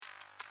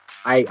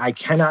I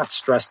cannot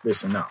stress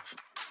this enough.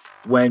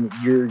 When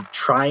you're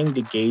trying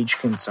to gauge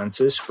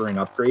consensus for an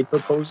upgrade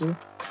proposal,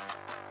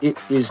 it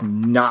is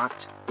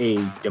not a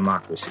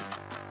democracy.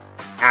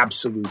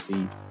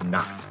 Absolutely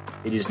not.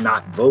 It is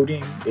not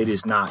voting. It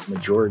is not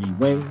majority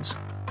wins.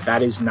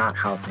 That is not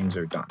how things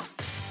are done.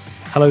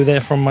 Hello there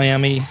from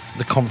Miami.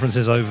 The conference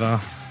is over.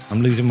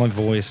 I'm losing my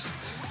voice,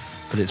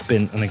 but it's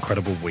been an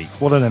incredible week.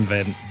 What an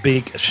event.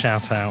 Big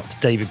shout out to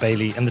David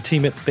Bailey and the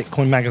team at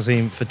Bitcoin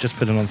Magazine for just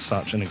putting on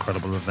such an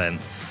incredible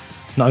event.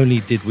 Not only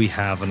did we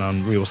have an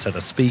unreal set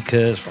of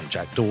speakers, from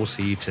Jack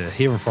Dorsey to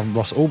hearing from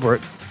Ross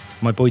Ulbricht,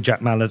 my boy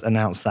Jack Mallers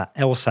announced that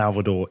El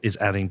Salvador is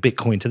adding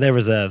Bitcoin to their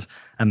reserves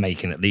and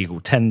making it legal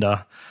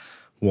tender.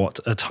 What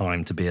a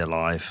time to be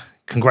alive.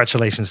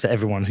 Congratulations to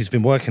everyone who's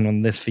been working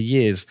on this for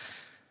years.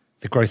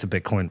 The growth of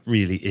Bitcoin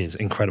really is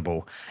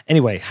incredible.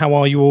 Anyway, how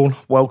are you all?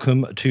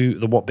 Welcome to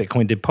the What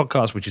Bitcoin Did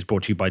podcast, which is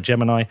brought to you by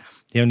Gemini,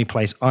 the only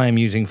place I am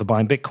using for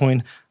buying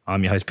Bitcoin.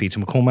 I'm your host, Peter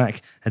McCormack,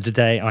 and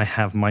today I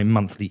have my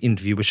monthly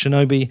interview with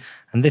Shinobi,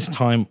 and this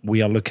time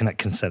we are looking at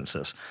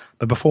consensus.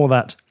 But before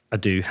that, I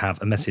do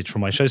have a message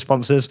from my show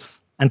sponsors,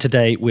 and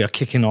today we are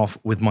kicking off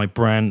with my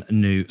brand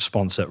new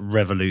sponsor,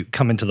 Revolut,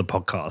 coming to the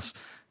podcast.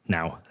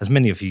 Now, as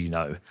many of you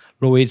know,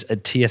 Lloyds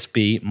at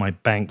TSB, my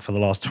bank for the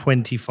last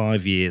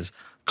 25 years,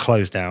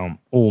 closed down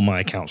all my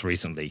accounts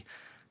recently.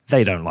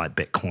 They don't like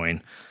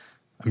Bitcoin.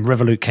 And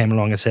Revolut came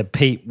along and said,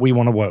 Pete, we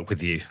want to work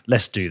with you.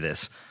 Let's do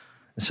this.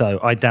 So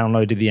I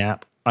downloaded the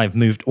app. I've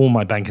moved all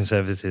my banking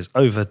services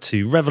over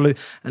to Revolut.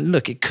 And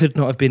look, it could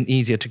not have been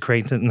easier to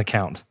create an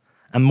account.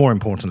 And more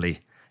importantly,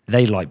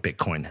 they like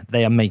Bitcoin.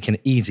 They are making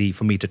it easy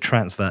for me to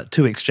transfer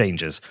to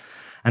exchanges.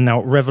 And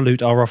now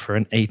Revolut are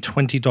offering a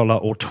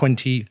 $20 or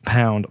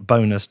 £20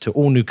 bonus to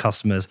all new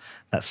customers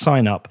that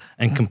sign up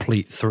and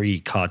complete 3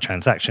 card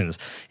transactions.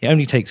 It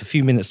only takes a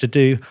few minutes to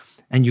do,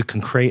 and you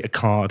can create a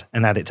card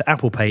and add it to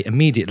Apple Pay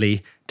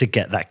immediately to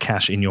get that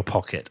cash in your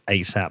pocket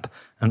ASAP.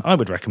 And I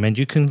would recommend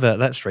you convert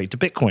that straight to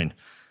Bitcoin.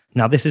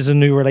 Now, this is a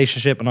new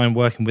relationship, and I'm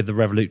working with the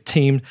Revolut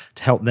team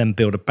to help them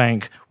build a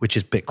bank which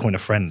is Bitcoiner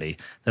friendly.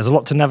 There's a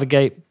lot to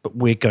navigate, but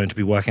we're going to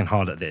be working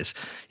hard at this.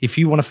 If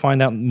you want to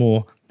find out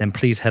more, then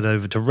please head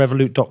over to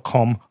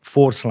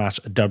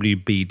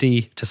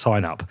revolut.com/WBD to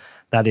sign up.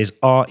 That is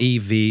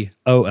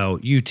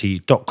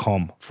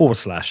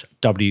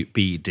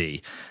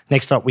revolut.com/WBD.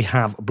 Next up, we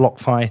have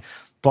BlockFi.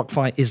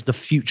 BlockFi is the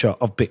future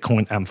of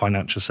Bitcoin and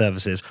financial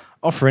services,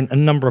 offering a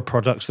number of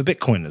products for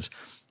Bitcoiners.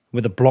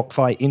 With a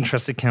BlockFi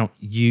interest account,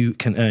 you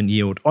can earn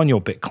yield on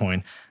your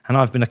Bitcoin, and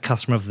I've been a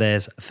customer of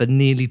theirs for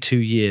nearly 2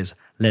 years,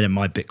 letting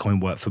my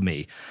Bitcoin work for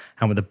me.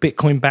 And with a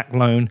Bitcoin-backed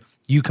loan,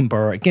 you can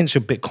borrow against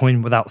your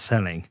Bitcoin without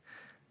selling.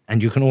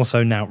 And you can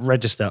also now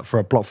register for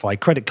a BlockFi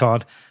credit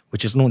card,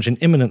 which is launching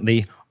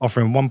imminently,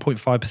 offering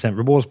 1.5%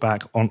 rewards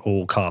back on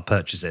all card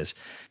purchases.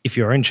 If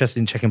you're interested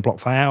in checking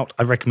BlockFi out,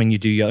 I recommend you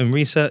do your own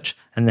research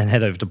and then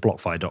head over to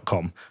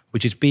blockfi.com,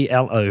 which is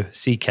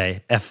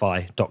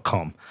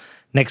BLOCKFI.com.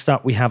 Next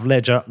up, we have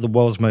Ledger, the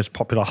world's most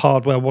popular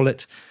hardware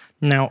wallet.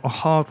 Now, a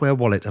hardware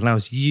wallet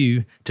allows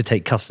you to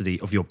take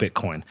custody of your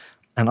Bitcoin.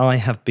 And I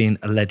have been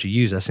a Ledger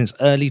user since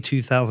early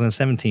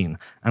 2017,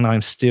 and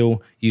I'm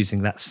still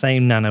using that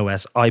same Nano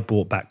S I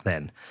bought back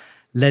then.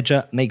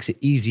 Ledger makes it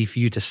easy for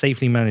you to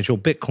safely manage your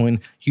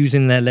Bitcoin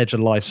using their Ledger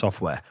Live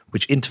software,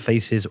 which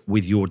interfaces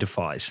with your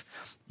device.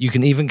 You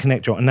can even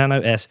connect your Nano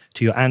S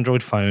to your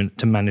Android phone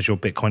to manage your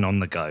Bitcoin on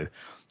the go.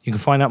 You can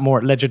find out more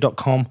at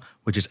ledger.com,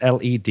 which is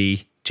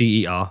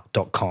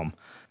LEDGER.com.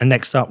 And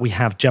next up, we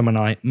have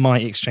Gemini, my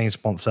exchange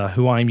sponsor,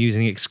 who I'm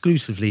using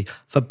exclusively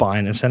for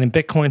buying and selling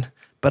Bitcoin.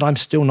 But I'm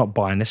still not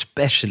buying,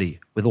 especially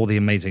with all the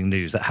amazing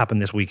news that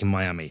happened this week in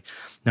Miami.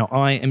 Now,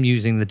 I am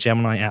using the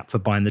Gemini app for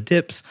buying the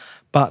dips,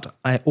 but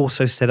I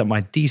also set up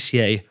my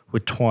DCA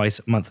with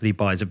twice monthly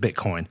buys of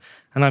Bitcoin,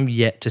 and I'm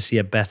yet to see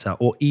a better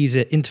or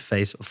easier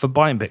interface for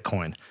buying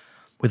Bitcoin.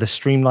 With a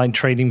streamlined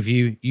trading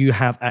view, you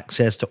have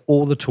access to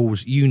all the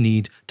tools you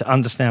need to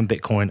understand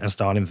Bitcoin and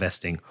start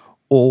investing,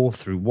 all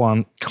through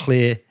one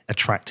clear,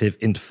 attractive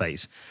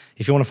interface.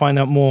 If you want to find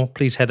out more,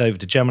 please head over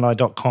to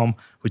Gemini.com,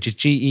 which is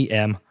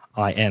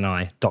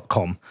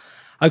GEMINI.com.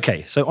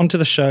 Okay, so onto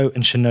the show,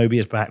 and Shinobi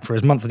is back for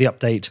his monthly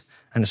update,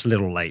 and it's a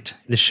little late.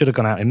 This should have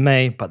gone out in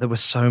May, but there were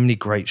so many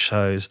great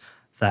shows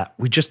that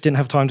we just didn't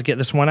have time to get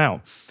this one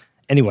out.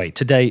 Anyway,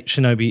 today,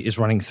 Shinobi is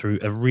running through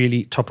a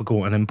really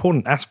topical and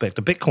important aspect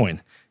of Bitcoin,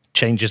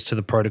 changes to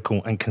the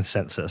protocol and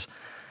consensus.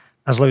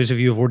 As loads of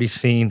you have already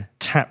seen,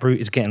 Taproot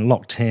is getting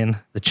locked in,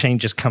 the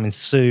change is coming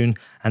soon,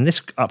 and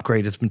this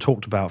upgrade has been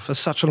talked about for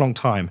such a long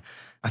time.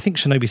 I think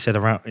Shinobi said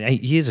around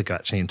 8 years ago,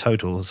 actually, in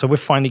total, so we're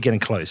finally getting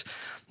close.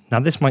 Now,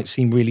 this might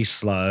seem really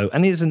slow,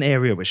 and it is an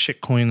area where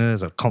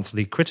shitcoiners are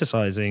constantly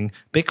criticizing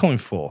Bitcoin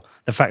for,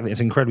 the fact that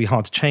it's incredibly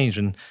hard to change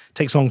and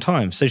takes a long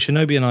time. So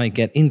Shinobi and I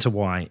get into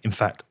why, in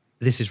fact,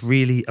 this is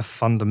really a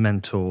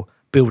fundamental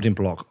building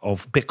block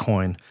of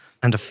Bitcoin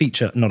and a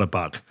feature, not a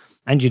bug.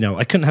 And, you know,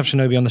 I couldn't have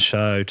Shinobi on the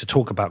show to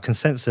talk about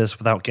consensus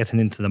without getting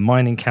into the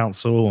mining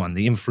council and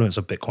the influence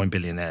of Bitcoin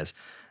billionaires.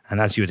 And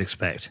as you would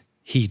expect,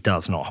 He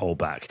does not hold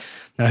back.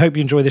 Now, I hope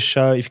you enjoy this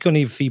show. If you've got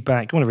any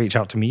feedback, you want to reach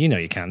out to me, you know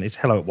you can. It's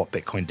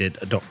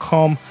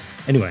hello@whatbitcoindid.com.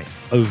 Anyway,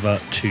 over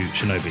to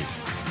Shinobi.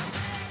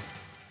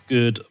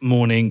 Good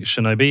morning,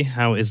 Shinobi.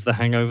 How is the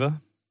hangover?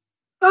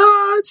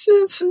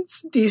 It's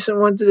a decent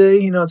one today.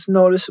 You know, it's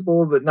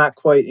noticeable, but not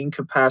quite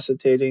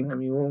incapacitating. I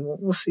mean,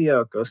 we'll see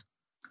how it goes.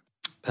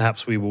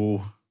 Perhaps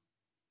we'll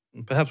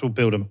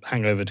build a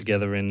hangover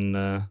together in...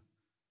 can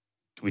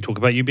we talk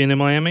about you being in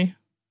Miami?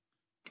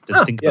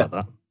 Didn't think about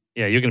that.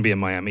 Yeah, you're going to be in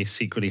Miami,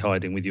 secretly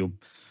hiding with your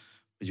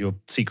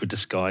secret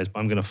disguise, but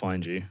I'm going to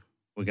find you.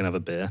 We're going to have a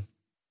beer.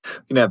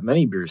 You're going to have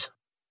many beers.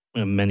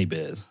 Many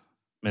beers.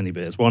 Many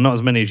beers. Well, not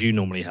as many as you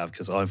normally have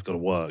because I've got to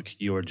work.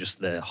 You're just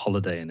there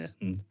holidaying it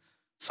and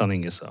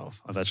sunning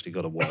yourself. I've actually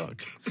got to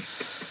work.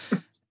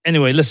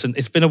 Anyway, listen,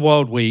 it's been a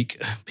wild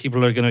week.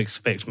 People are going to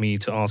expect me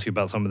to ask you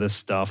about some of this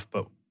stuff,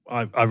 but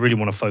I really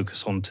want to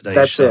focus on today's show.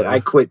 That's it. I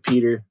quit,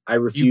 Peter. I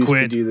refuse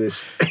to do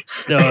this.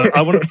 No,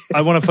 I want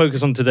to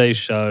focus on today's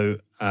show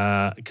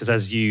because,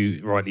 as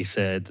you rightly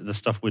said, the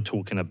stuff we're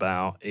talking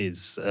about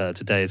is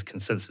today's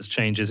consensus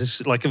changes.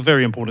 It's like a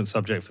very important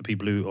subject for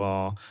people who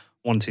are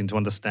wanting to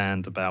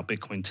understand about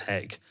Bitcoin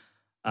tech,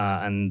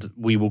 and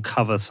we will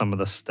cover some of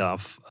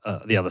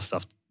the other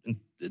stuff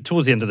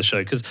towards the end of the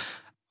show because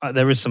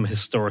there is some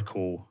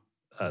historical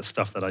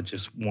stuff that I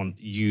just want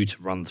you to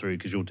run through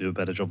because you'll do a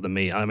better job than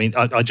me. I mean,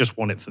 I just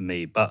want it for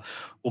me, but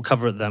we'll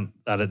cover that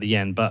at the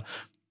end. But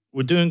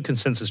we're doing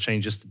consensus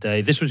changes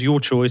today. This was your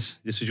choice.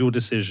 This was your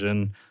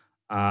decision.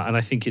 And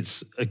I think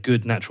it's a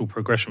good natural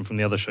progression from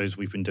the other shows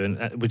we've been doing,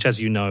 which, as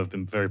you know, have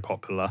been very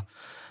popular.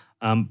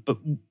 But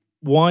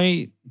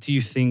why do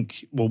you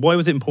think, why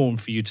was it important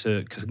for you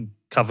to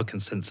cover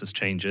consensus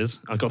changes?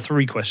 I've got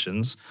 3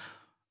 questions.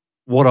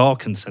 What are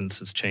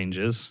consensus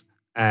changes?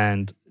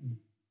 And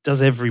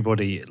does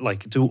everybody,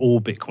 do all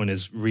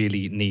Bitcoiners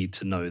really need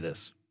to know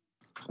this?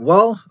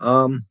 Well,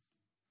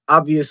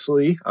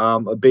 obviously,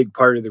 a big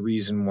part of the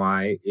reason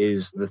why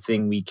is the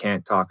thing we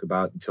can't talk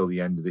about until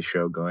the end of the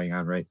show going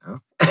on right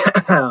now.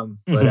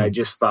 But I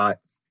just thought,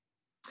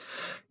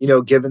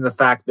 given the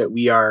fact that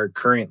we are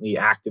currently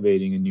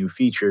activating a new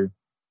feature,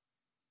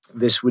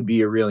 this would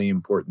be a really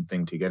important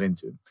thing to get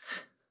into.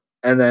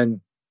 And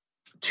then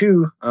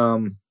 2,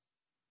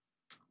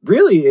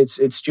 really,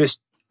 it's just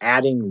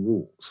adding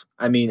rules.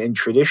 I mean, and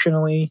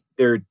traditionally,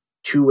 there are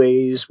 2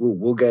 ways.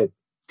 We'll get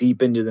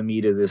deep into the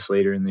meat of this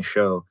later in the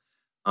show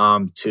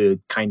to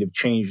kind of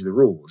change the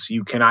rules.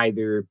 You can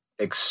either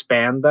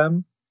expand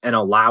them and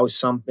allow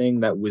something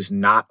that was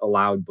not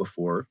allowed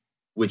before,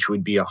 which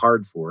would be a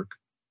hard fork,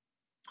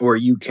 or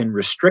you can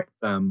restrict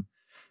them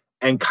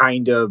and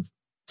kind of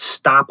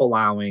stop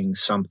allowing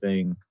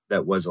something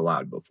that was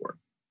allowed before.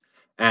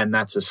 And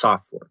that's a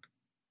soft fork.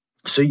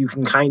 So you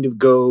can kind of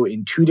go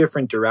in 2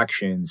 different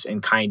directions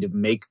and kind of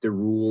make the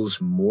rules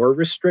more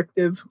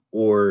restrictive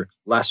or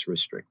less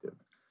restrictive.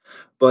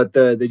 But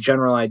the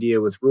general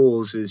idea with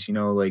rules is,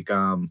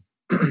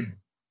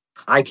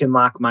 I can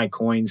lock my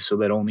coins so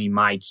that only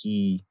my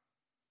key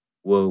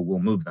will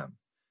move them.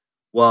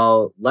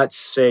 Well, let's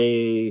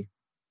say,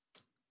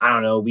 I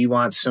don't know, we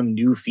want some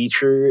new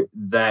feature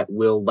that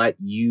will let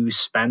you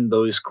spend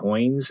those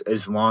coins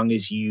as long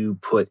as you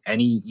put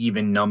any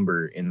even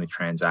number in the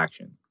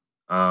transaction.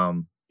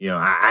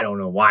 I don't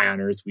know why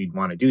on earth we'd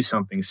want to do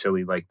something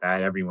silly like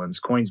that. Everyone's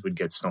coins would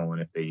get stolen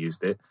if they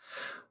used it.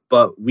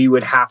 But we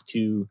would have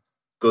to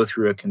go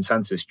through a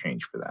consensus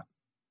change for that.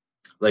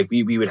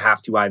 We would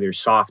have to either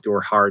soft or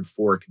hard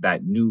fork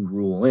that new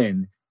rule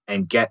in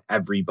and get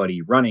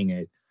everybody running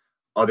it.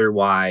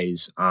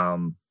 Otherwise,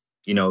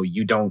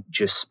 you don't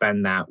just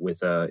spend that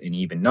with an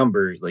even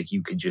number.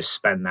 You could just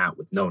spend that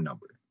with no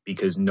number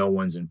because no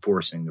one's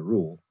enforcing the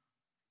rule.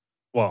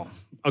 Well,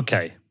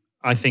 okay.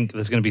 I think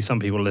there's going to be some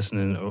people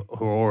listening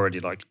who are already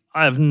like,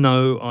 I have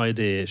no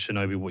idea,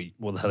 Shinobi,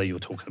 what the hell are you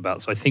talking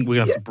about? So I think we're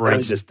going to have to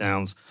break this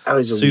down. That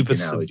was a weak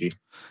analogy.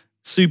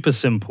 Super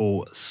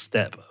simple,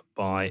 step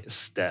by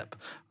step.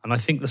 And I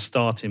think the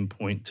starting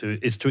point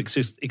is to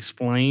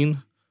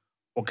explain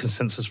what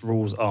consensus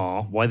rules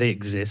are, why they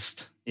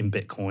exist in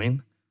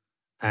Bitcoin,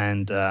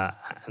 and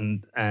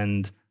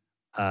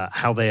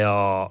how they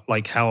are,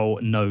 how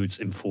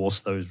nodes enforce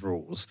those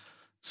rules.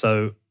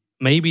 So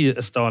maybe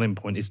a starting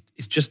point is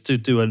just to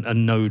do a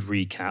node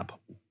recap,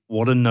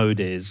 what a node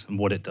is and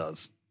what it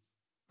does.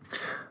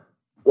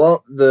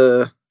 Well,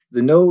 the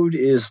node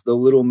is the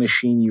little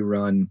machine you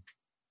run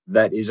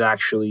that is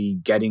actually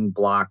getting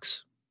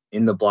blocks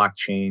in the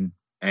blockchain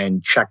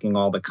and checking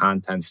all the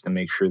contents to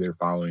make sure they're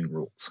following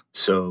rules.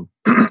 So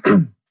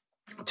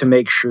to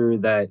make sure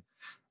that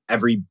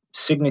every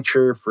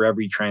signature for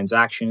every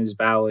transaction is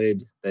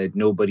valid, that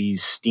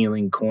nobody's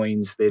stealing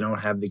coins they don't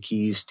have the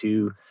keys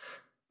to,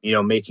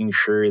 making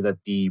sure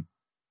that the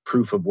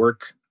proof of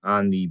work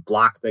on the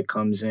block that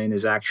comes in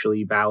is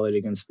actually valid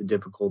against the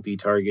difficulty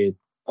target.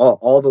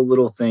 All the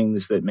little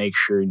things that make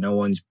sure no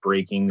one's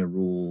breaking the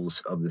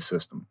rules of the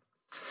system.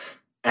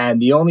 And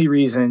the only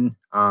reason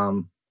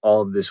all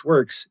of this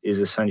works is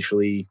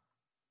essentially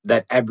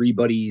that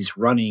everybody's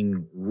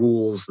running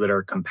rules that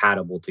are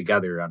compatible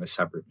together on a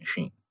separate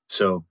machine.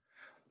 So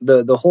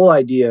the whole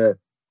idea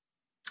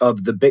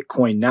of the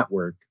Bitcoin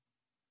network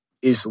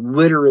is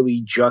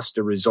literally just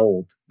a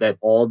result that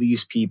all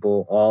these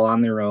people all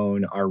on their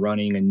own are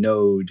running a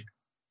node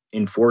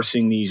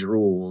enforcing these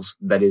rules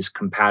that is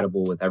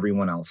compatible with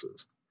everyone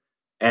else's.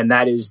 And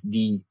that is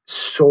the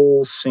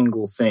sole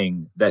single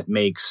thing that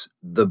makes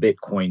the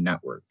Bitcoin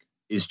network,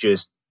 is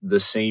just the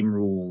same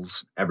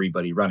rules,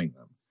 everybody running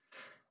them.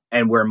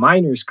 And where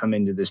miners come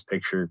into this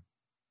picture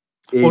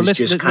is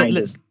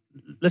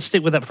let's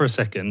stick with that for a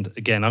second.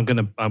 Again, I'm going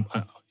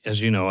to,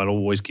 as you know, I'll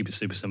always keep it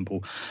super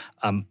simple.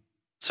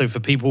 So for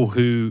people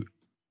who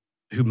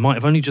might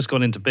have only just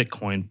got into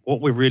Bitcoin,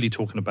 what we're really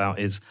talking about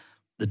is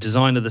the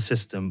design of the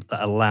system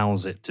that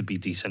allows it to be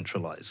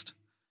decentralized,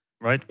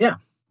 right? Yeah.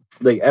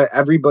 Like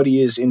everybody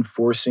is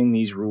enforcing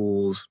these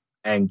rules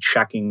and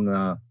checking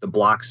the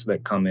blocks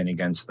that come in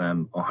against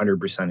them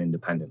 100%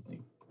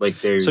 independently. Like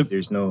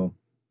there's no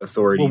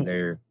authority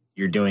there.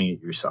 You're doing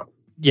it yourself.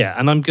 Yeah,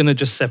 and I'm going to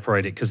just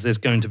separate it because there's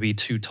going to be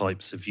two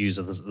types of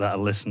users that are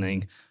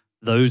listening.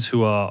 Those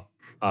who are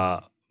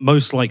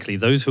most likely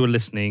those who are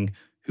listening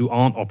who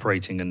aren't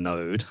operating a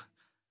node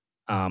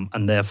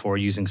and therefore are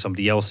using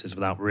somebody else's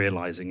without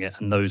realizing it,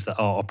 and those that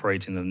are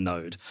operating a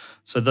node.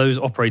 So those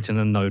operating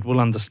a node will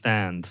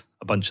understand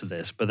a bunch of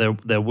this, but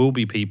there will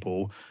be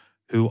people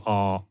who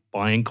are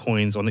buying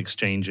coins on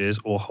exchanges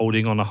or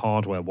holding on a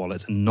hardware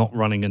wallet and not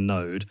running a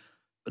node,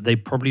 but they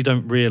probably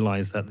don't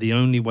realize that the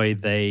only way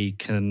they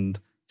can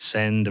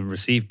send and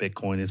receive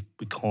Bitcoin is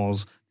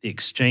because the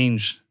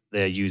exchange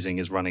they're using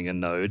is running a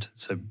node.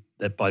 So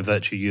that by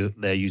virtue,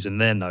 they're using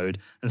their node,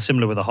 and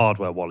similar with a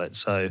hardware wallet.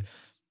 So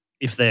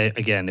if they're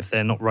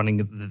not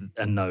running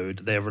a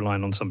node, they're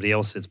relying on somebody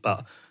else's,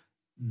 but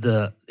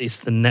it's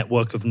the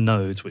network of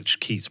nodes which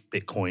keeps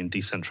Bitcoin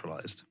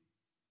decentralized.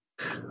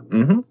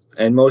 Mm-hmm.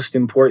 And most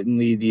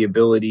importantly, the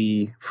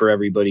ability for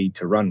everybody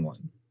to run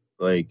one.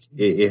 Like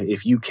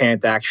if you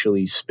can't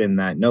actually spin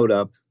that node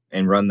up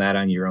and run that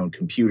on your own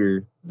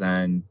computer,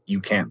 then you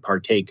can't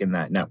partake in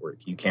that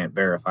network. You can't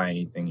verify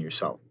anything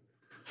yourself.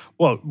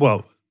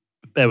 Well,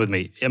 bear with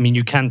me. I mean,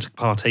 you can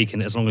partake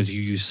in it as long as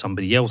you use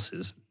somebody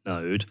else's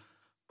node.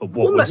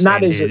 But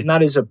not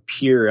as a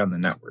peer on the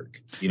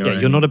network. You know,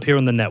 you're not a peer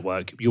on the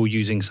network. You're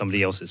using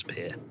somebody else's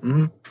peer.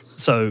 Mm-hmm.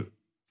 So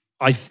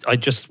I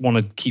just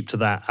want to keep to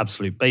that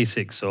absolute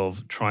basics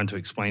of trying to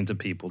explain to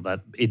people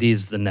that it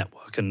is the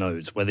network of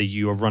nodes, whether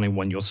you are running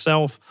one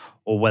yourself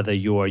or whether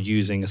you are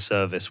using a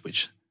service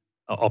which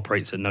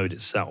operates a node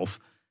itself.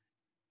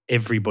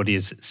 Everybody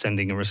is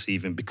sending and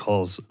receiving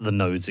because the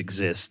nodes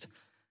exist.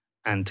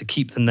 And to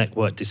keep the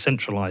network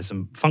decentralized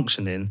and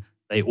functioning,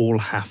 they all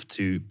have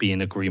to be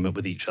in agreement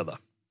with each other.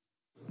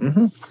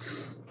 Mm-hmm.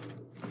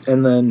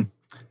 And then,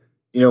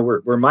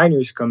 where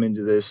miners come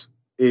into this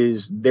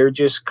is they're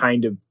just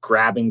kind of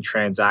grabbing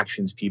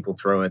transactions people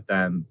throw at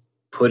them,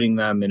 putting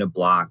them in a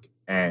block,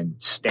 and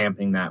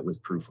stamping that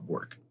with proof of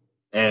work.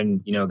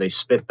 And, they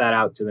spit that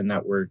out to the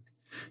network.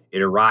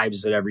 It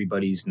arrives at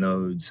everybody's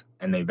nodes,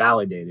 and they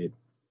validate it.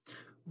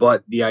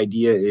 But the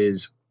idea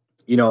is,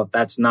 if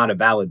that's not a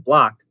valid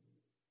block,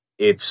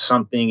 if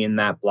something in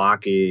that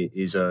block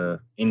is a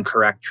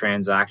incorrect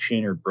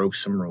transaction or broke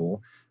some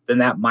rule, then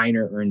that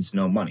miner earns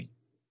no money,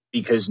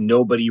 because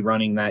nobody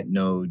running that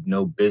node,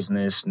 no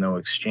business, no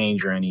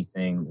exchange or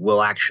anything,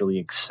 will actually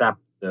accept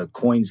the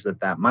coins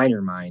that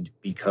miner mined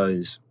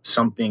because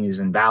something is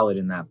invalid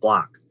in that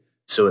block.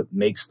 So it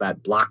makes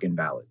that block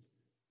invalid,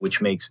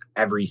 which makes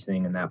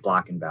everything in that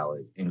block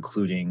invalid,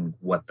 including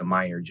what the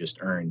miner just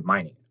earned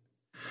mining.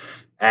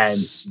 And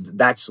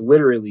that's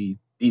literally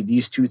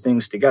these two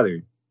things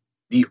together.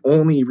 The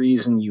only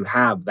reason you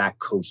have that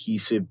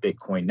cohesive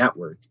Bitcoin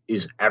network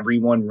is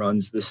everyone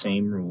runs the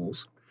same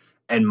rules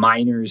and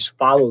miners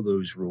follow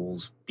those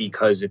rules,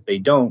 because if they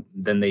don't,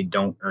 then they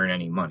don't earn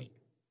any money.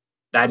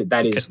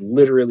 That is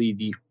literally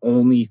the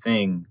only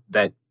thing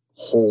that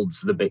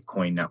holds the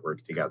Bitcoin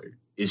network together,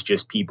 is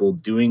just people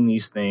doing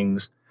these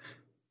things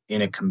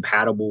in a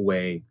compatible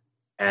way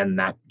and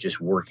that just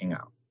working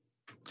out.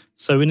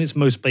 So in its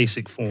most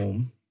basic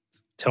form,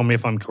 tell me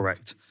if I'm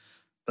correct,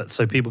 but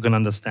so people can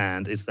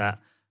understand, is that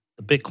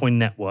the Bitcoin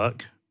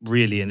network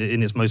really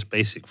in its most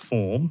basic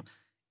form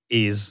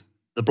is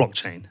the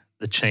blockchain,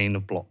 the chain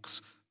of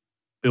blocks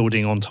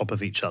building on top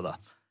of each other.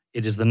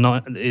 It is the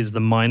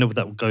miner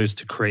that goes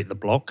to create the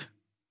block,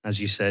 as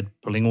you said,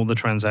 pulling all the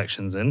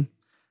transactions in.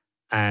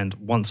 And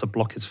once a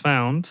block is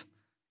found,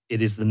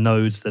 it is the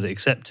nodes that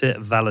accept it,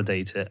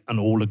 validate it, and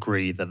all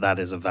agree that that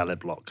is a valid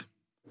block.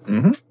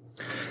 Mm-hmm.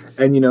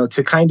 And,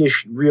 to kind of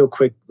real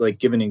quick, like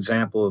give an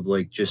example of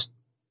like just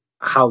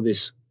how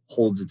this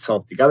holds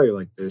itself together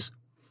like this,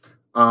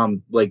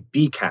 like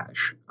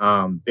Bcash,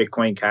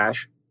 Bitcoin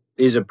Cash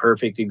is a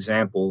perfect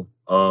example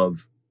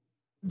of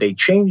they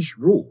changed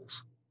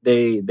rules.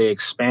 They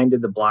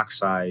expanded the block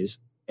size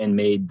and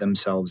made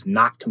themselves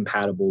not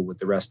compatible with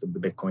the rest of the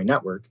Bitcoin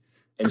network.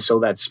 And so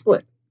that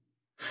split.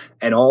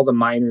 And all the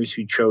miners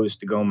who chose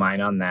to go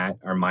mine on that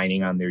are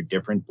mining on their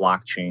different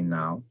blockchain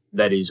now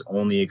that is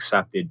only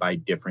accepted by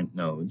different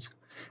nodes.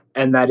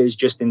 And that is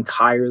just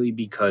entirely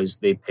because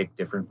they pick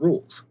different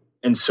rules.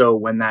 And so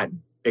when that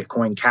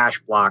Bitcoin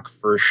Cash block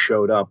first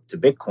showed up to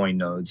Bitcoin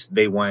nodes,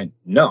 they went,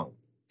 no,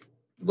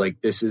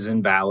 like this is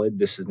invalid.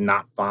 This is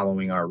not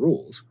following our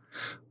rules.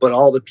 But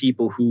all the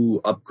people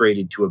who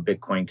upgraded to a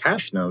Bitcoin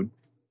Cash node,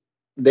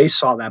 they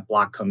saw that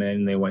block come in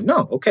and they went,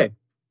 no, okay,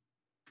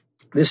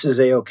 this is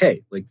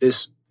a-okay. Like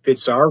this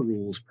fits our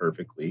rules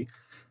perfectly.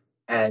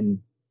 And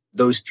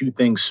those two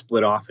things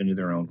split off into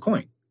their own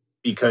coin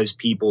because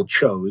people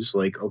chose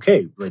like,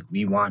 okay, like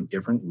we want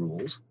different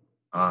rules.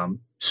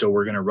 So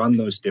we're going to run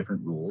those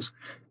different rules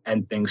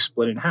and things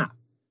split in half.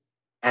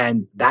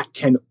 And that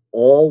can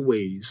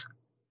always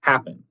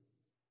happen.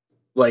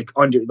 Like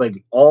under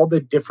like all the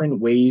different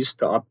ways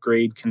to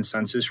upgrade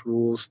consensus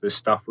rules, the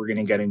stuff we're going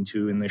to get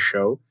into in the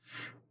show,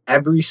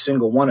 every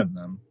single one of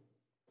them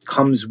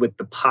comes with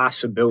the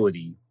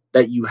possibility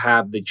that you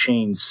have the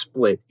chain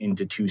split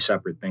into two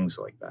separate things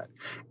like that.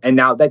 And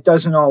now that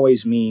doesn't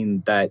always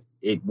mean that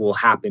it will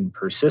happen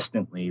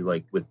persistently,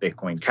 like with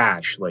Bitcoin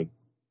Cash, like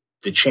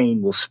the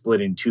chain will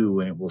split in two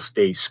and it will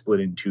stay split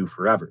in two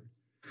forever.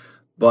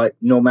 But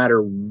no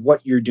matter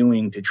what you're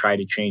doing to try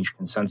to change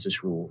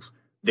consensus rules,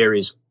 there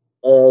is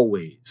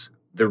always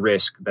the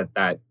risk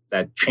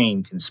that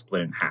chain can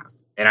split in half.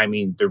 And I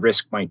mean, the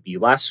risk might be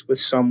less with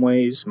some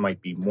ways,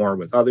 might be more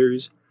with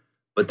others,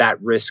 but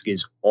that risk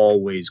is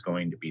always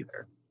going to be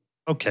there.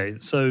 Okay,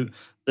 so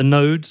the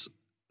nodes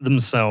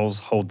themselves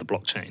hold the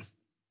blockchain.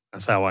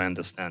 That's how I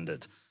understand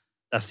it.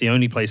 That's the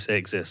only place they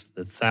exist.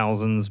 The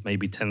thousands,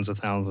 maybe tens of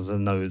thousands of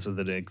nodes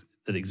that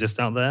exist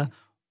out there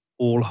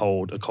all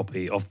hold a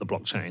copy of the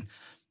blockchain.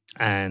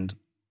 And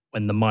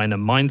when the miner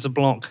mines a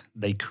block,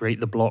 they create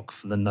the block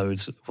for the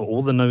nodes, for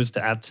all the nodes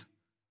to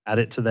add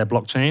it to their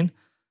blockchain.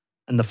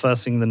 And the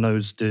first thing the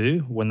nodes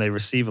do when they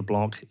receive a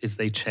block is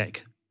they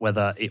check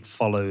whether it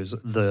follows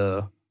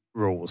the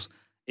rules.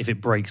 If it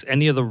breaks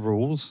any of the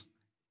rules,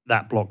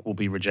 that block will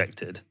be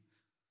rejected.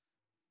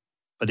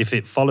 But if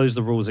it follows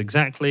the rules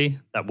exactly,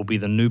 that will be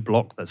the new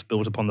block that's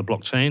built upon the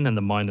blockchain, and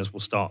the miners will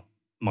start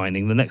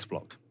mining the next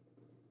block.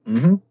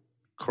 Mm-hmm.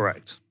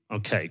 Correct.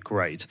 Okay,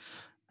 great.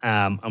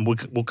 And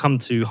we'll come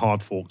to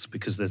hard forks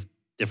because there's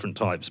different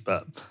types.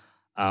 But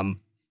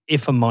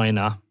if a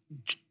miner,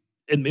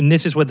 and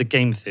this is where the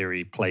game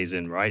theory plays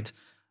in, right?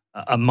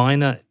 A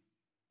miner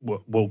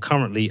will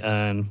currently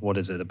earn, what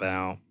is it,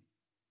 about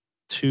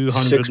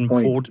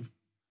 240?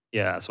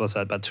 Yeah, so I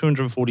said about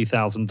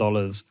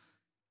 $240,000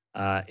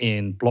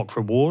 in block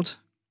reward,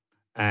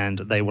 and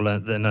they will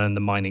then earn the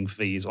mining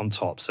fees on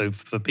top. So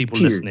for people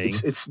listening,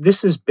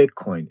 this is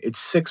Bitcoin. It's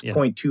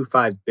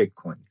 6.25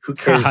 Bitcoin. Who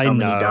cares how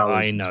many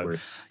dollars it's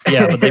worth?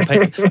 Yeah, but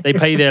they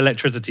pay their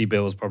electricity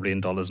bills probably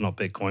in dollars, not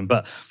Bitcoin.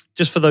 But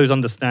just for those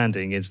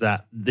understanding, is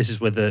that this is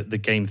where the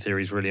game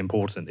theory is really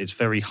important. It's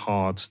very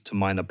hard to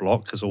mine a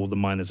block because all the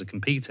miners are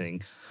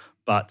competing.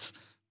 But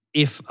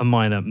if a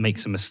miner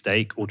makes a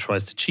mistake or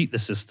tries to cheat the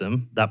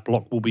system, that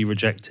block will be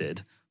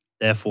rejected.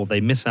 Therefore, they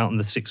miss out on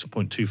the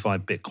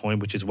 6.25 Bitcoin,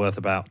 which is worth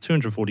about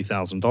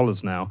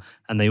 $240,000 now.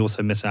 And they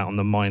also miss out on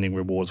the mining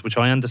rewards, which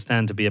I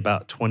understand to be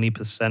about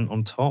 20%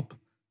 on top.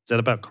 Is that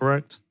about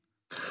correct?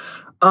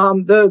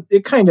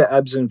 It kind of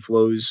ebbs and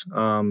flows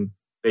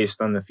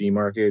based on the fee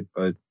market.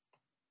 But,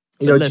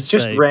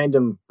 just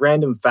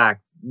random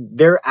fact.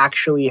 There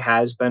actually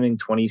has been in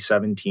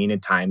 2017 a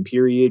time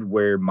period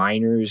where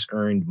miners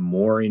earned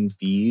more in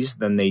fees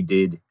than they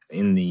did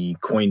in the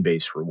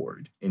Coinbase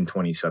reward in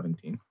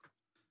 2017.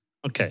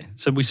 Okay,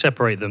 so we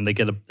separate them. They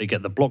get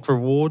the block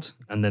reward,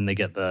 and then they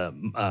get the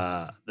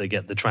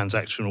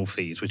transactional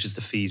fees, which is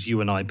the fees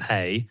you and I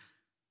pay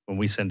when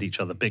we send each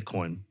other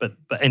Bitcoin. But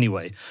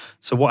anyway,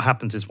 so what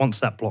happens is once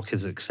that block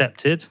is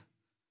accepted,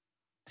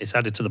 it's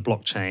added to the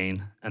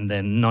blockchain, and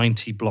then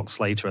 90 blocks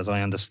later, as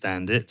I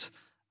understand it,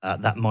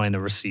 that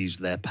miner receives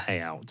their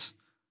payout.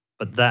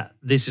 But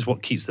this is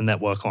what keeps the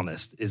network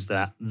honest: is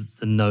that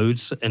the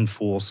nodes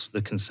enforce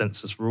the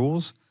consensus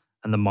rules,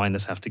 and the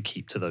miners have to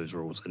keep to those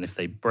rules. And if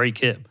they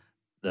break it,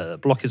 the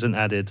block isn't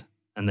added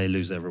and they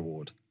lose their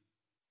reward.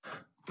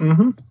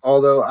 Mm-hmm.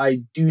 Although I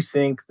do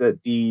think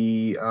that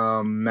the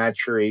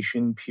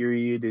maturation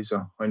period is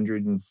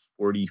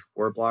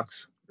 144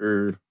 blocks.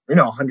 Or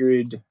no,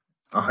 100,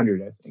 I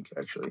think,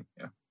 actually.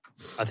 Yeah.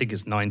 I think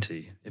it's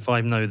 90. If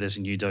I know this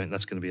and you don't,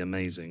 that's going to be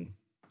amazing.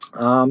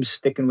 I'm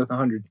sticking with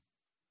 100.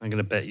 I'm going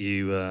to bet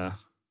you a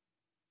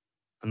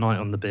night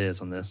on the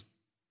beers on this.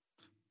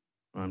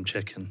 I'm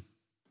checking.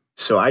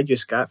 So I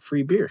just got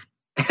free beer.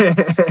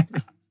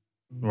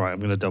 Right, I'm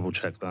going to double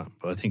check that,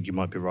 but I think you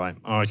might be right.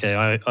 Oh, okay,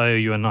 I owe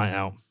you a night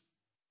out.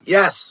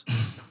 Yes.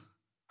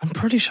 I'm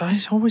pretty sure. I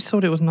always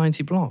thought it was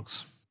 90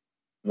 blocks.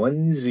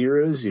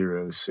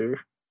 100, sir.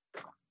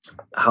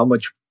 How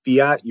much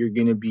fiat you're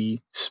going to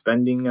be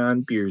spending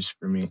on beers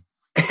for me?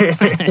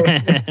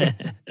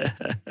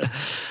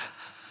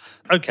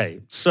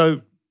 Okay,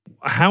 so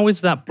how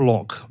is that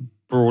block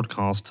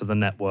broadcast to the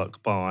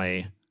network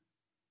by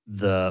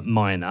the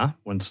miner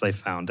once they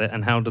found it,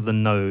 and how do the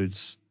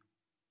nodes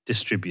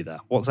distribute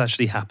that? What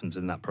actually happens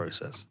in that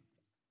process?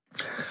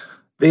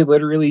 They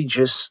literally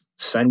just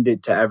send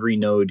it to every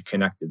node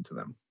connected to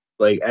them.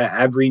 Like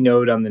every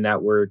node on the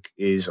network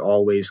is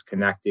always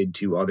connected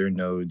to other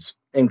nodes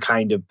and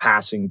kind of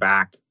passing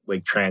back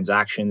like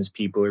transactions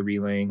people are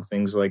relaying,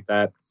 things like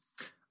that.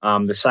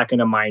 The second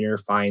a miner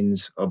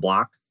finds a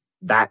block,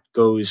 that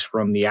goes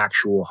from the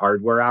actual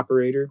hardware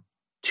operator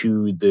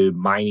to the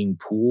mining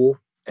pool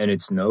and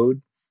its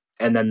node.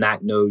 And then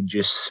that node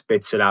just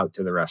spits it out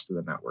to the rest of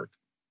the network.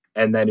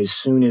 And then as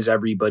soon as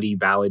everybody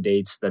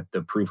validates that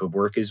the proof of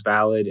work is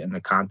valid and the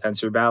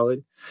contents are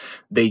valid,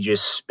 they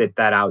just spit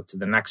that out to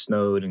the next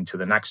node and to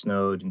the next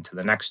node and to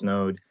the next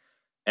node.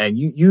 And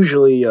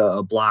usually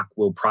a block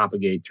will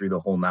propagate through the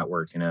whole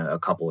network in a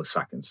couple of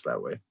seconds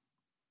that way.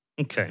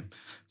 Okay.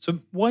 So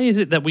why is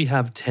it that we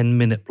have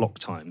 10-minute block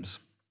times?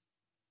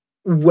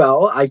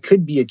 Well, I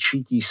could be a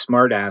cheeky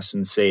smartass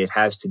and say it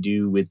has to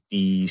do with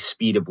the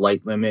speed of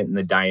light limit and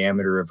the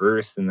diameter of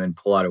Earth, and then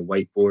pull out a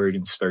whiteboard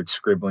and start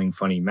scribbling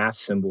funny math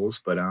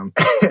symbols. But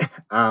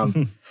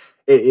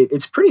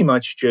it's pretty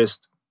much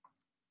just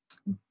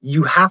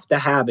you have to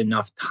have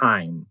enough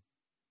time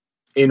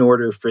in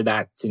order for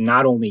that to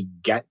not only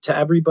get to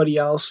everybody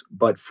else,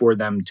 but for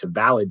them to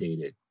validate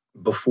it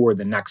before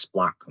the next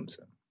block comes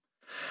in.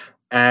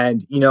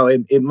 And,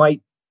 it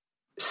might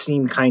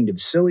seem kind of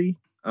silly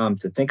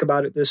to think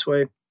about it this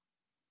way,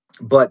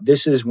 but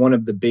this is one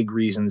of the big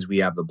reasons we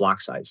have the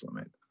block size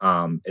limit,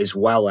 as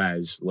well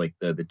as like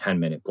the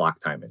 10-minute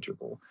block time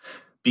interval,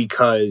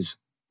 because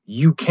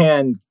you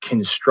can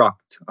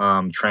construct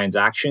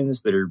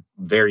transactions that are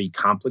very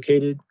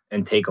complicated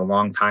and take a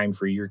long time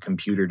for your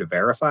computer to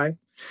verify.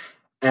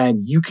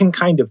 And you can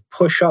kind of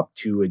push up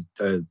to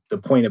the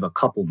point of a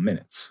couple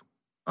minutes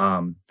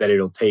that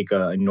it'll take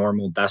a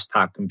normal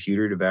desktop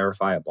computer to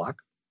verify a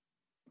block.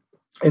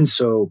 And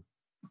so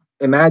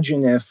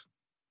imagine if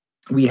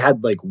we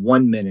had like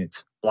 1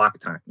 minute block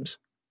times.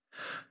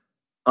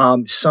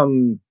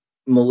 Some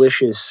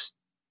malicious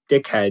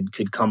dickhead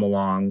could come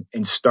along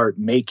and start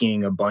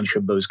making a bunch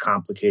of those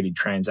complicated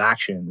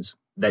transactions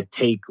that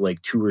take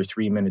like 2 or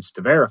 3 minutes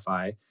to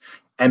verify.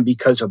 And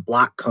because a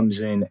block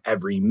comes in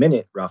every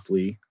minute,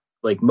 roughly,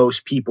 like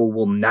most people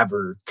will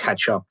never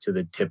catch up to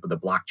the tip of the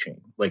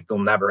blockchain. Like they'll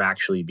never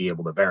actually be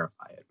able to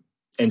verify it.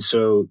 And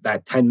so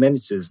that 10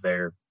 minutes is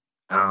there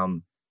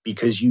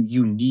because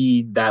you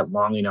need that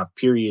long enough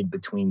period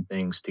between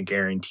things to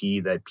guarantee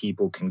that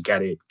people can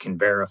get it, can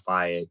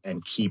verify it,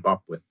 and keep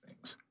up with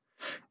things.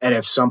 And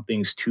if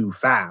something's too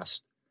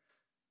fast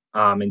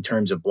in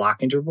terms of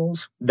block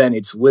intervals, then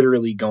it's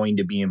literally going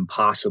to be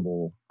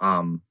impossible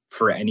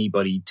for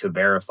anybody to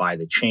verify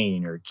the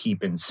chain or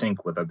keep in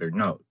sync with other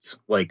nodes.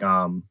 Like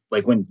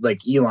when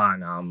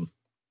Elon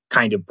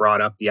kind of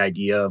brought up the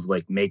idea of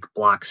like make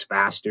blocks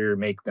faster,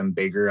 make them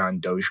bigger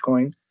on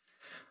Dogecoin.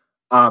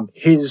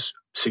 His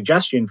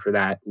suggestion for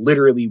that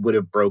literally would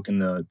have broken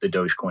the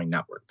Dogecoin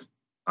network.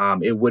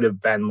 It would have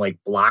been like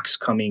blocks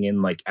coming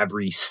in like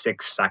every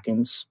 6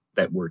 seconds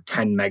that were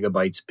 10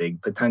 megabytes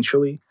big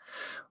potentially.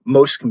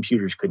 Most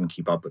computers couldn't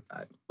keep up with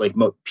that. Like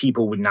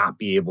people would not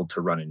be able to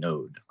run a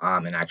node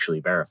and actually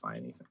verify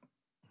anything.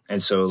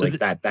 And so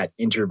that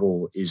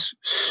interval is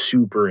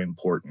super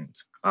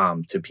important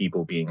to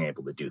people being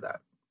able to do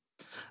that.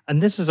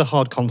 And this is a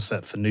hard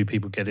concept for new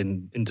people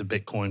getting into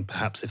Bitcoin,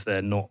 perhaps if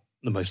they're not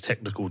the most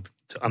technical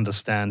to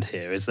understand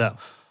here, is that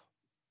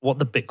what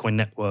the Bitcoin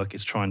network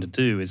is trying to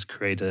do is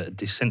create a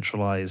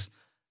decentralized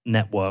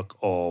network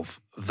of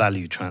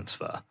value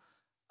transfer.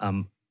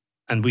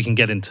 And we can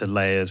get into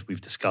layers. We've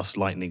discussed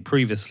Lightning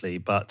previously,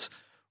 but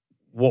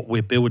what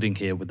we're building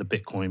here with the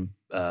Bitcoin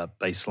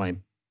baseline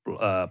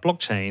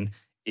blockchain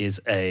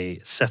is a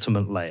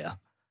settlement layer,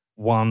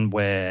 one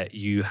where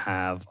you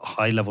have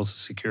high levels of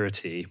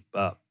security,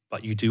 but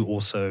you do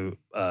also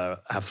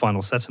have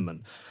final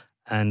settlement.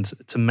 And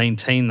to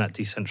maintain that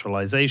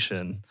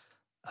decentralization,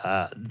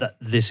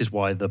 this is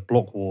why the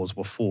block wars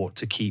were fought,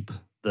 to keep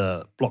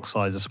the block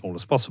size as small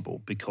as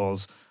possible,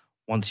 because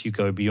once you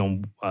go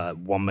beyond 1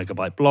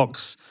 megabyte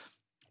blocks,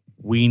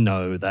 we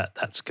know that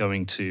that's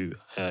going to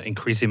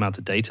increase the amount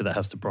of data that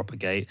has to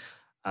propagate,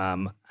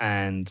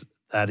 and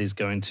that is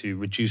going to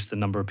reduce the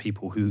number of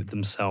people who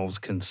themselves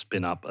can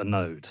spin up a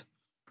node.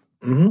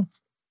 Mm-hmm.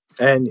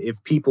 And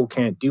if people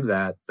can't do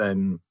that,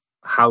 then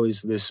how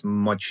is this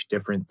much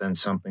different than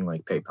something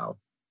like PayPal?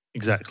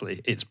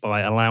 Exactly. It's by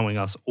allowing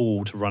us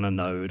all to run a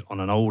node on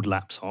an old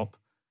laptop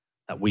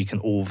that we can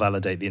all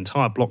validate the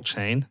entire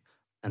blockchain,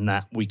 and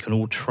that we can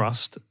all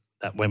trust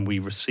that when we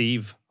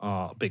receive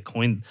our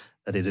Bitcoin,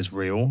 that it is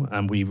real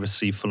and we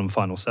receive full and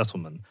final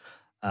settlement.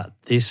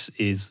 This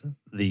is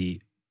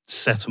the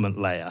settlement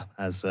layer,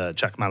 as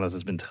Jack Mallers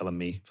has been telling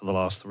me for the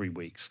last 3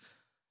 weeks.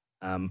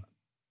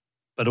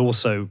 But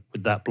also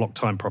with that block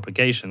time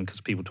propagation, because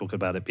people talk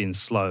about it being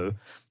slow,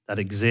 that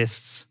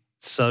exists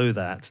so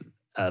that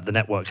the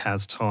network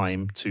has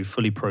time to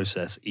fully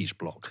process each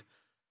block.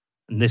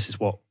 And this is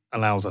what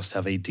allows us to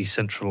have a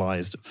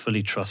decentralized,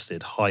 fully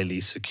trusted,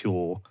 highly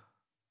secure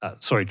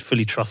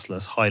fully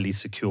trustless, highly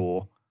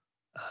secure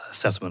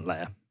settlement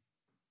layer.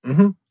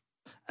 Mm-hmm.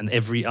 And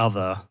every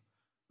other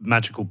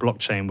magical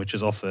blockchain which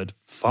has offered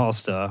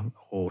faster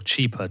or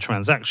cheaper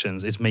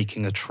transactions is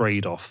making a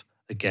trade-off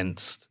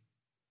against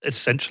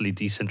essentially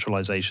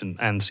decentralization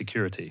and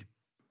security.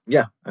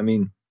 Yeah, I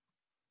mean,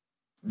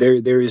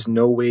 there is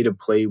no way to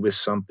play with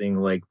something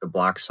like the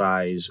block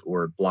size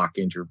or block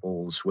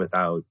intervals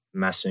without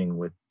messing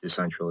with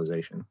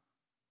decentralization.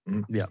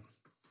 Mm-hmm. Yeah.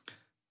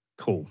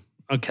 Cool.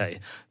 Okay.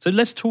 So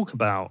let's talk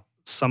about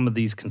some of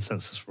these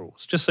consensus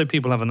rules, just so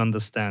people have an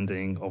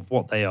understanding of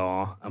what they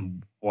are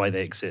and why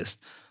they exist.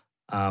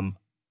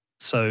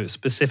 So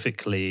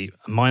specifically,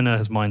 a miner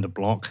has mined a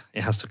block.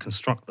 It has to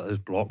construct those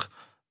blocks.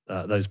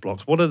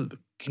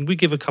 Can we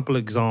give a couple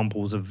of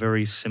examples of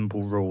very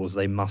simple rules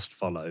they must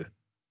follow?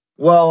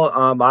 Well,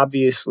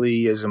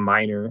 obviously, as a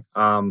miner,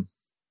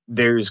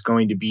 there's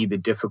going to be the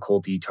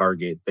difficulty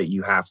target that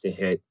you have to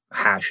hit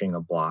hashing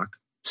a block.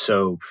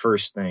 So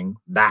first thing,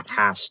 that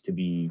has to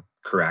be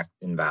correct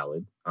and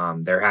valid.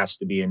 There has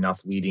to be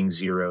enough leading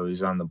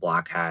zeros on the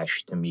block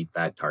hash to meet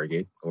that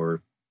target,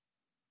 or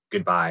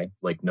goodbye,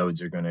 like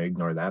nodes are going to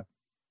ignore that.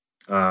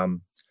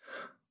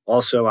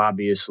 Also,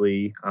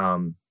 obviously,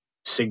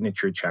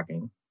 signature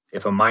checking.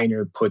 If a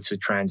miner puts a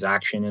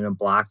transaction in a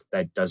block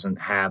that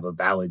doesn't have a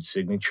valid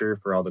signature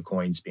for all the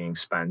coins being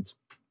spent,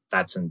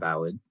 that's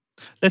invalid.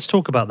 Let's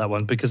talk about that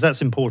one because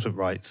that's important,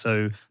 right?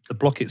 So the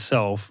block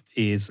itself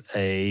is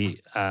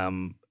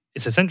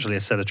it's essentially a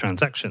set of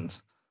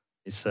transactions.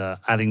 It's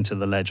adding to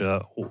the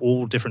ledger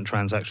all different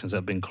transactions that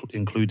have been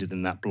included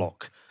in that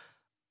block.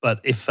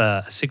 But if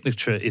a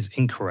signature is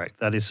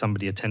incorrect, that is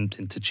somebody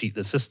attempting to cheat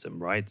the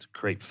system, right?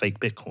 Create fake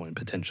Bitcoin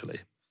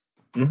potentially.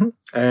 Mm-hmm.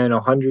 And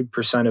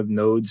 100% of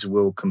nodes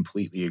will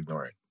completely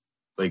ignore it.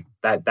 Like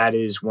that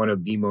is one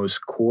of the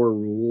most core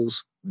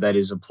rules that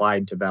is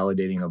applied to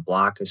validating a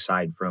block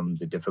aside from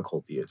the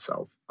difficulty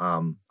itself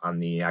on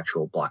the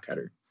actual block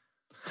header.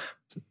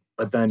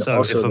 But then so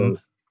also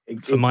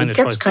it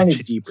gets kind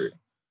of deeper.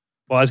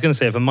 Well, I was going to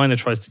say, if a miner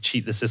tries to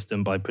cheat the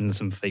system by putting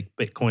some fake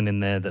Bitcoin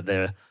in there that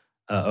they're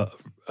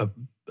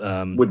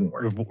wouldn't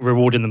work.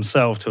 Rewarding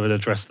themselves to an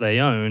address they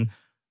own,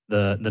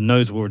 the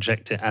nodes will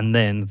reject it, and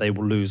then they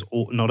will lose.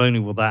 Not only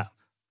will that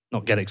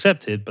not get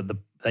accepted, but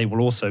they will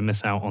also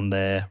miss out on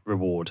their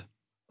reward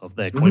of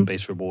their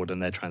Coinbase reward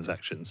and their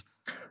transactions.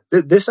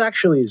 This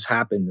actually has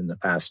happened in the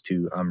past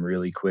too.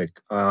 Really quick.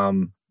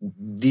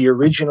 The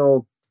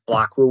original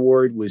block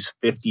reward was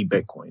 50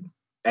 Bitcoin.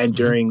 And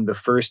during the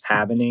first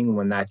halvening,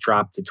 when that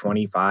dropped to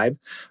 25,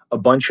 a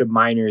bunch of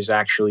miners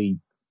actually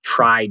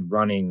tried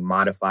running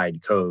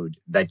modified code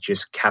that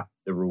just kept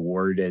the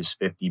reward as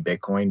 50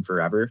 Bitcoin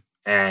forever.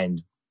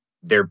 And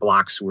their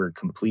blocks were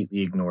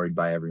completely ignored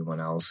by everyone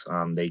else.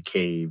 They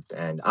caved.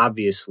 And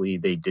obviously,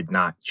 they did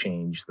not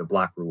change the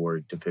block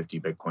reward to 50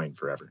 Bitcoin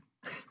forever.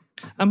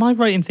 Am I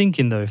right in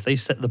thinking, though, if they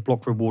set the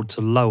block reward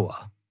to lower,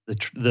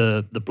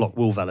 the block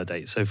will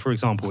validate? So, for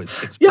example, it's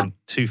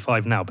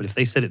 6.25 now, but if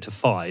they set it to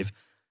 5,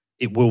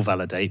 it will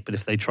validate. But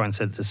if they try and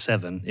set it to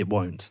 7, it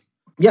won't.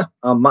 Yeah,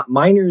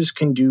 miners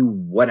can do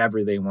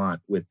whatever they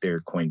want with their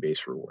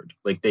Coinbase reward.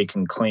 Like they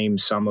can claim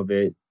some of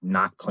it,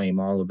 not claim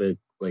all of it.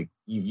 Like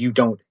you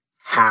don't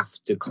have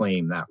to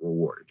claim that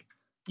reward.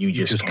 You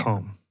just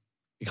can't.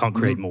 You can't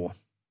create more.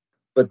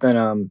 But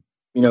then,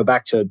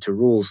 back to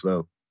rules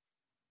though.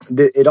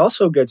 It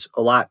also gets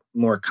a lot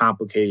more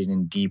complicated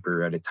and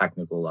deeper at a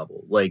technical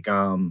level. Like,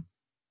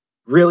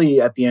 really,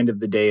 at the end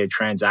of the day, a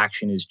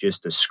transaction is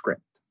just a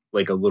script,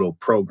 like a little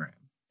program.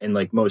 And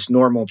like most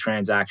normal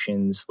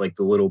transactions, like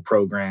the little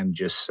program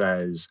just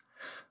says,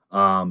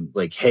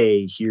 like,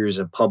 hey, here's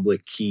a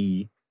public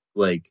key,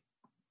 like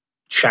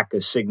check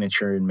a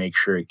signature and make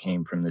sure it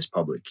came from this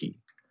public key.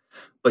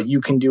 But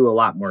you can do a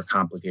lot more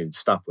complicated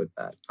stuff with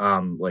that.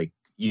 Like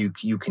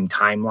you can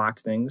time lock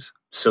things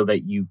so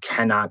that you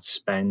cannot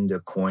spend a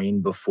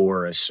coin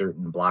before a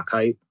certain block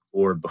height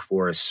or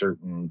before a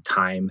certain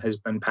time has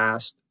been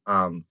passed.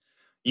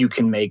 You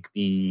can make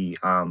the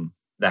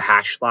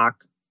hash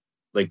lock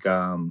like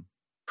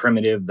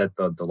primitive that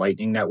the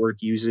Lightning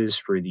Network uses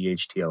for the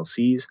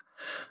HTLCs.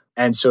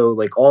 And so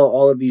like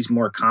all of these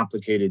more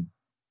complicated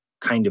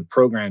kind of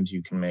programs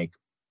you can make,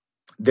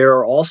 there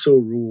are also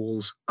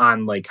rules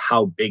on like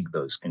how big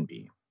those can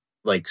be,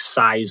 like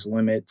size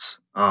limits,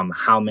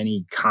 how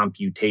many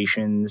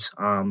computations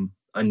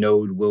a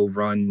node will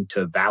run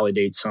to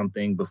validate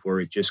something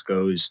before it just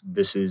goes,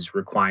 this is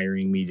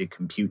requiring me to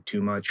compute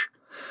too much.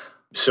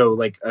 So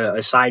like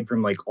aside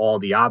from like all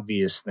the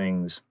obvious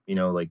things,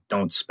 like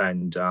don't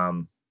spend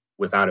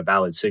without a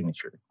valid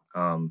signature.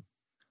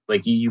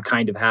 Like you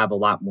kind of have a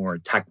lot more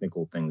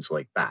technical things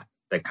like that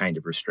kind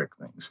of restrict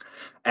things.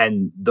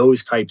 And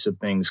those types of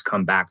things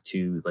come back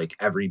to like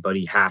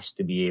everybody has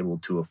to be able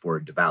to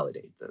afford to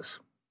validate this.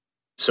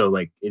 So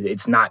like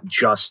it's not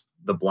just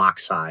the block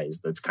size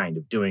that's kind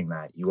of doing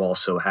that. You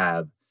also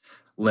have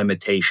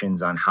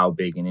limitations on how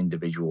big an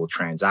individual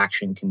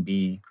transaction can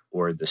be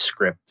or the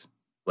script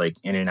like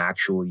in an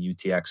actual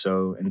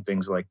UTXO and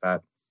things like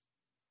that.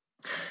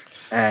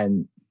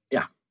 And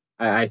yeah,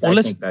 Well, I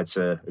think that's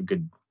a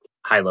good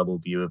high-level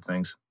view of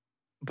things.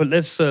 but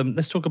let's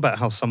talk about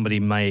how somebody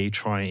may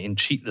try and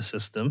cheat the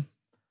system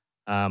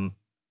um,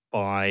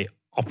 by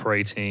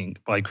creating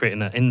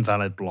an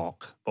invalid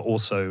block, but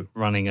also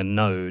running a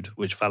node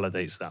which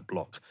validates that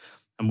block.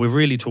 And we're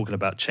really talking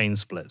about chain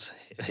splits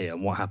here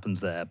and what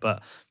happens there.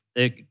 But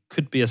there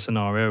could be a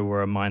scenario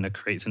where a miner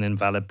creates an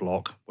invalid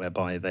block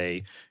whereby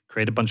they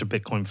create a bunch of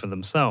Bitcoin for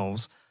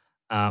themselves,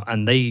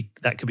 and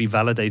that could be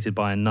validated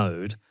by a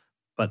node.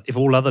 But if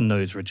all other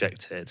nodes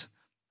reject it,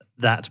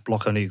 that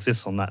block only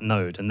exists on that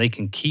node, and they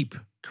can keep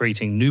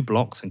creating new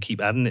blocks and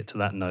keep adding it to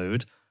that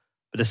node.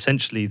 But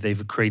essentially,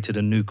 they've created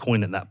a new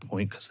coin at that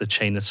point because the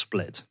chain is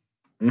split.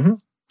 Mm-hmm.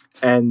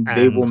 And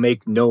they will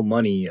make no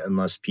money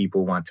unless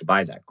people want to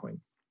buy that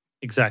coin.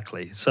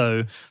 Exactly.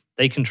 So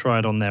they can try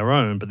it on their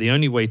own, but the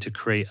only way to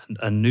create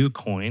a new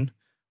coin,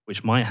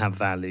 which might have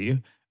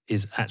value,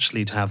 is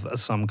actually to have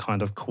some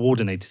kind of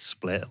coordinated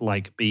split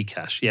like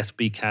Bcash. Yes,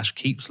 Bcash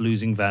keeps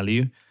losing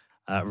value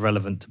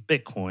relevant to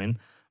Bitcoin,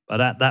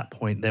 but at that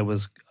point, there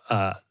was,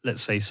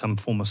 let's say, some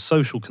form of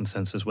social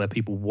consensus where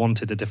people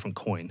wanted a different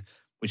coin,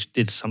 which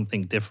did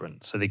something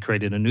different. So they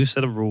created a new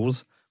set of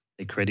rules.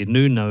 They created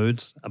new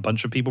nodes. A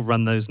bunch of people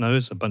run those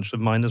nodes. A bunch of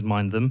miners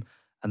mined them.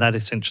 And that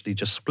essentially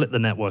just split the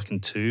network in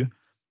two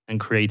and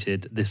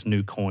created this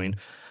new coin.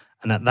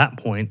 And at that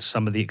point,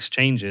 some of the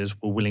exchanges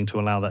were willing to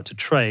allow that to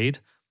trade.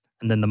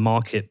 And then the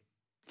market,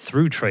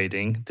 through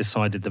trading,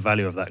 decided the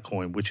value of that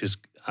coin, which is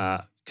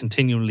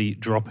continually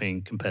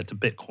dropping compared to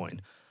Bitcoin.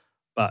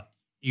 But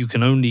you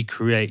can only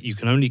create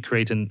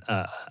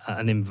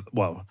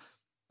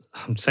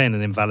I'm saying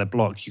an invalid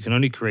block. You can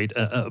only create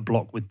a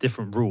block with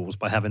different rules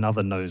by having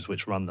other nodes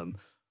which run them.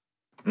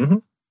 Mm-hmm.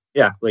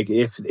 Yeah, like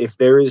if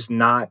there is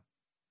not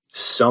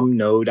some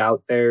node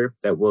out there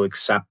that will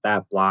accept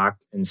that block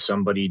and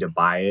somebody to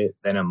buy it,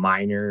 then a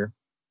miner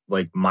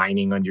like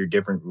mining under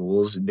different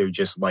rules, they're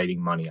just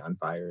lighting money on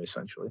fire,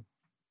 essentially.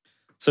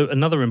 So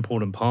another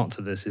important part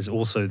to this is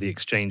also the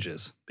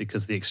exchanges,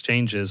 because the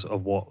exchanges are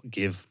what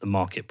give the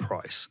market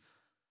price.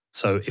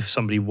 So if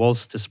somebody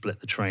was to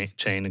split the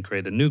chain and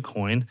create a new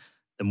coin,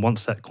 then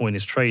once that coin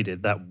is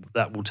traded,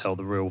 that will tell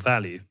the real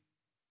value.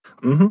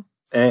 Mm-hmm.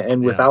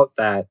 And without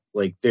that,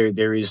 like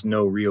there is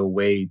no real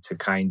way to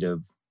kind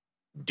of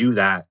do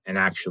that and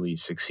actually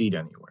succeed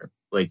anywhere.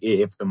 Like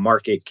if the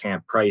market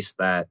can't price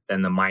that,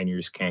 then the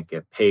miners can't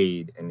get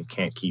paid and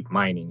can't keep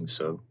mining.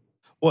 So,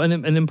 well,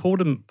 an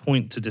important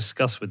point to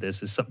discuss with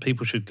this is that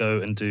people should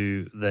go and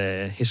do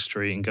their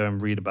history and go and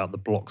read about the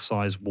block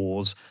size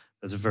wars.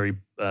 There's a very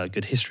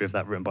good history of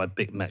that written by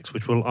BitMEX,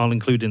 which I'll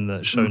include in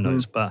the show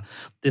notes. But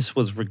this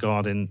was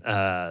regarding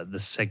the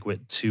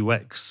SegWit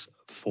 2x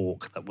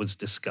fork that was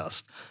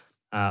discussed.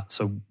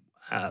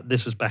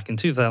 This was back in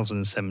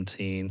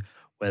 2017,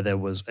 where there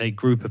was a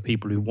group of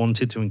people who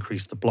wanted to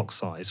increase the block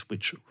size,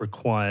 which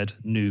required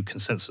new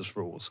consensus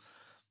rules.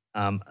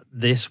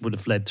 This would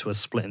have led to a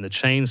split in the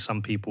chain.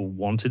 Some people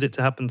wanted it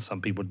to happen,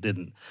 some people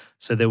didn't.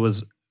 So it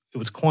was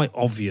quite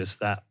obvious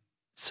that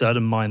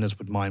certain miners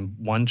would mine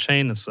one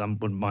chain and some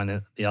would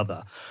mine the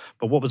other.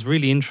 But what was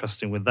really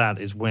interesting with that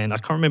is when, I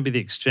can't remember the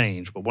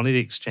exchange, but one of the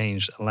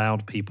exchanges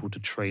allowed people to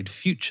trade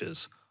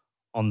futures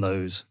on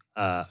those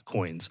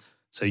coins.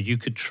 So you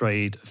could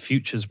trade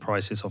futures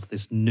prices off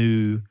this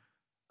new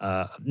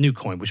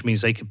coin, which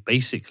means they could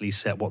basically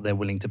set what they're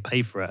willing to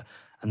pay for it.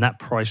 And that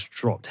price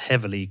dropped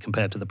heavily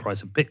compared to the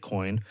price of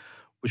Bitcoin,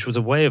 which was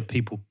a way of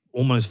people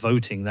almost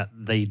voting that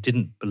they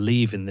didn't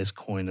believe in this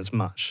coin as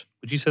much.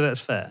 Would you say that's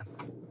fair?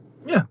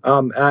 Yeah,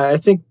 I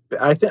think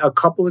a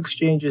couple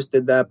exchanges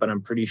did that, but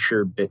I'm pretty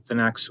sure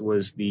Bitfinex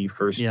was the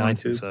first one. Yeah, I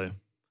think so.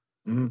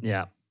 Mm-hmm.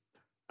 Yeah,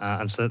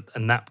 and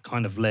that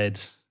kind of led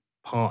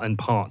part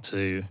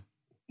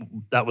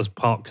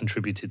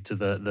contributed to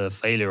the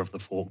failure of the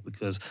fork,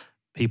 because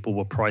people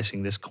were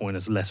pricing this coin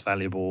as less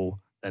valuable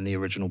than the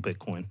original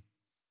Bitcoin.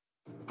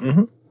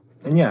 Mm-hmm.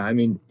 And yeah, I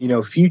mean,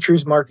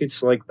 futures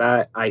markets like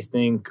that, I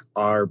think,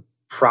 are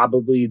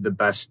probably the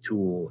best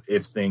tool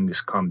if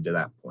things come to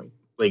that point.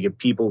 Like if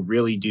people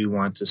really do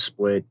want to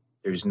split,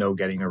 there's no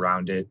getting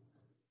around it.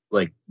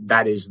 Like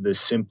that is the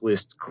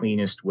simplest,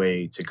 cleanest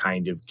way to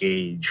kind of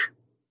gauge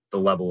the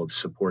level of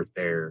support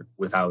there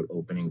without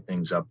opening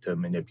things up to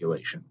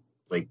manipulation.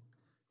 Like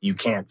you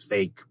can't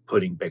fake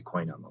putting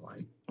Bitcoin on the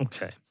line.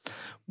 Okay.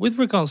 With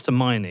regards to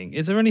mining,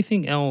 is there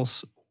anything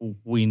else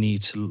we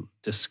need to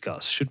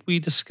discuss? Should we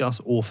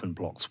discuss orphan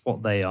blocks,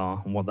 what they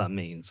are and what that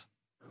means?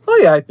 Oh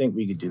yeah, I think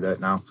we could do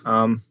that now.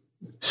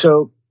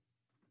 So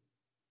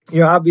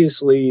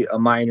obviously a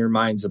miner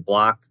mines a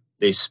block,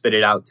 they spit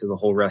it out to the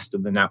whole rest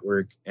of the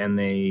network, and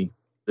the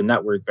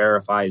network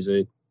verifies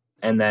it.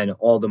 And then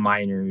all the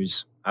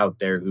miners out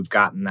there who've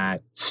gotten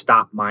that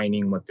stop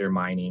mining what they're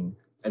mining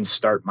and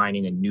start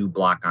mining a new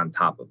block on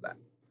top of that.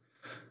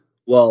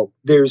 Well,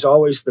 there's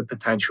always the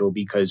potential,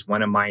 because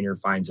when a miner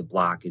finds a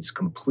block, it's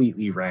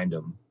completely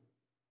random,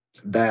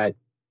 that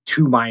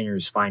two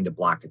miners find a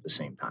block at the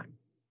same time.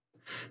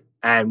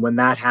 And when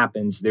that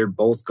happens, they're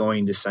both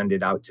going to send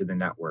it out to the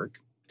network.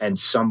 And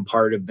some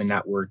part of the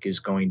network is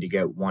going to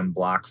get one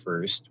block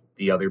first.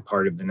 the other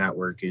part of the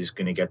network is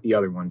going to get the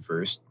other one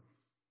first.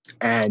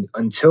 And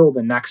until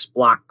the next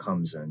block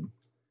comes in,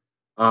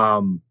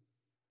 there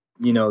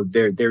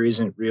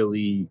isn't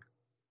really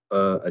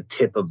a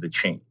tip of the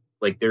chain.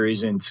 Like there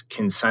isn't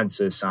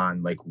consensus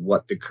on like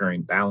what the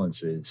current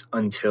balance is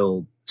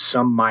until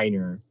some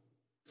miner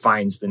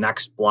finds the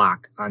next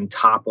block on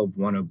top of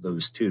one of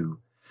those two.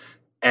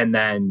 And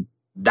then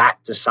that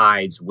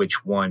decides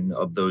which one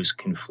of those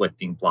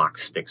conflicting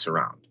blocks sticks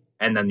around.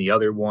 And then the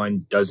other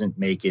one doesn't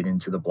make it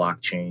into the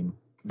blockchain.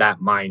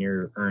 That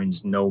miner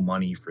earns no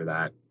money for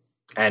that.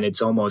 And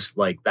it's almost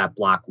like that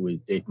block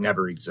it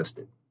never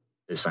existed,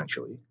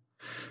 essentially.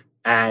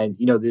 And,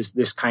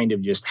 this kind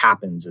of just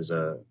happens as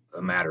a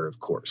matter of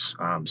course.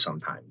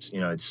 Sometimes,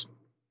 it's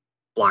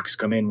blocks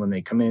come in when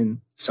they come in.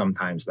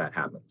 Sometimes that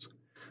happens.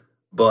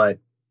 But,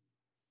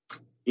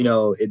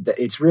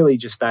 it's really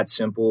just that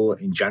simple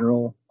in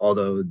general,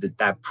 although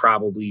that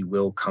probably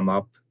will come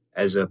up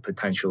as a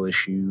potential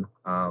issue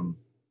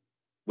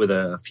with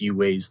a few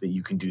ways that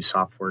you can do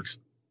soft forks.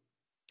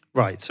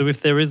 Right. So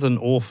if there is an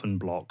orphan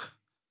block,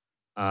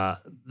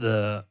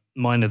 the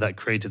miner that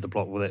created the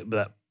block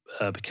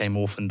that became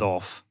orphaned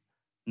off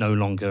no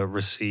longer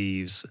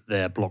receives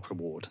their block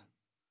reward.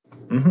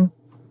 Mm-hmm.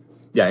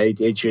 Yeah,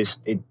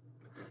 it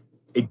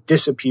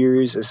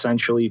disappears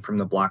essentially from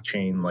the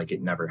blockchain like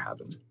it never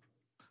happened.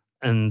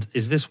 And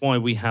is this why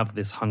we have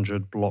this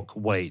 100 block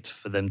wait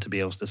for them to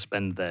be able to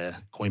spend their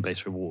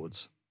Coinbase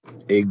rewards?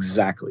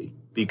 Exactly.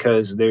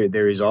 Because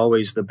there is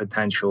always the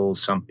potential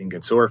something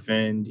gets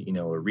orphaned, a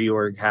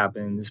reorg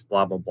happens,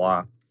 blah, blah,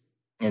 blah.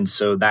 And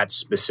so that's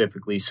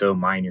specifically so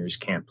miners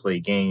can't play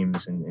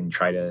games and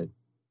try to,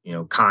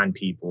 con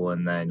people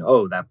and then,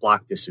 that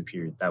block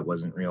disappeared. That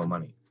wasn't real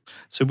money.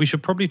 So we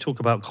should probably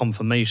talk about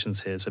confirmations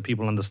here so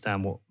people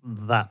understand what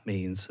that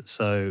means.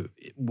 So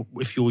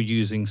if you're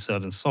using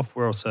certain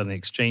software or certain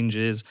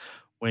exchanges,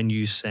 when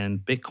you send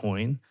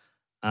Bitcoin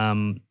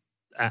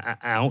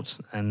out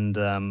and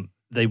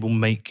they will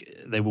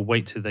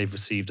wait till they've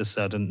received a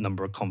certain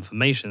number of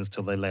confirmations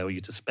till they allow you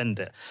to spend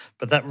it.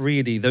 But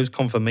those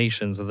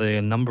confirmations are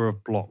the number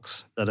of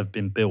blocks that have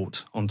been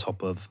built on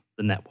top of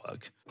the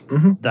network.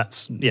 Mm-hmm.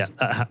 That's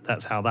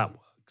how that works.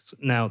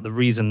 Now, the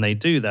reason they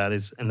do that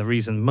is, and the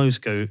reason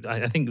most go,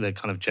 I think the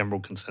kind of general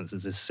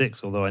consensus is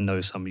 6, although I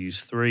know some use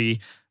 3,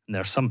 and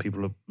there are some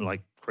people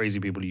like crazy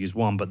people who use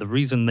 1. But the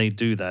reason they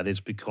do that is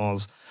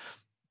because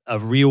a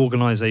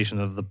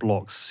reorganization of the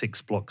blocks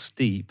 6 blocks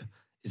deep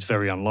is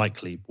very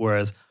unlikely.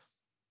 Whereas,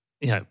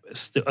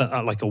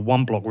 like a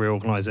 1 block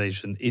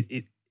reorganization,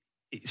 it's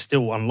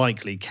still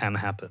unlikely can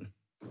happen.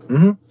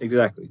 Mm-hmm.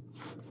 Exactly.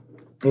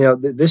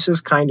 This is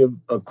kind of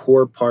a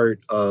core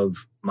part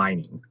of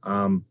mining.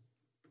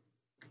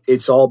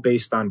 It's all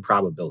based on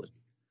probability.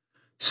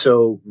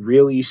 So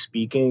really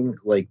speaking,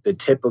 like the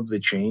tip of the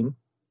chain,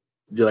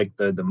 like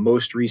the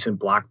most recent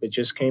block that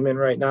just came in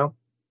right now,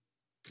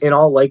 in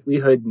all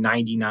likelihood,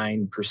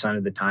 99%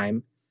 of the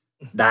time,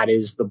 that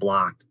is the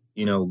block.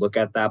 Look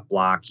at that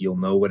block. You'll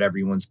know what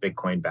everyone's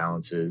Bitcoin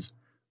balance is.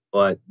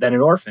 But then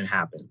an orphan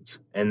happens.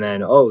 And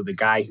then, the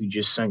guy who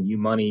just sent you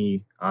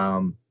money,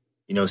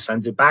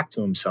 sends it back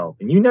to himself.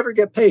 And you never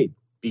get paid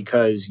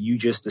because you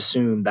just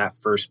assumed that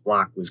first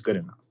block was good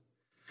enough.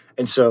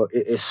 And so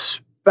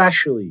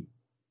especially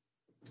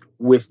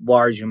with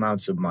large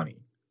amounts of money,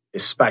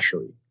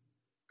 especially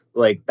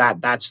like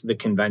that's the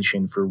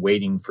convention for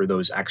waiting for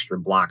those extra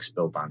blocks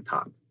built on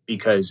top,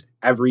 because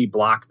every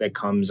block that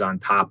comes on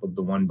top of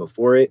the one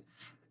before it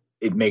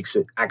makes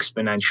it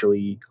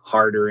exponentially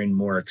harder and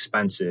more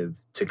expensive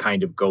to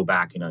kind of go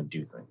back and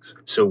undo things.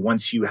 So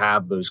once you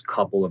have those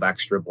couple of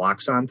extra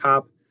blocks on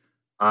top,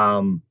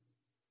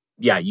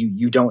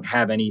 you don't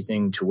have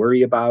anything to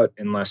worry about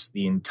unless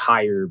the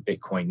entire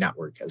Bitcoin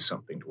network has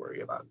something to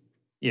worry about.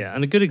 Yeah,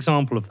 and a good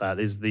example of that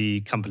is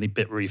the company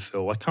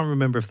Bitrefill. I can't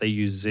remember if they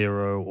use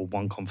 0 or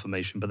 1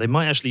 confirmation, but they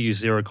might actually use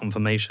 0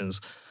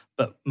 confirmations.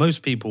 But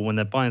most people, when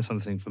they're buying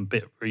something from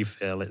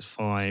Bitrefill, it's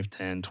 $5,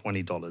 $10,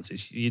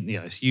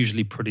 $20. It's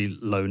usually pretty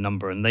low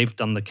number, and they've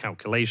done the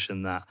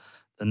calculation that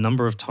the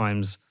number of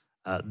times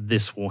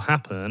this will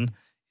happen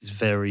is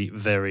very,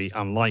 very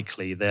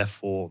unlikely.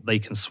 Therefore, they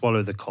can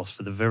swallow the cost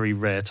for the very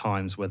rare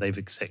times where they've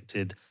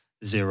accepted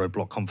 0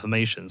 block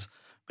confirmations.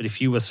 But if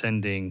you were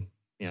sending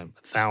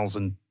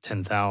 1,000,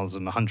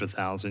 10,000,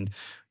 100,000,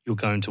 you're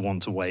going to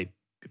want to wait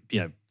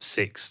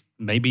 6,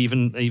 maybe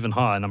even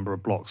higher number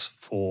of blocks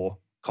for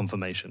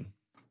confirmation.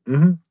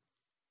 Mm-hmm.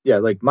 Yeah,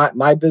 like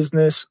my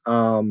business,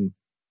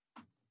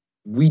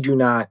 we do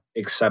not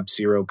accept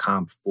 0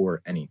 comp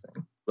for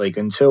anything. Like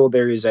until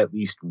there is at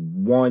least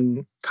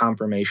 1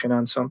 confirmation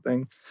on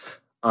something,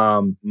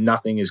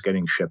 nothing is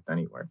getting shipped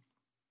anywhere.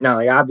 Now,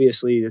 like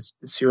obviously,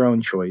 it's your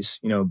own choice.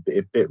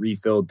 If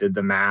Bitrefill did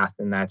the math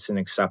and that's an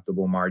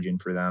acceptable margin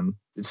for them,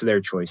 it's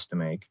their choice to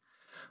make.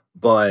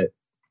 But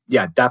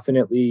yeah,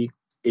 definitely,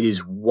 it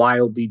is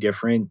wildly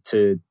different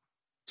to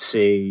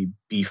say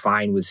be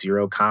fine with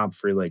 0 comp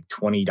for like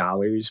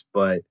 $20.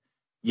 But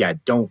yeah,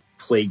 don't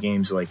play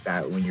games like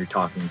that when you're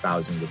talking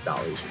thousands of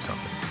dollars or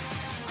something.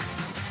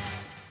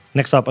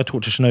 Next up, I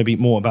talked to Shinobi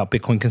more about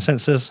Bitcoin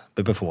consensus,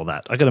 but before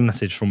that, I got a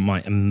message from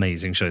my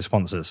amazing show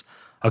sponsors.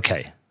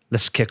 Okay,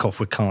 let's kick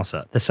off with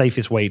Casa, the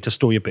safest way to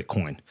store your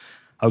Bitcoin.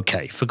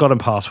 Okay, forgotten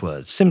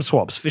passwords, SIM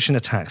swaps, phishing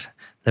attacks.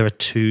 There are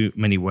too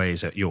many ways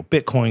that your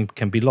Bitcoin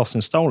can be lost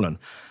and stolen.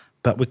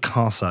 But with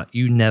Casa,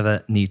 you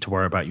never need to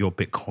worry about your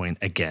Bitcoin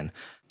again,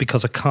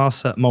 because a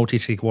Casa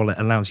multi-sig wallet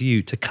allows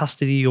you to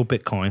custody your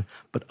Bitcoin,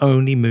 but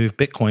only move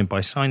Bitcoin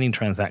by signing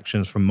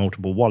transactions from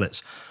multiple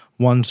wallets,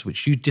 ones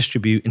which you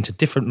distribute into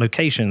different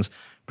locations,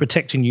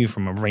 protecting you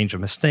from a range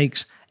of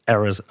mistakes,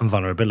 errors, and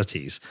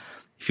vulnerabilities.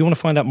 If you want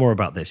to find out more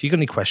about this, you got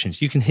any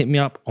questions, you can hit me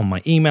up on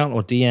my email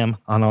or DM,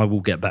 and I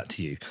will get back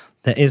to you.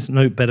 There is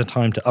no better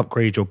time to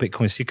upgrade your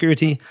Bitcoin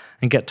security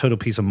and get total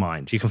peace of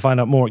mind. You can find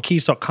out more at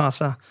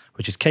keys.casa,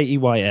 which is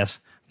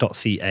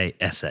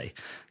keys.casa.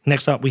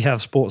 Next up, we have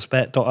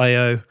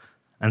sportsbet.io,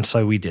 and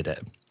so we did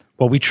it.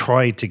 Well, we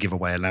tried to give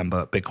away a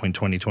Lambo at Bitcoin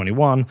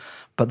 2021,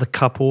 but the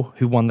couple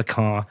who won the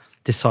car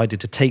decided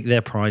to take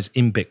their prize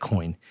in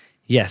Bitcoin.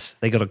 Yes,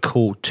 they got a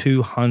cool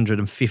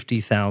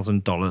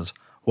 $250,000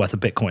 worth of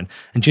Bitcoin.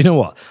 And do you know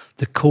what?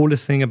 The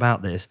coolest thing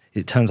about this,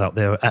 it turns out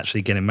they were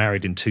actually getting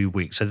married in 2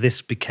 weeks. So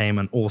this became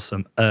an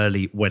awesome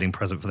early wedding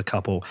present for the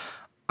couple.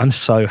 I'm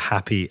so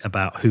happy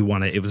about who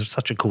won it. It was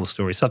such a cool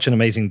story, such an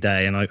amazing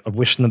day, and I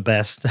wish them the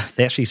best.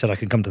 They actually said I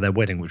could come to their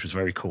wedding, which was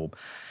very cool.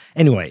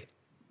 Anyway,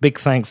 big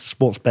thanks to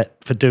Sportsbet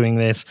for doing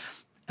this.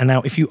 And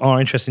now, if you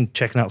are interested in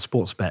checking out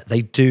Sportsbet,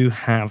 they do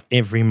have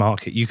every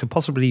market you could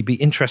possibly be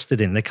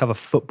interested in. They cover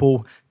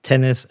football,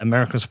 tennis,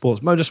 American sports,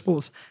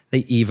 motorsports. They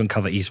even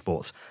cover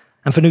esports.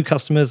 And for new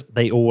customers,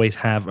 they always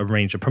have a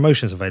range of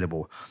promotions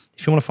available.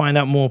 If you want to find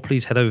out more,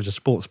 please head over to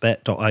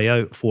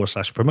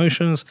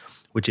sportsbet.io/promotions,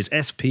 which is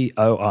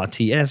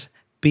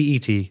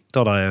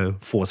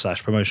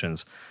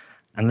sportsbet.io/promotions.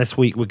 And this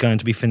week, we're going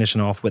to be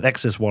finishing off with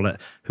Exodus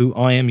Wallet, who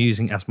I am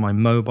using as my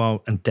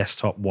mobile and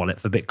desktop wallet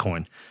for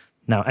Bitcoin.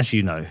 Now, as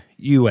you know,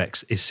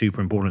 UX is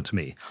super important to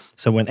me.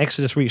 So when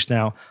Exodus reached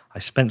out, I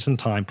spent some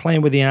time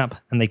playing with the app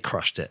and they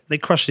crushed it. They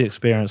crushed the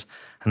experience,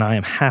 and I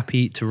am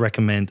happy to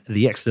recommend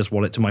the Exodus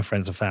wallet to my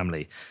friends and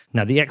family.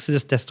 Now, the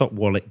Exodus desktop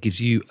wallet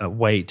gives you a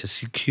way to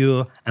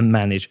secure and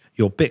manage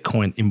your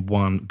Bitcoin in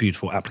one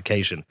beautiful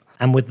application.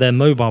 And with their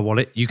mobile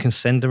wallet, you can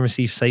send and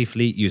receive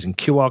safely using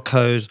QR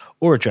codes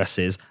or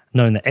addresses,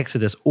 knowing that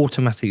Exodus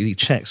automatically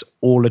checks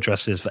all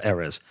addresses for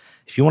errors.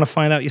 If you want to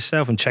find out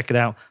yourself and check it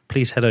out,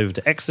 please head over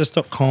to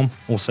exodus.com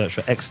or search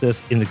for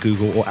Exodus in the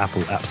Google or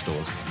Apple app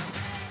stores.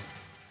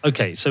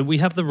 Okay, so we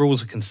have the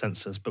rules of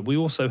consensus, but we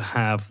also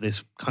have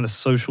this kind of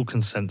social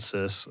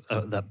consensus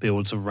that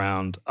builds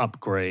around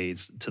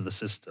upgrades to the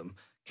system.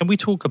 Can we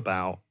talk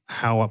about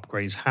how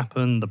upgrades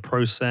happen, the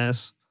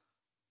process,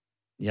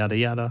 yada,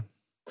 yada?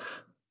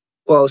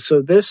 Well,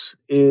 so this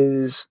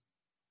is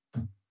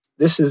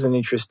an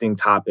interesting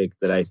topic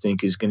that I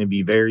think is going to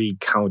be very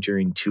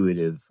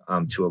counterintuitive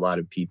to a lot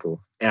of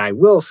people. And I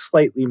will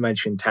slightly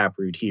mention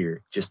Taproot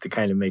here just to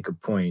kind of make a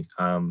point.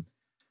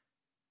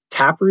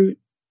 Taproot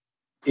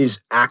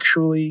is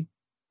actually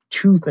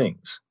two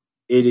things.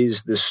 It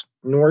is the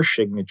Schnorr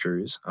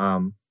signatures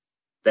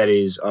that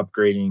is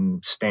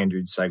upgrading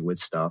standard SegWit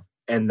stuff.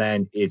 And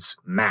then it's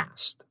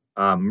MAST,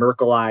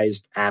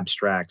 Merkleized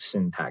Abstract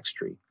Syntax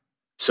Tree.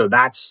 So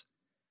that's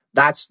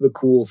the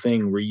cool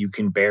thing where you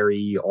can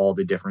bury all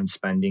the different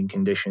spending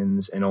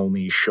conditions and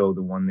only show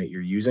the one that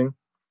you're using.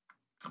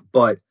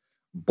 But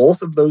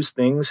both of those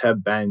things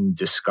have been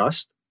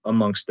discussed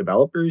amongst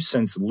developers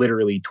since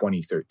literally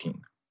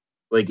 2013.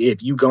 Like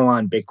if you go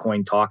on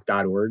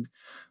bitcointalk.org,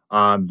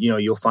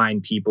 you'll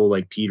find people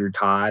like Peter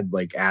Todd,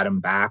 like Adam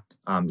Back,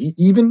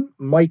 even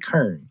Mike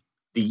Hearn,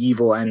 the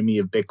evil enemy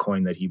of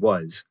Bitcoin that he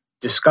was,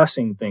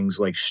 discussing things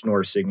like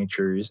Schnorr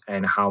signatures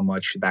and how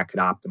much that could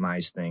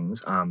optimize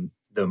things.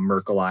 The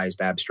Merkleized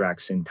Abstract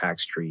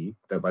Syntax Tree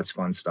that lets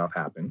fun stuff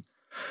happen.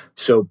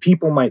 So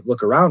people might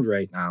look around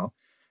right now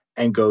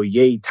and go,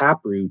 yay,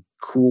 Taproot,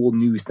 cool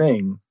new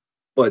thing.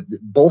 But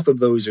both of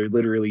those are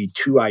literally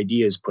two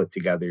ideas put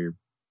together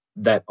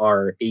that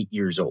are 8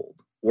 years old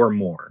or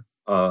more,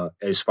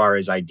 as far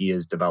as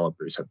ideas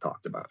developers have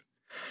talked about.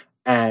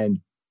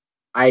 And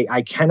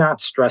I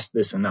cannot stress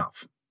this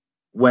enough.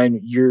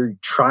 When you're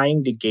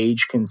trying to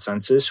gauge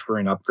consensus for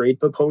an upgrade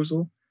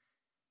proposal,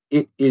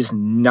 it is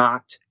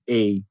not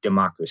a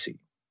democracy.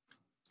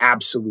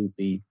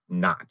 Absolutely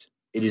not.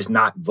 It is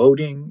not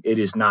voting. It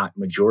is not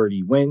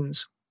majority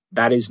wins.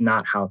 That is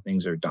not how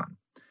things are done.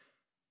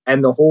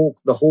 And the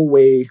whole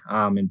way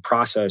and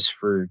process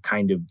for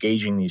kind of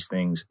gauging these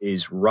things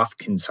is rough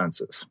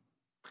consensus.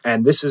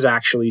 And this is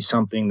actually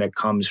something that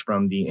comes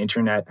from the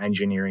Internet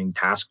Engineering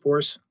Task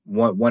Force,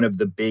 one of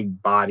the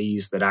big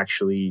bodies that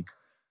actually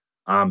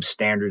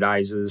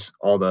standardizes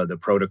all the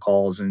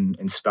protocols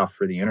and stuff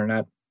for the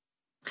internet.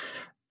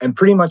 And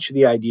pretty much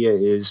the idea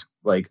is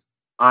like,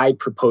 I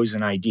propose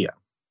an idea.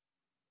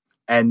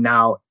 And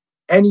now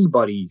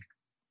anybody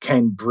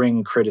can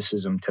bring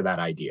criticism to that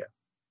idea.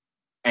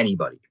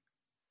 Anybody.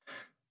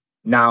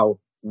 Now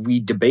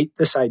we debate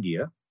this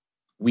idea.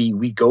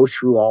 We go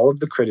through all of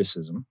the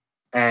criticism,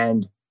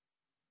 and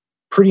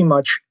pretty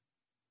much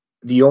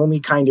The only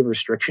kind of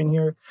restriction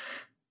here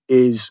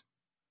is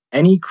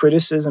any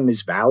criticism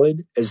is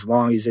valid as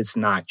long as it's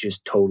not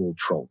just total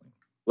trolling.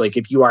 Like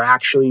if you are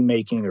actually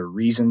making a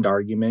reasoned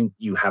argument,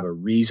 you have a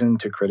reason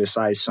to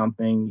criticize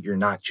something, you're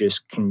not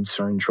just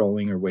concerned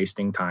trolling or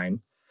wasting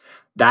time,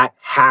 that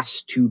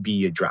has to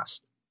be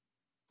addressed.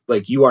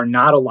 Like you are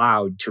not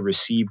allowed to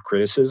receive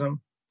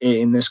criticism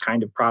in this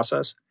kind of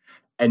process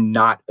and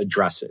not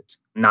address it,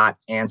 not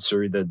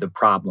answer the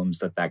problems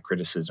that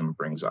criticism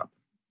brings up.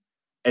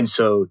 And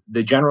so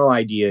the general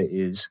idea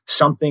is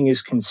something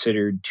is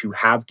considered to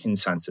have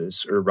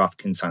consensus or rough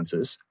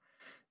consensus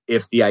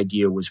if the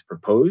idea was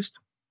proposed,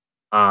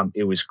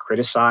 it was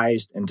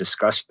criticized and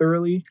discussed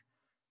thoroughly,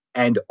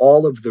 and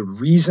all of the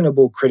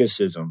reasonable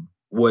criticism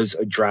was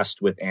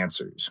addressed with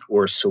answers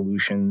or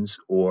solutions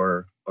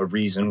or a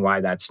reason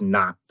why that's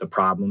not the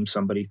problem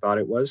somebody thought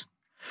it was.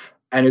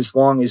 And as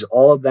long as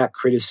all of that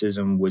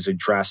criticism was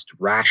addressed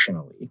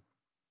rationally,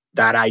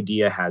 that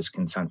idea has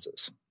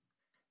consensus.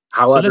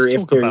 However,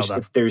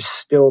 if there's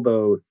still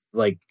though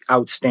like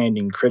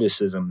outstanding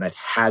criticism that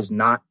has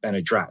not been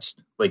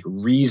addressed, like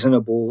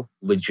reasonable,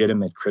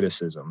 legitimate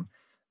criticism,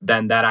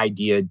 then that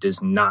idea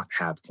does not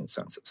have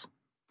consensus.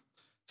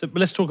 So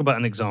let's talk about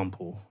an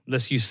example.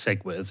 Let's use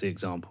SegWit as the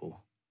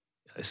example.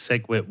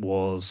 SegWit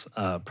was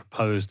a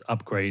proposed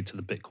upgrade to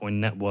the Bitcoin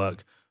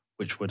network,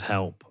 which would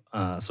help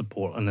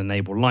support and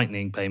enable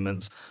Lightning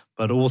payments,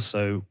 but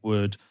also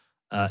would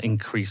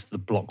increase the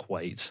block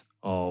weight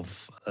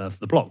of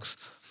the blocks.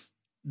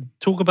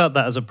 Talk about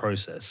that as a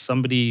process.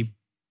 Somebody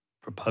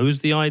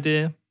proposed the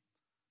idea,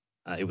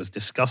 it was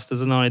discussed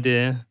as an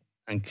idea,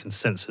 and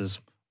consensus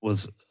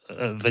was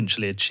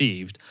eventually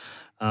achieved.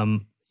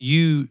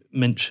 You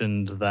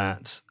mentioned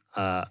that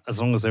as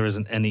long as there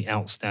isn't any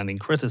outstanding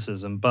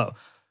criticism, but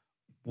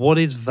what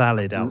is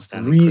valid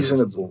outstanding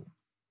criticism?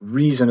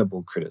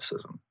 Reasonable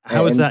criticism.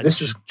 How is that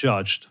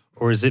judged?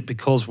 Or is it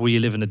because we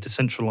live in a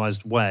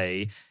decentralized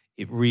way,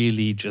 it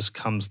really just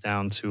comes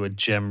down to a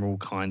general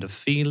kind of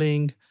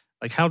feeling?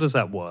 Like, how does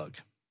that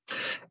work?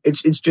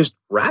 It's just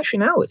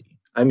rationality.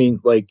 I mean,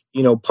 like,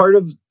 you know,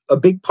 a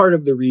big part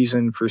of the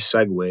reason for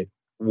SegWit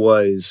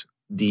was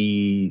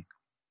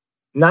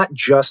not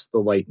just the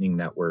Lightning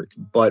Network,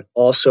 but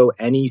also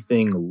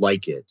anything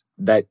like it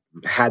that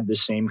had the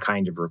same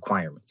kind of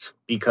requirements.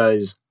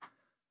 Because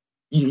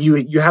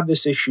you have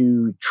this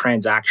issue,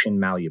 transaction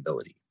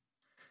malleability.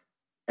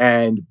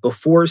 And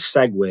before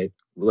SegWit,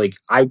 like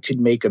I could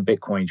make a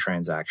Bitcoin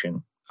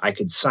transaction, I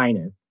could sign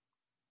it,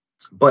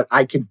 but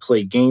I could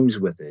play games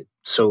with it.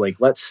 So like,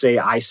 let's say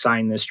I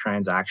sign this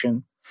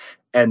transaction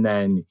and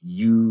then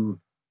you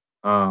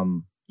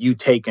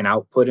take an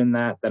output in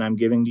that I'm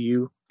giving to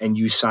you and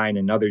you sign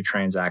another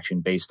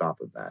transaction based off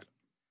of that.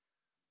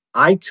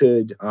 I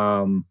could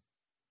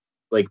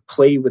like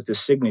play with the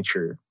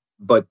signature,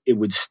 but it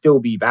would still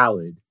be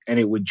valid and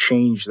it would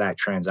change that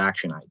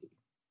transaction ID.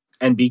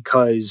 And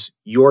because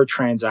your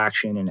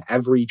transaction and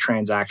every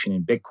transaction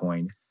in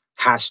Bitcoin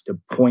has to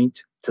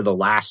point to the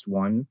last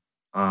one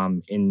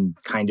in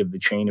kind of the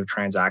chain of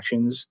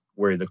transactions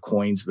where the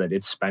coins that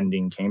it's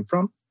spending came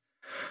from,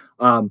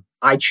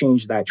 I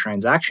changed that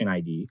transaction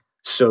ID.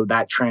 So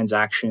that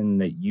transaction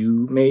that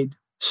you made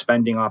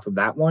spending off of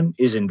that one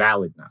is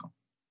invalid now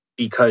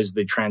because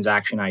the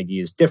transaction ID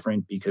is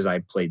different because I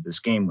played this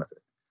game with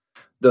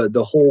it.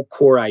 The whole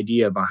core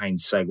idea behind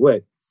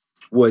SegWit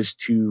was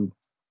to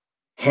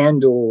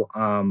handle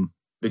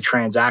the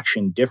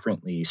transaction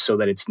differently so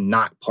that it's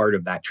not part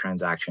of that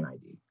transaction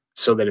ID.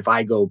 So that if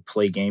I go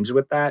play games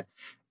with that,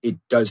 it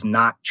does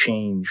not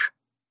change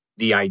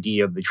the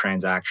idea of the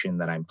transaction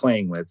that I'm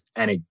playing with,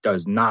 and it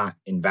does not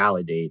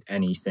invalidate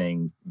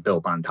anything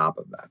built on top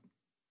of that.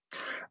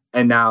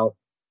 And now,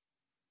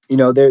 you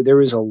know,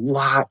 there is a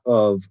lot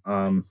of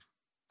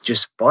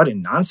just FUD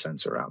and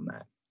nonsense around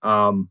that.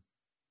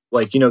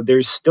 Like, you know,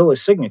 there's still a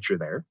signature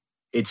there.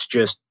 It's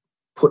just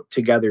put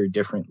together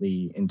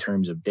differently in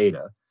terms of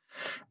data.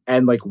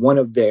 And like one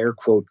of the air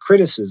quote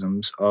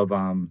criticisms of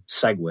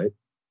SegWit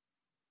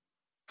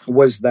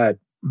was that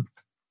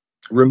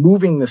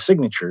removing the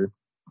signature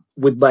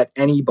would let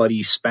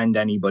anybody spend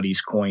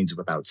anybody's coins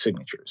without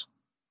signatures.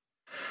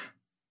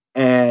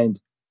 And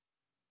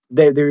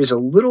there is a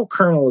little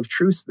kernel of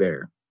truth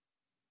there,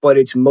 but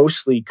it's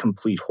mostly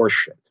complete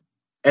horseshit.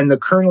 And the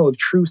kernel of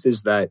truth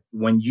is that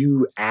when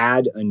you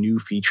add a new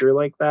feature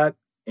like that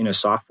in a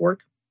soft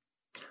fork,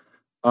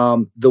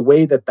 the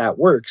way that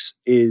works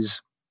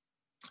is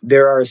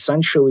there are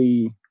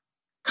essentially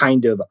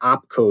kind of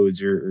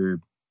opcodes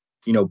or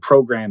you know,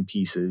 program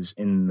pieces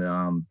in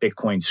the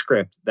Bitcoin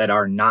script that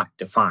are not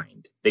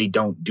defined. They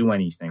don't do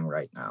anything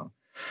right now.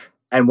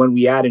 And when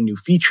we add a new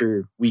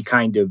feature, we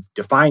kind of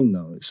define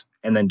those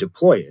and then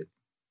deploy it.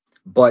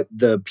 But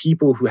the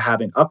people who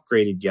haven't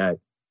upgraded yet,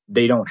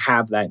 they don't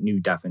have that new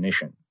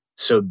definition.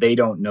 So they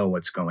don't know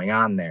what's going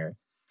on there.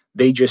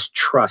 They just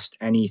trust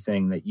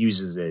anything that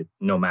uses it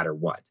no matter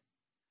what.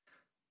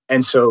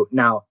 And so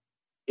now,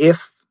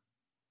 if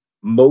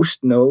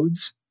most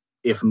nodes,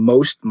 if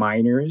most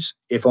miners,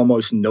 if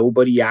almost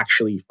nobody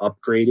actually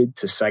upgraded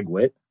to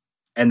SegWit,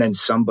 and then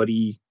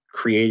somebody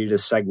created a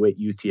SegWit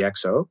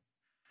UTXO,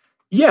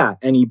 yeah,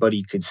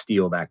 anybody could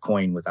steal that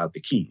coin without the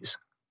keys.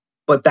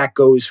 But that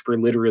goes for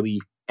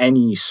literally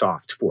any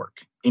soft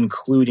fork,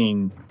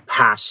 including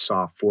past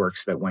soft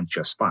forks that went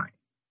just fine.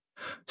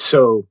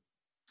 So,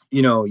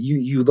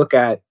 you look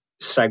at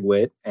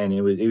SegWit, and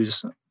it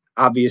was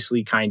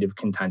obviously kind of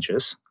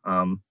contentious.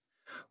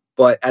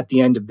 But at the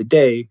end of the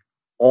day,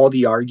 all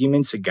the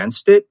arguments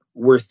against it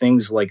were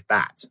things like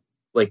that.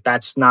 Like,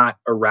 that's not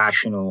a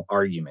rational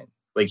argument.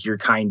 Like, you're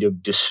kind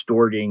of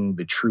distorting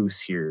the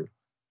truth here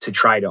to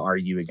try to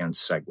argue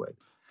against SegWit.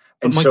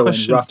 And so in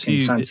rough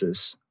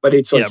consensus, but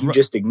it's like you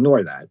just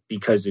ignore that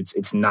because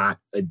it's not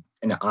an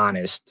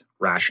honest,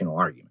 rational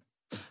argument.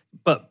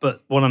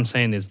 But what I'm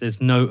saying is there's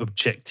no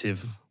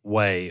objective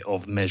way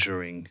of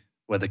measuring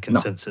whether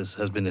consensus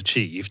has been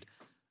achieved.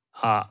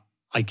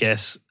 I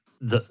guess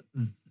the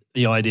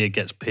idea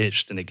gets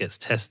pitched and it gets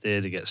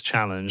tested, it gets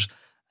challenged.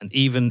 And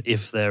even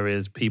if there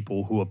is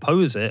people who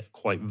oppose it,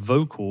 quite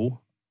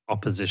vocal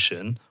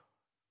opposition,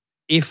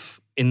 if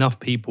enough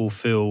people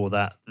feel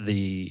that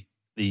the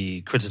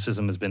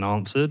criticism has been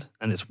answered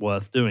and it's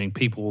worth doing,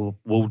 people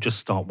will just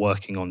start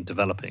working on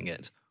developing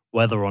it,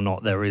 whether or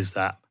not there is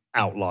that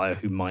outlier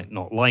who might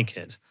not like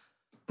it.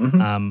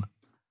 Mm-hmm.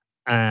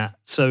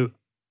 So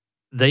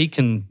they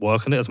can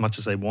work on it as much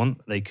as they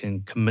want. They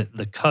can commit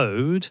the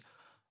code.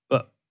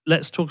 But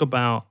let's talk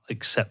about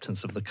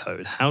acceptance of the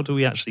code. How do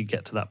we actually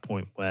get to that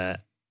point where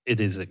it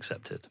is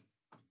accepted?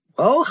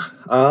 Well,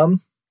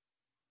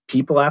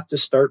 people have to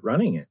start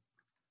running it.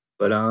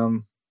 But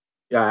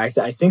yeah,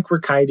 I think we're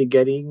kind of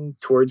getting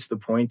towards the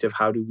point of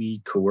how do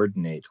we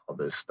coordinate all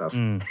this stuff.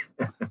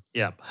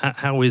 Yeah.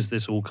 How is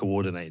this all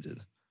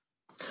coordinated?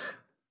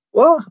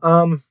 Well,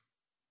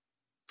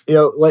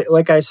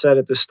 like I said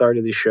at the start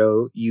of the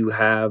show, you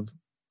have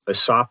a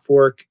soft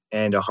fork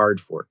and a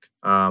hard fork.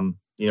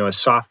 A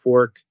soft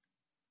fork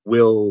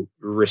will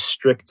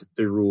restrict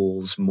the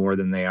rules more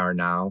than they are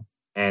now,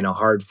 and a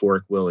hard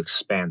fork will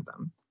expand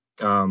them.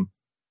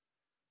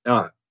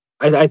 Now,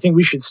 I think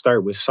we should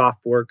start with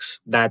soft forks.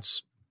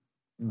 That's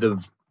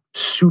the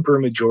super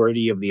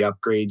majority of the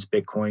upgrades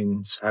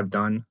Bitcoins have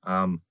done.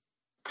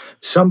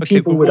 Some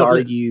people would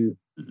argue...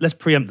 Let's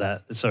preempt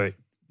that. Sorry.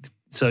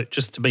 So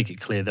just to make it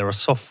clear, there are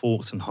soft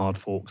forks and hard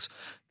forks.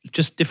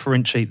 Just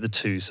differentiate the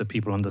two so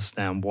people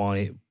understand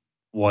why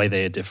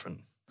they are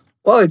different.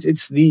 Well,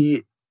 it's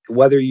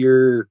whether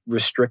you're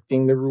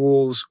restricting the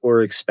rules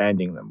or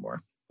expanding them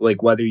more.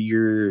 Like whether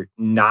you're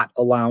not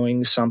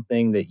allowing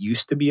something that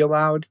used to be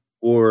allowed,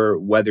 or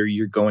whether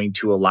you're going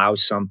to allow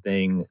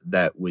something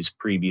that was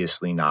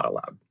previously not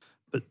allowed.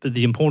 But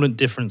the important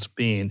difference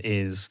being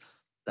is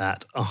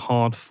that a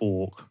hard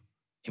fork,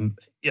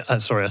 a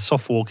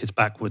soft fork is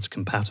backwards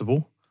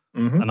compatible,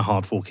 and a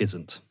hard fork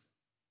isn't.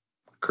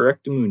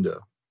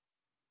 Correctamundo.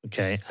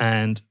 Okay,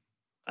 and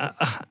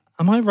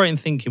am I right in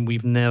thinking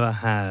we've never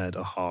had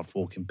a hard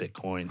fork in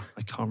Bitcoin?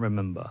 I can't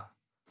remember.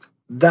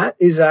 That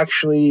is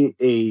actually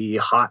a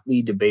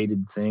hotly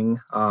debated thing.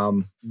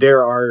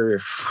 There are,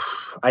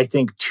 I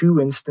think, 2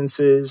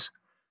 instances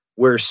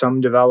where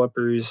some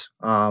developers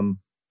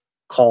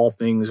call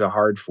things a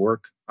hard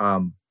fork.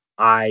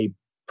 I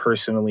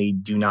personally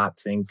do not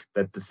think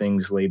that the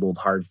things labeled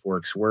hard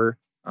forks were.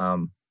 I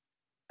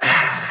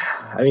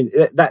mean,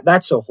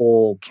 that's a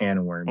whole can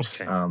of worms.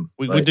 Okay.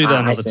 We do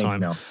that another time.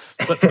 No.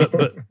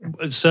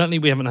 but certainly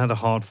we haven't had a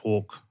hard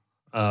fork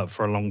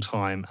for a long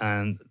time.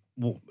 And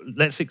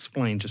let's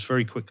explain just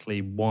very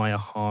quickly why a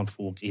hard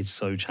fork is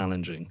so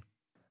challenging.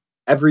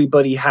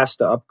 Everybody has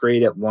to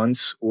upgrade at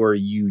once, or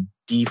you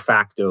de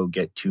facto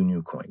get 2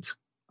 new coins.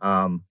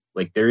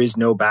 Like there is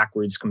no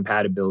backwards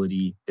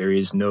compatibility. There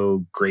is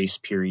no grace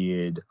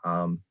period.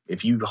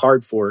 If you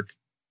hard fork,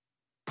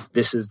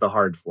 this is the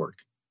hard fork.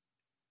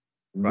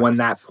 Right. When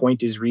that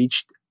point is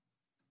reached,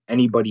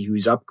 anybody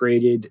who's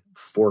upgraded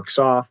forks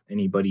off.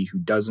 Anybody who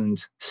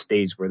doesn't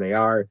stays where they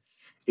are.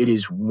 It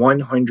is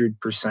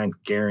 100%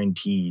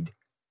 guaranteed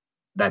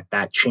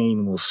that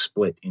chain will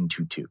split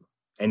into 2.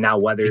 And now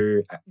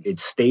whether it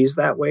stays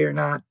that way or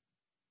not,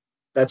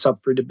 that's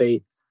up for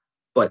debate,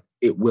 but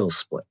it will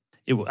split.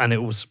 It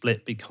will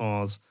split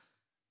because,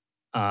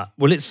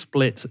 will it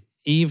split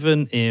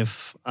even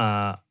if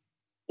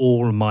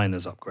all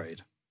miners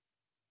upgrade,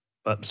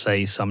 but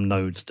say some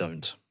nodes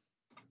don't?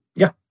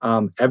 Yeah.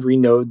 Every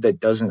node that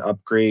doesn't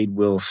upgrade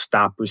will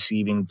stop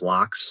receiving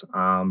blocks.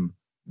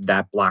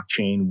 That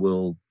blockchain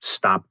will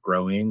stop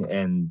growing,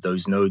 and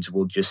those nodes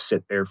will just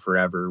sit there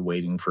forever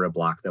waiting for a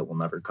block that will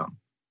never come.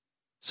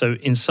 So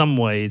in some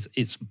ways,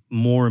 it's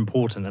more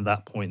important at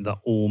that point that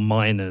all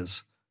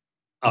miners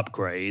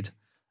upgrade.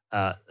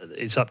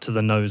 It's up to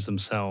the nodes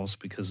themselves,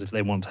 because if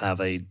they want to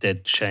have a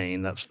dead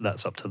chain,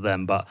 that's up to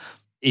them. But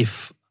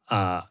if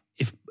a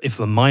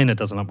miner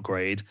doesn't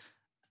upgrade,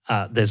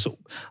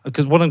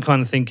 because what I'm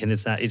kind of thinking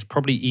is that it's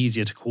probably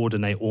easier to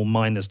coordinate all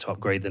miners to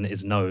upgrade than it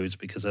is nodes,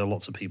 because there are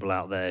lots of people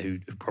out there who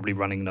are probably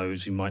running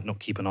nodes who might not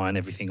keep an eye on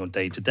everything on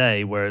day to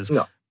day. Whereas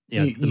the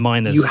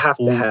miners, you have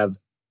to have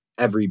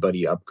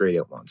everybody upgrade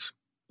at once.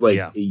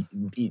 Like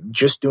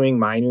just doing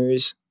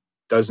miners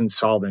doesn't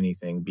solve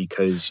anything,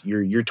 because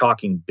you're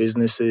talking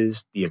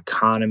businesses, the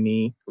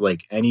economy.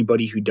 Like,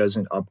 anybody who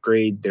doesn't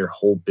upgrade, their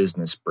whole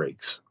business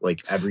breaks.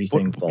 Like,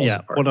 everything falls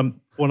apart.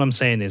 What I'm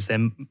saying is,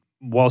 then,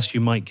 whilst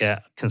you might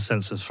get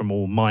consensus from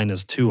all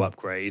miners to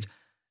upgrade,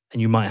 and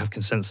you might have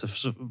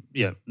consensus,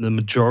 the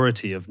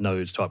majority of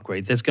nodes to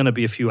upgrade, there's going to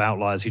be a few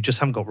outliers who just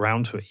haven't got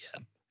round to it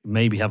yet.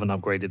 Maybe haven't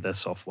upgraded their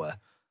software.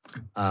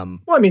 Well,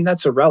 I mean,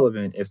 that's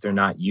irrelevant if they're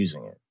not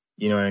using it.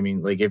 You know what I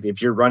mean? Like, if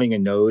you're running a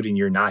node and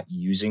you're not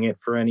using it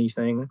for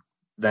anything,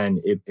 then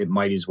it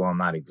might as well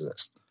not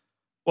exist.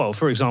 Well,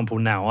 for example,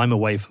 now I'm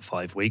away for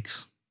 5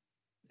 weeks.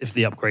 If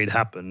the upgrade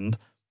happened,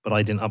 but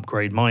I didn't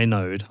upgrade my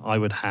node, I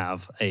would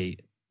have a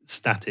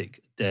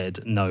static,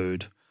 dead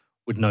node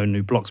with no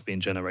new blocks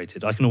being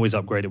generated. I can always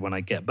upgrade it when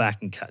I get back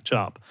and catch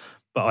up.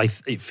 But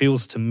it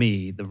feels to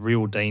me the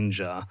real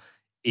danger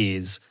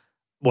is,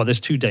 well, there's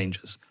two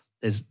dangers.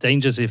 There's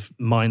dangers if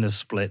miners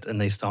split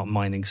and they start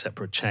mining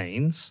separate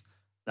chains.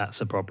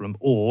 That's a problem.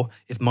 Or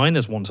if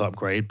miners want to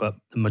upgrade, but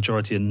the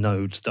majority of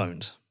nodes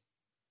don't.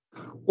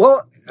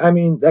 Well, I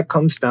mean, that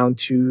comes down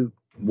to,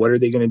 what are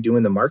they going to do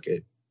in the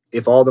market?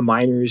 If all the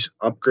miners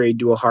upgrade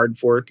to a hard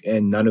fork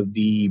and none of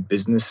the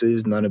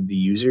businesses, none of the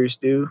users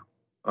do,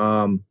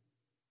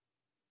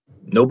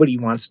 nobody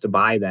wants to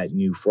buy that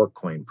new fork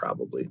coin,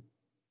 probably.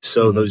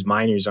 So those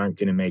miners aren't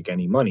going to make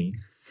any money.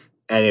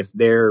 And if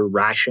they're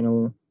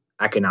rational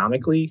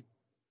economically,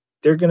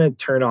 they're going to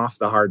turn off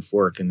the hard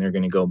fork and they're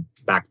going to go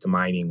back to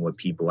mining what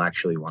people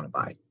actually want to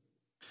buy.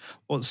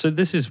 Well, so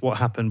this is what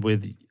happened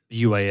with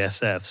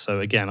UASF. So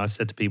again, I've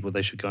said to people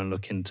they should go and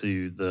look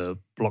into the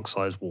block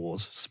size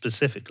wars.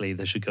 Specifically,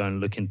 they should go and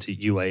look into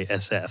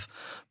UASF,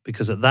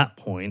 because at that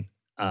point,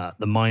 a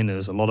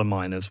lot of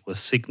miners were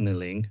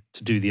signaling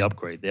to do the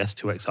upgrade, the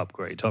S2X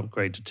upgrade, to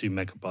upgrade to 2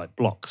 megabyte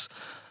blocks.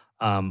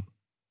 But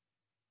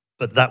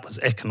that was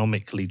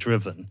economically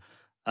driven.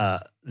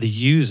 The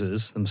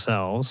users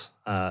themselves,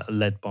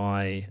 led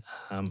by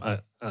a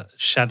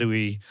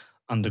shadowy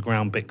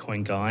underground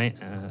Bitcoin guy,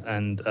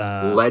 and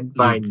led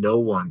by no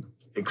one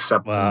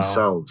except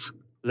themselves.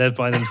 Led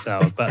by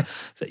themselves, but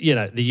the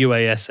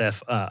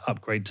UASF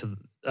upgrade to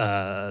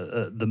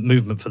the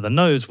movement for the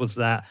nodes was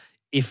that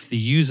if the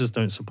users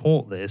don't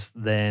support this,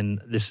 then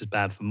this is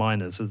bad for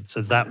miners.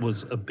 So that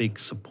was a big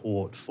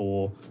support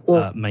for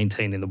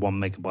maintaining the 1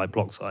 megabyte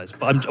block size.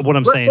 But what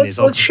I'm saying is...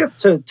 Let's shift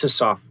to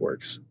soft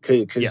forks,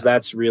 because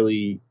that's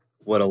really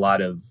what a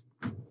lot of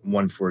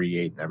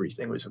 148 and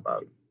everything was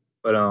about.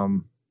 But,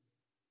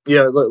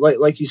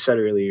 like you said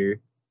earlier,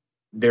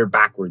 they're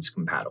backwards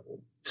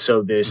compatible.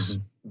 So this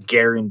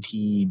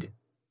guaranteed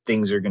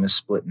things are going to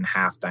split in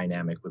half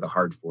dynamic with a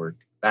hard fork,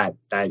 that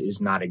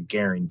is not a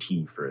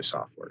guarantee for a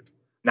soft fork.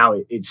 Now,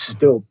 it's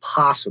still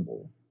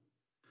possible,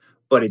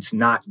 but it's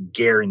not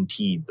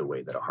guaranteed the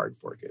way that a hard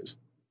fork is.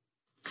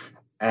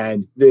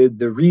 And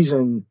the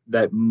reason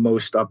that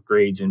most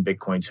upgrades in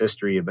Bitcoin's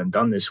history have been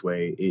done this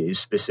way is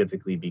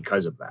specifically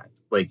because of that.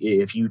 Like,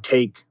 if you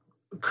take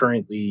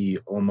currently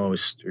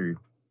less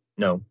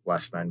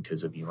than,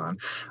 because of Elon,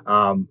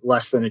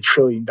 less than $1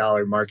 trillion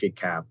market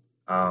cap,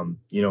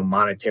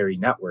 monetary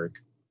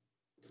network,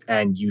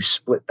 and you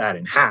split that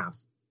in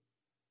half,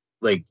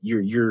 like,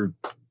 you're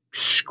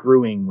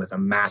screwing with a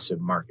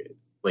massive market.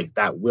 Like,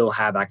 that will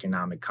have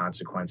economic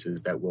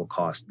consequences that will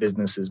cost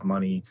businesses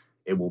money.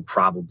 It will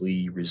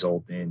probably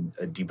result in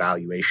a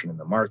devaluation in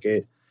the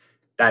market.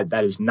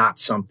 That is not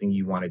something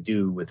you want to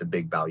do with a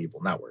big,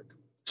 valuable network.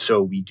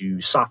 So we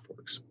do soft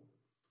forks.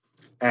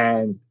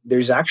 And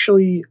there's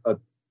actually a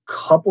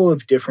couple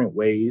of different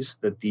ways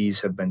that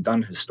these have been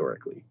done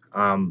historically.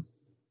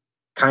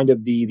 Kind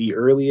of the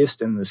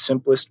earliest and the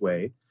simplest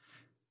way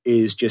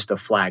is just a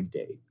flag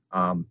day.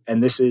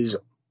 And this is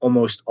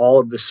almost all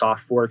of the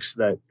soft forks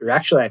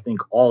I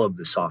think all of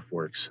the soft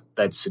forks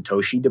that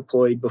Satoshi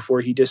deployed before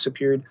he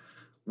disappeared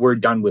were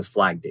done with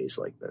flag days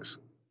like this.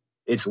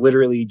 It's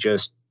literally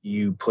just,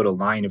 you put a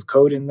line of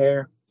code in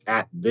there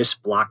at this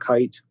block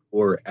height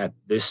or at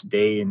this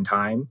day and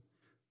time,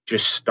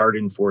 just start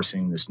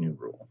enforcing this new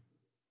rule.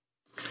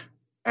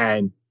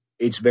 And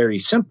it's very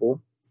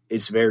simple.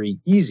 It's very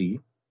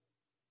easy.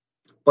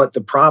 But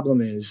the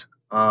problem is,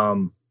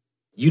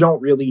 you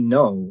don't really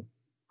know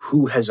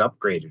who has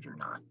upgraded or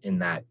not in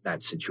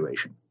that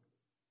situation.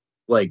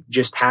 Like,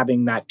 just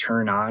having that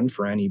turn on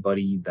for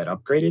anybody that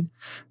upgraded,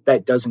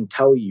 that doesn't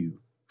tell you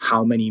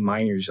how many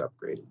miners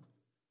upgraded,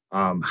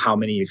 how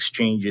many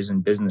exchanges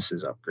and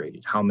businesses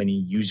upgraded, how many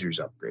users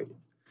upgraded.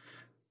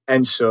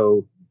 And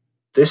so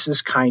this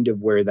is kind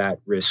of where that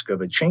risk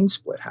of a chain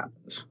split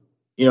happens.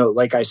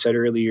 Like I said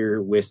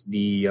earlier with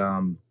the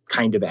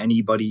kind of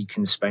anybody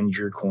can spend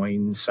your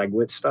coin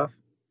SegWit stuff,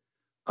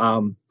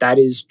 that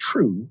is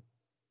true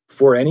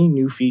for any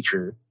new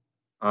feature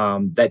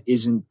that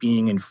isn't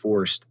being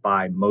enforced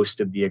by most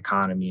of the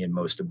economy and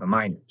most of the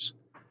miners.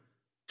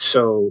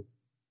 So,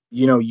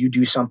 you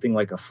do something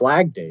like a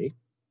flag day,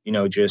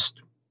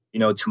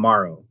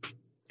 tomorrow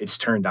it's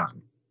turned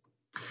on.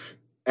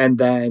 And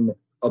then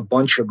a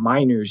bunch of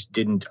miners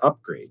didn't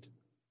upgrade.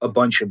 A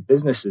bunch of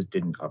businesses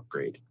didn't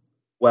upgrade.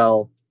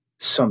 Well,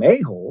 some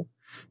a-hole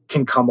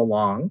can come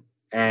along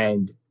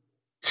and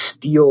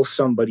steal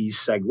somebody's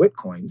SegWit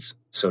coins,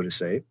 so to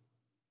say.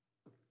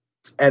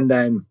 And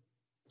then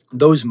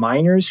those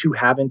miners who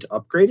haven't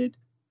upgraded,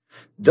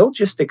 they'll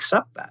just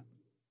accept that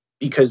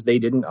because they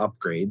didn't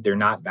upgrade. They're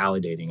not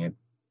validating it.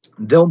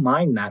 They'll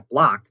mine that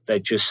block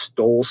that just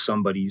stole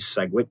somebody's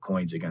SegWit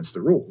coins against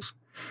the rules.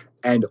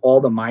 And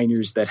all the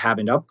miners that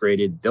haven't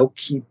upgraded, they'll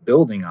keep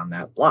building on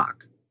that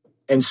block.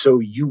 And so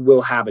you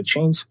will have a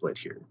chain split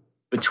here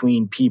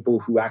between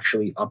people who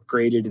actually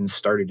upgraded and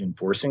started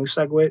enforcing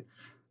SegWit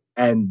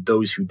and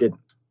those who didn't.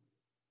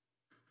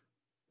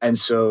 And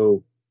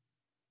so,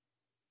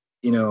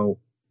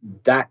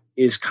 that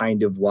is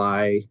kind of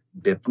why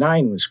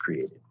BIP9 was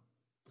created.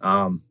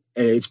 And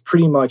it's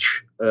pretty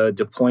much a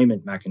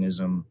deployment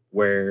mechanism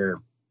where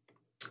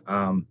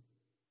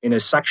in a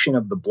section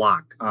of the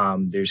block,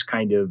 there's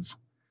kind of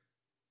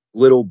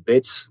little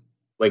bits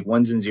like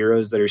ones and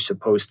zeros that are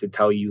supposed to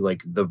tell you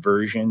like the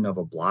version of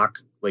a block,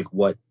 like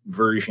what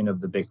version of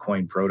the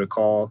Bitcoin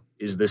protocol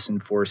is this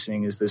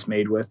enforcing, is this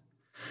made with?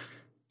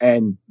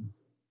 And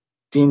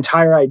the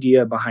entire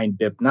idea behind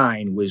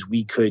BIP9 was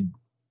we could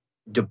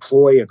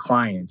deploy a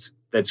client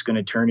that's going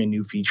to turn a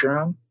new feature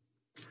on,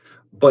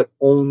 but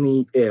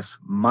only if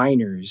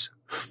miners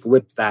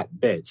flip that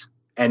bit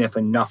and if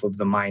enough of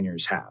the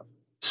miners have.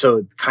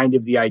 So kind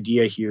of the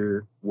idea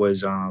here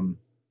was,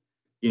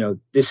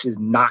 this is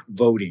not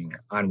voting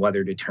on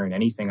whether to turn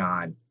anything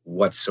on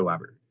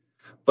whatsoever,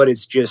 but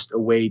it's just a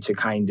way to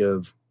kind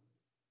of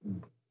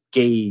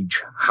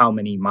gauge how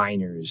many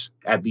miners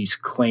at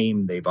least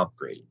claim they've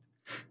upgraded.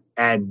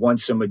 And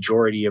once a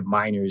majority of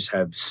miners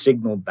have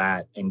signaled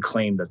that and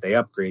claimed that they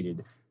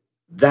upgraded,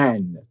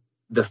 then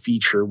the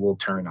feature will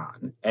turn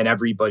on and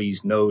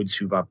everybody's nodes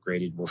who've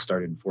upgraded will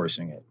start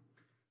enforcing it.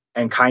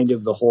 And kind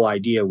of the whole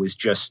idea was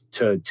just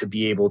to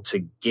be able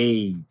to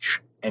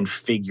gauge and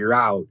figure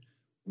out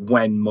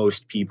when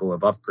most people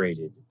have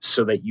upgraded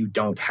so that you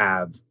don't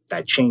have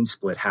that chain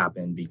split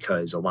happen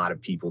because a lot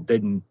of people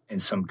didn't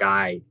and some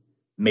guy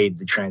made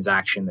the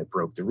transaction that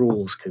broke the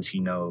rules because he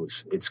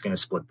knows it's going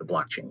to split the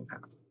blockchain in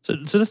half. So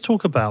let's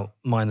talk about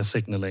miner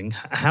signaling.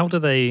 How do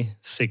they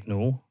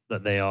signal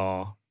that they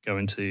are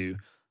going to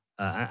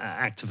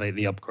activate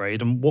the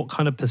upgrade? And what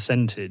kind of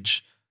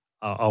percentage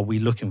are we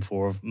looking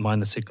for of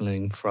miner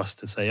signaling for us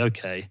to say,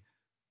 okay,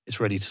 it's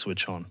ready to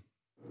switch on?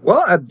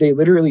 Well, they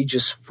literally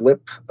just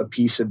flip a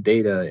piece of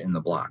data in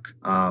the block.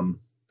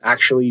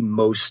 Actually,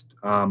 most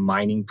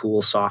mining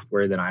pool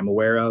software that I'm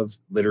aware of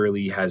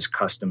literally has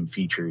custom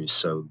features,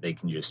 so they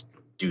can just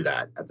do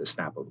that at the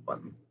snap of a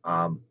button.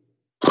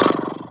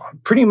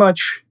 Pretty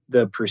much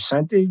the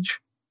percentage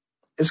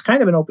is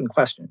kind of an open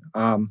question.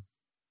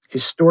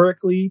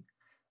 Historically,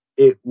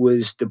 it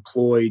was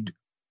deployed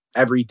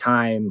every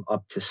time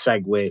up to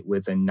SegWit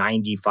with a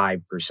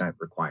 95%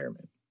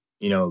 requirement.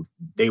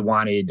 They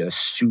wanted a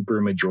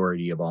super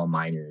majority of all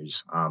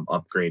miners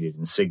upgraded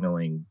and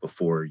signaling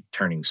before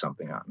turning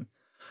something on.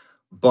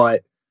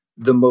 But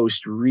the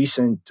most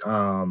recent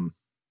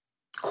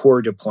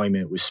core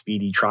deployment with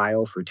Speedy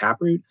Trial for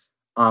Taproot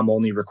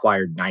only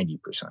required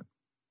 90%.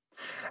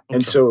 Okay.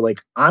 And so,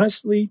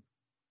 honestly,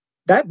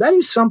 that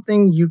is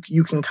something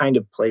you can kind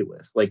of play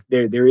with.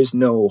 There is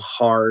no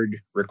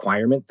hard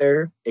requirement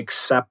there,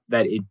 except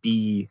that it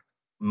be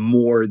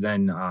more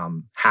than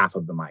half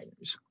of the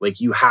miners.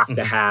 You have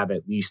to have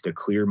at least a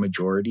clear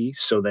majority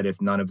so that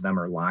if none of them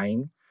are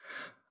lying,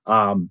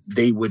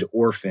 they would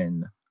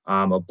orphan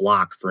a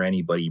block for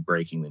anybody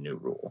breaking the new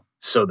rule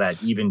so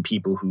that even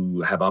people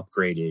who have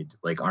upgraded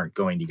aren't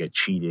going to get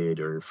cheated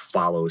or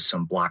follow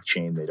some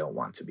blockchain they don't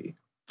want to be.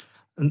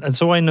 And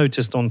so I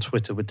noticed on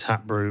Twitter with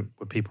Taproot,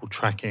 with people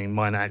tracking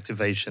miner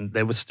activation,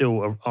 there was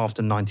still,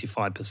 after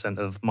 95%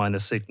 of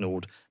miners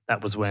signaled,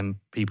 that was when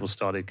people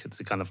started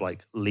to kind of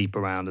leap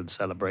around and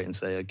celebrate and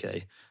say,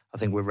 okay, I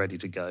think we're ready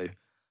to go.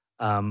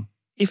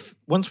 If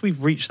once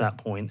we've reached that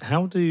point,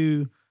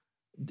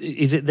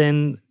 is it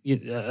then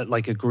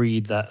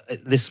agreed that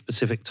at this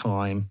specific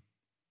time,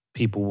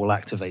 people will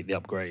activate the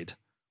upgrade?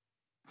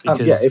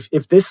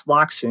 If this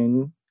locks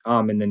in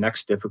the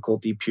next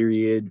difficulty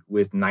period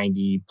with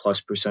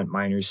 90+%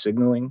 miners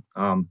signaling,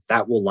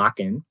 that will lock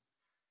in.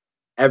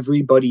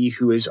 Everybody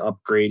who is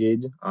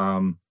upgraded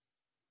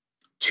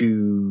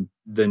to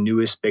the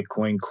newest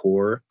Bitcoin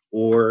core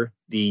or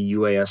the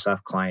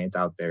UASF client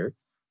out there,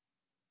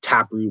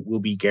 Taproot will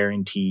be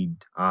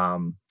guaranteed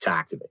to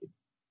activate.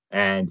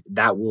 And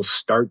that will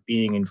start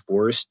being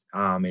enforced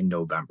in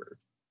November.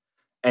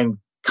 And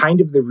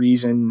kind of the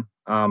reason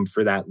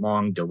for that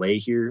long delay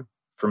here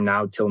from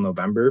now till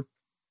November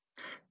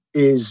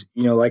is,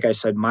 like I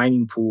said,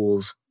 mining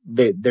pools,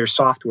 their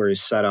software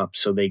is set up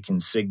so they can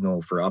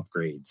signal for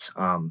upgrades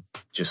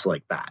just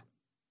like that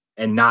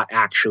and not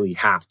actually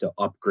have to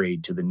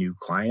upgrade to the new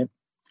client.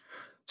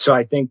 So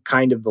I think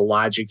kind of the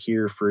logic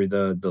here for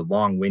the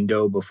long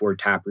window before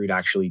Taproot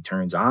actually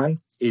turns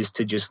on is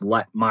to just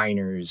let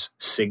miners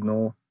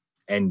signal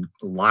and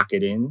lock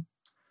it in.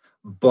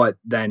 but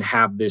then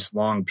have this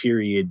long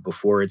period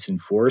before it's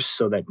enforced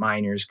so that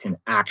miners can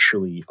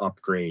actually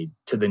upgrade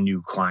to the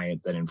new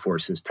client that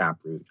enforces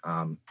Taproot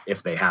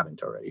if they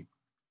haven't already.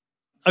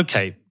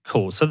 Okay,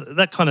 cool. So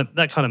that kind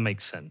of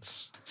makes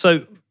sense.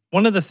 So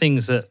one of the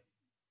things that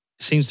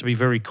seems to be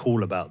very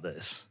cool about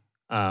this,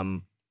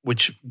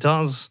 which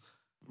does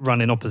run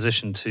in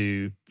opposition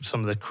to some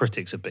of the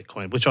critics of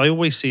Bitcoin, which I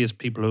always see as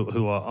people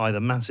who are either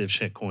massive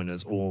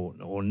shitcoiners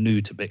or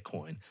new to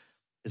Bitcoin,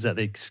 is that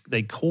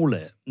they call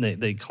it,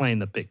 they claim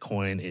that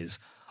Bitcoin is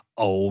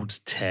old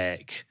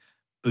tech,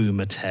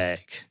 boomer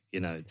tech,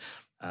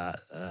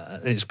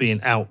 it's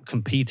being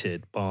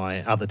out-competed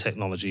by other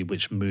technology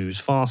which moves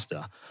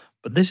faster.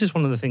 But this is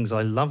one of the things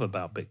I love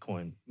about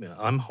Bitcoin.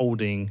 I'm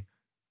holding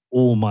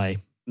all my,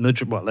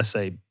 let's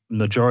say,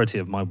 majority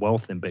of my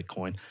wealth in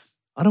Bitcoin.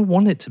 I don't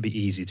want it to be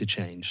easy to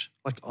change.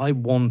 Like, I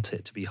want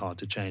it to be hard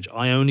to change.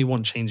 I only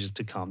want changes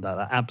to come that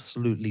are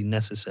absolutely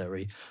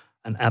necessary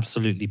and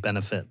absolutely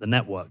benefit the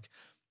network.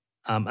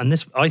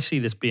 And I see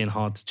this being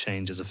hard to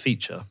change as a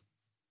feature.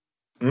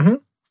 Mm-hmm.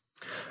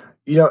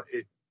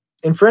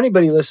 And for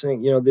anybody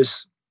listening,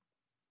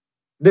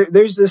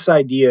 there's this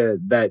idea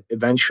that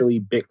eventually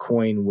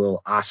Bitcoin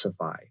will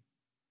ossify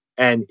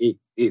and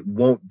it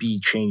won't be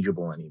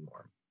changeable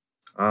anymore.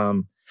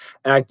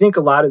 And I think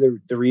a lot of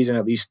the reason,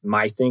 at least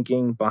my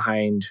thinking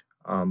behind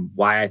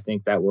why I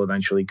think that will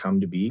eventually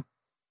come to be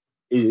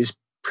is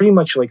pretty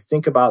much like,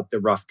 think about the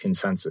rough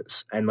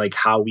consensus and like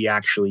how we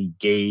actually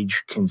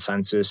gauge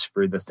consensus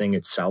for the thing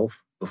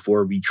itself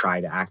before we try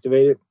to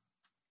activate it.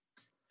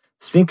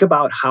 Think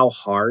about how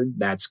hard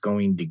that's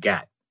going to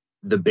get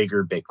the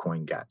bigger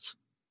Bitcoin gets.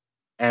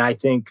 And I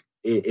think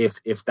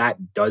if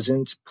that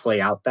doesn't play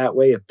out that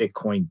way, if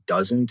Bitcoin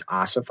doesn't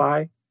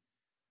ossify,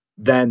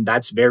 then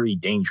that's very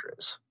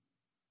dangerous.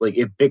 Like,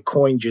 if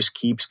Bitcoin just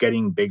keeps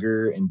getting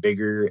bigger and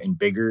bigger and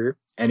bigger,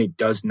 and it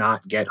does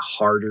not get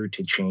harder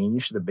to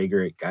change the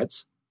bigger it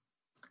gets,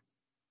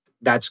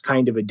 that's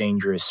kind of a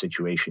dangerous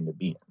situation to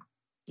be in.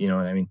 You know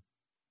what I mean?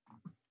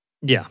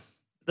 Yeah,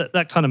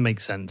 that kind of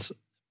makes sense.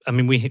 I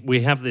mean,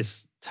 we have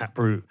this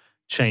Taproot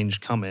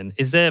change coming.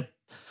 Is there,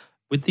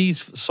 with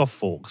these soft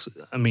forks,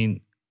 I mean,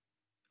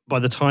 by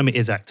the time it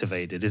is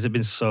activated, has it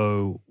been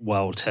so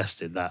well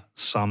tested that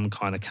some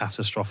kind of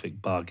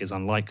catastrophic bug is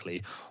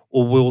unlikely?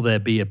 Or will there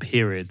be a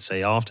period,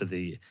 say, after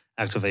the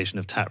activation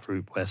of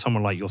Taproot, where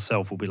someone like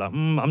yourself will be like,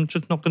 I'm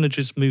just not going to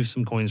just move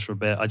some coins for a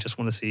bit. I just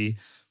want to see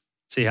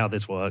how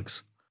this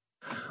works.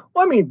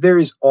 Well, I mean, there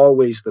is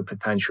always the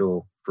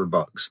potential for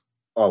bugs,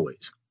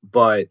 always.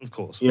 But, of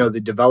course,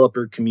 the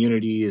developer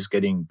community is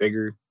getting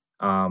bigger.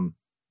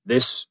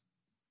 This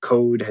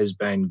code has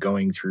been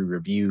going through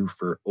review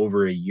for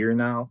over a year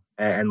now.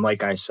 And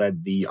like I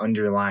said, the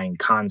underlying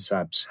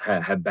concepts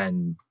have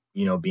been,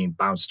 being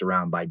bounced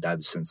around by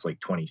devs since like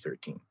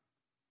 2013.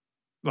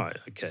 Right.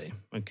 Okay.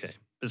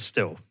 But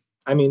still,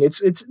 I mean,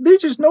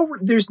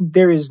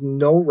 there is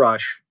no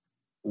rush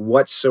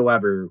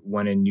whatsoever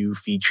when a new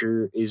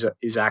feature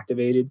is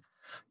activated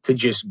to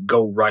just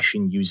go rush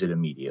and use it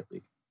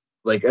immediately.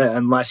 Like,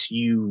 unless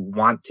you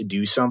want to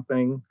do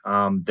something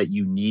that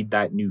you need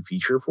that new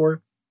feature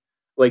for,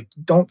 like,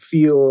 don't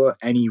feel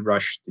any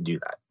rush to do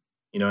that.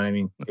 You know what I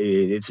mean?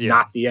 It's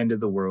not the end of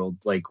the world.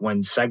 Like,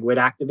 when SegWit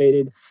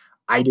activated,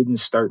 I didn't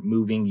start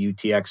moving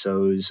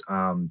UTXOs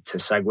to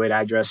SegWit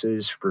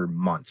addresses for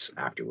months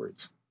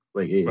afterwards.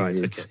 Like,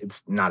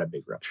 it's not a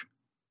big rush.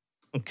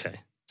 Okay.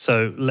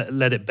 So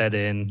let it bed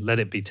in, let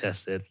it be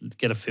tested,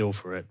 get a feel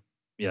for it,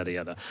 yada,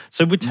 yada.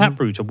 So with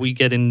Taproot, are we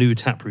getting new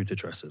Taproot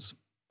addresses?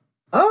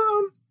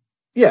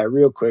 Yeah,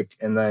 real quick.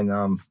 And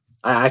then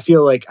I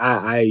feel like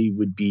I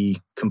would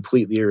be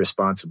completely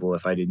irresponsible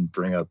if I didn't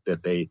bring up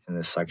BIP8 in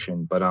this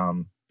section. But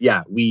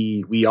yeah,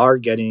 we are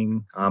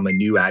getting a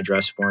new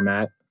address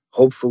format.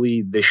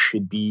 Hopefully this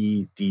should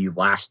be the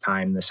last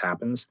time this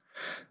happens.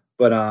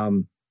 But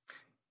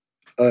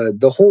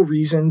the whole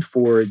reason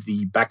for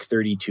the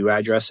Bech32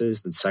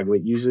 addresses that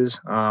SegWit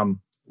uses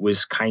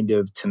was kind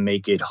of to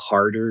make it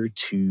harder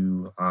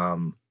to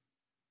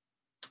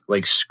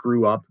like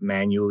screw up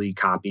manually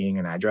copying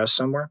an address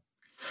somewhere.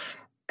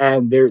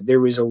 And there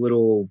was a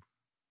little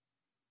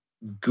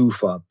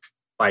goof up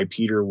by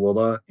Peter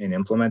Woola in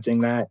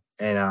implementing that.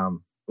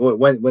 And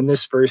when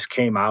this first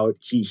came out,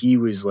 he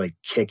was like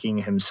kicking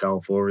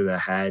himself over the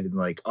head and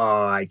like,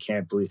 oh, I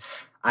can't believe.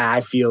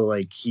 I feel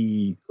like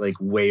he like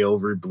way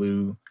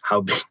overblew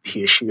how big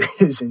the issue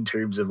is in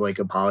terms of like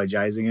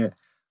apologizing it.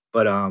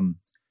 But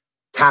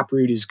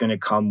Taproot is going to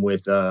come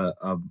with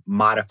a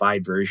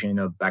modified version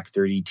of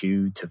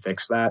Bech32 to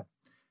fix that.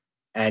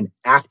 And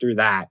after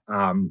that,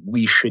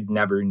 we should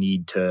never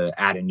need to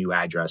add a new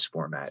address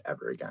format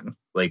ever again.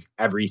 Like,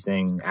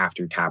 everything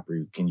after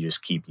Taproot can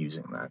just keep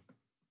using that.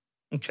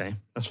 Okay,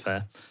 that's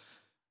fair.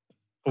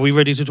 Are we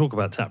ready to talk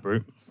about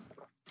Taproot?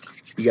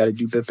 You got to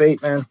do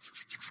BIP8, man.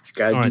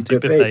 All right, do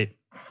BIP8.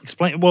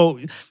 Explain. Well,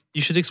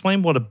 you should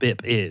explain what a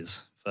BIP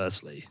is,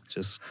 firstly,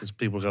 just because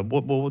people go,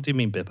 what do you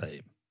mean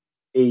BIP8?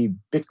 A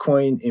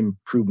Bitcoin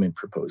improvement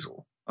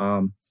proposal.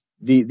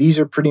 these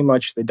are pretty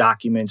much the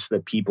documents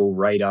that people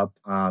write up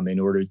in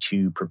order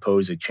to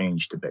propose a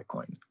change to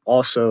Bitcoin.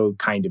 Also,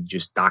 kind of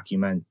just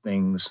document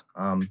things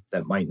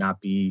that might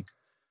not be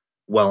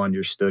well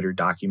understood or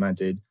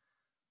documented.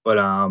 But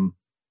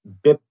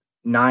BIP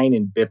 9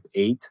 and BIP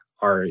 8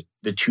 are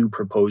the two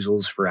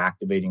proposals for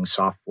activating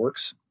soft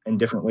forks and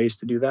different ways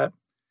to do that.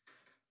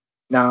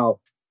 Now,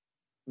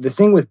 the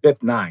thing with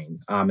BIP 9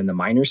 and the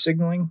miner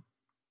signaling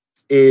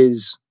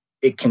is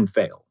it can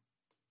fail.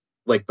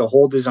 Like the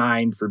whole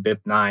design for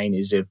BIP 9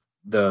 is if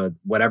the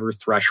whatever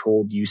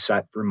threshold you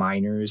set for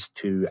miners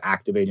to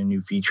activate a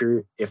new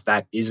feature, if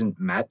that isn't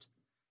met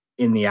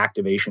in the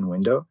activation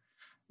window,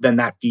 then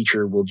that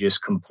feature will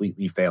just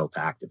completely fail to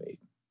activate.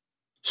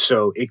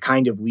 So it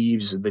kind of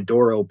leaves the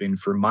door open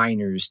for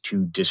miners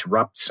to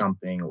disrupt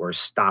something or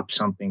stop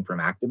something from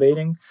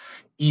activating,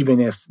 even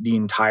if the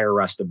entire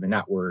rest of the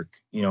network,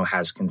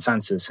 has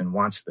consensus and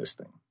wants this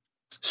thing.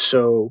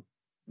 So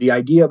the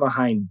idea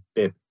behind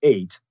BIP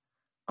 8,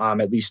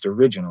 at least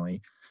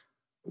originally,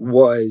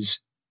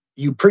 was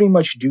you pretty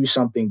much do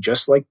something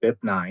just like BIP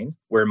 9,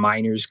 where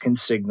miners can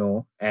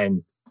signal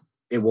and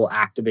it will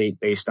activate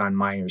based on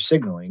miner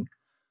signaling.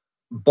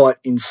 But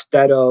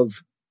instead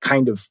of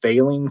kind of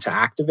failing to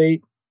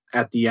activate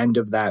at the end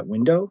of that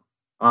window,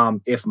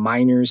 if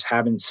miners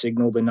haven't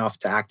signaled enough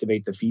to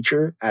activate the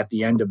feature at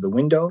the end of the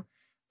window,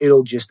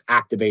 it'll just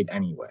activate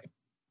anyway.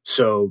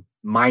 So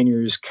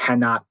miners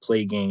cannot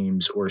play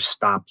games or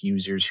stop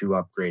users who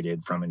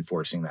upgraded from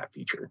enforcing that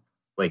feature.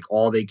 Like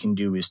all they can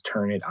do is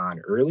turn it on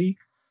early.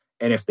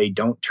 And if they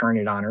don't turn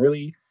it on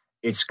early,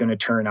 it's going to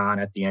turn on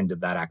at the end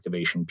of that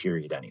activation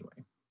period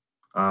anyway.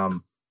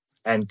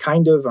 And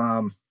kind of,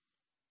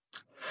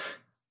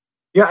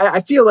 I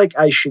feel like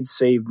I should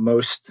save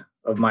most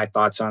of my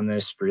thoughts on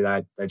this for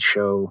that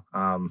show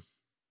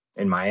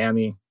in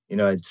Miami.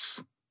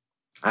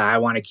 I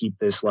want to keep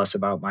this less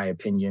about my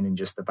opinion and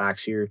just the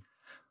facts here.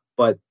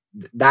 But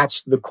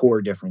that's the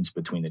core difference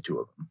between the two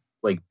of them.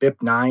 Like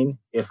BIP 9,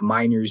 if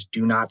miners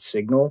do not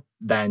signal,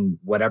 then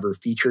whatever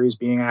feature is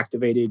being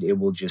activated, it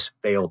will just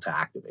fail to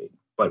activate.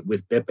 But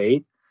with BIP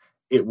 8,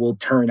 it will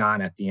turn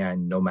on at the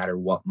end no matter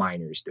what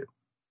miners do.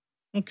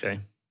 Okay.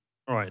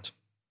 All right.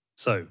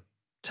 So,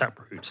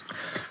 Taproot.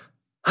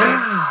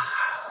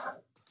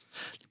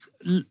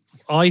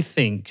 I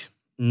think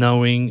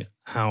knowing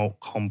how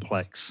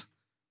complex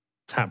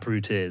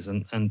Taproot is,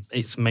 and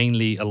it's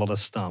mainly a lot of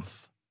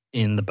stuff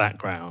in the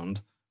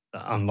background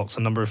that unlocks a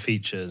number of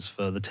features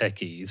for the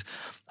techies.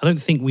 I don't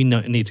think we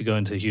need to go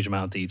into a huge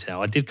amount of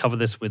detail. I did cover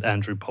this with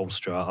Andrew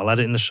Polstra. I'll add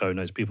it in the show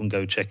notes. People can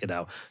go check it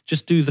out.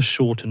 Just do the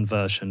short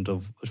version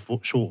of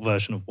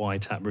why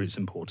Taproot's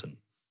important.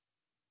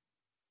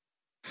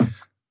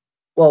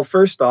 Well,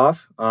 first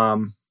off,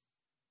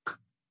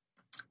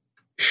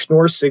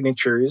 Schnorr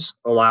signatures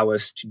allow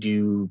us to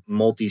do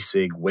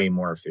multi-sig way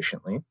more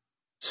efficiently,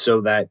 so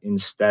that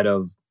instead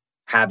of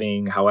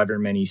having however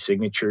many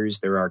signatures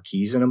there are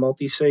keys in a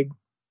multi-sig,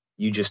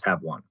 you just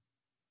have one.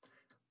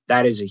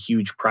 That is a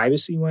huge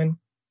privacy win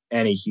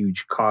and a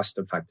huge cost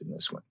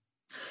effectiveness win.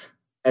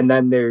 And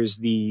then there's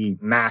the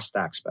masked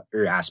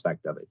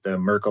aspect of it, the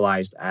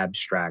Merkleized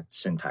abstract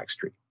syntax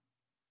tree.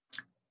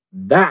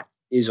 That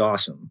is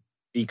awesome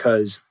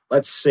because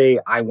let's say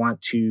I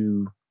want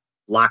to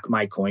lock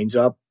my coins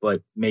up,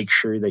 but make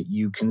sure that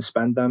you can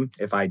spend them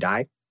if I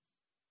die.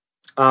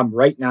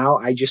 Right now,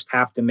 I just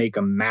have to make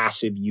a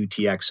massive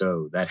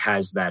UTXO that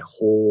has that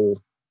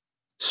whole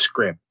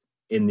script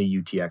in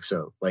the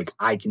UTXO. Like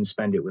I can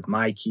spend it with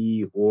my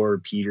key, or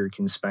Peter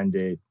can spend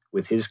it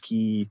with his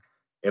key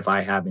if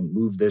I haven't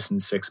moved this in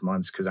 6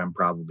 months because I'm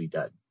probably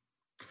dead.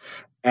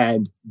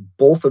 And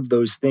both of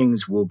those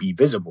things will be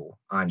visible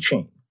on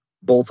chain.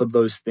 Both of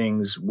those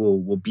things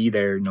will be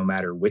there no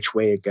matter which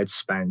way it gets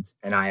spent,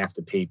 and I have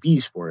to pay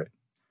fees for it.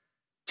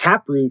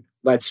 Taproot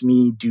lets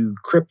me do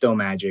crypto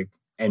magic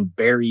and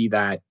bury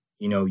that,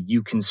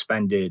 you can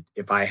spend it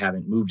if I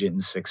haven't moved it in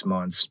 6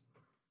 months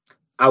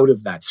out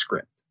of that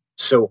script.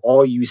 So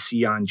all you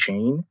see on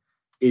chain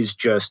is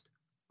just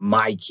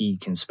my key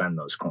can spend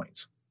those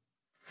coins.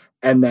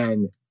 And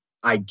then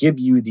I give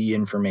you the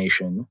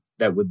information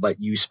that would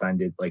let you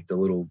spend it, like the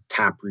little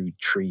Taproot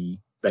tree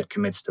that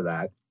commits to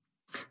that.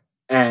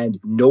 And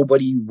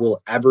nobody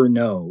will ever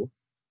know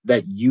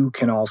that you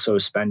can also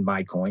spend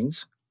my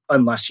coins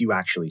unless you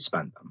actually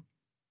spend them.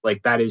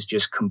 Like that is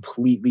just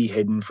completely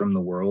hidden from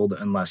the world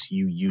unless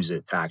you use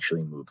it to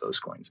actually move those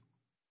coins.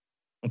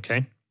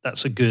 Okay,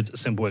 that's a good,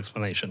 simple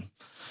explanation.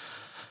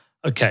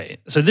 Okay,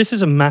 so this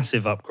is a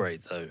massive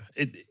upgrade though.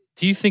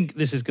 Do you think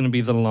this is going to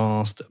be the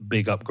last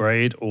big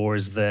upgrade, or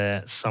is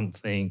there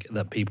something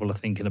that people are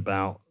thinking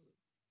about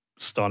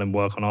starting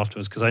work on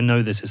afterwards? Because I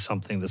know this is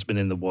something that's been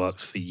in the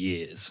works for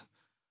years.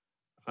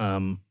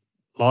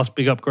 Last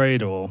big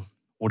upgrade, or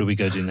what do we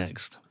go do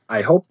next?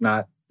 I hope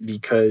not,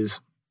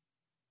 because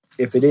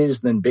if it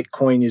is, then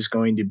Bitcoin is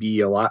going to be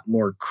a lot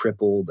more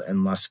crippled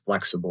and less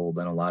flexible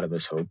than a lot of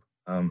us hope.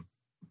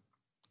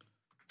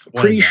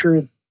 Pretty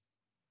sure.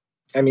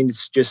 I mean,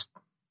 it's just,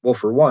 well,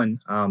 for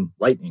one,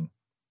 Lightning.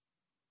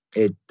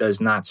 it does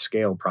not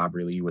scale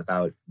properly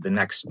without the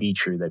next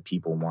feature that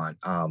people want,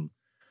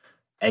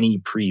 any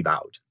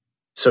pre-vout.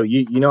 So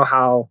you know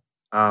how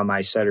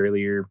I said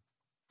earlier,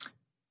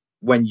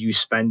 when you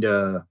spend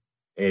a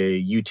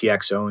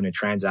UTXO in a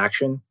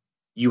transaction,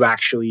 you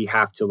actually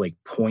have to like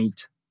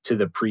point to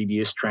the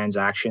previous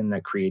transaction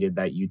that created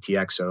that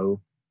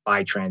UTXO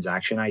by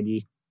transaction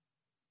ID.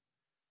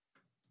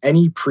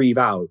 Any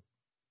pre-vout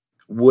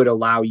would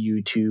allow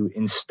you to,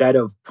 instead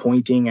of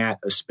pointing at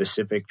a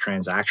specific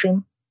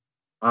transaction,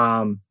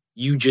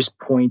 you just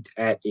point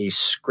at a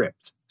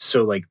script.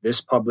 So like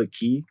this public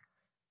key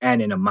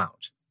and an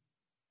amount.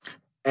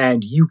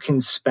 And you can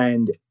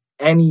spend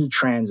any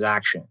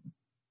transaction,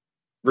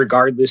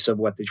 regardless of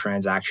what the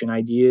transaction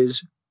ID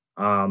is,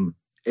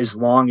 as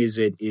long as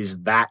it is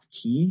that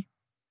key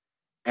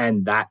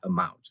and that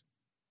amount.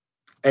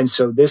 And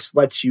so this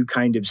lets you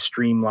kind of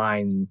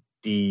streamline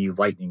the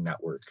Lightning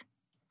Network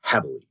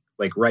heavily.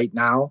 Like right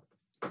now,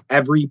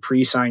 every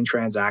pre-signed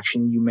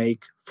transaction you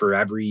make for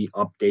every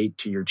update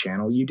to your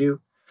channel you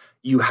do,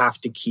 you have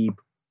to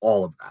keep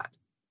all of that.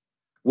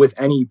 With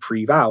any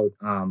pre-vout,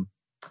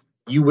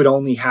 you would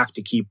only have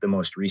to keep the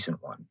most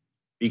recent one,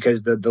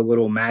 because the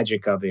little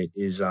magic of it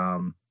is,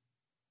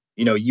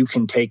 you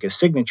can take a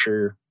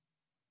signature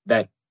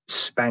that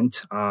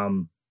spent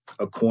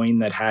a coin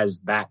that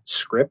has that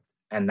script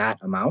and that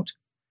amount,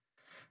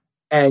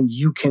 and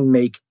you can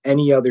make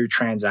any other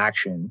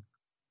transaction,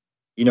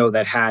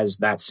 that has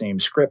that same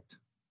script,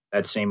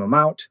 that same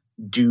amount,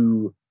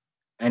 do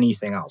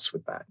anything else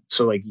with that.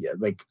 So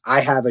like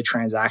I have a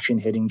transaction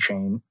hitting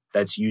chain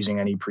that's using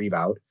any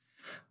pre-vout.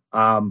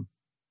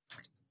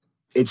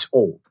 It's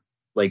old.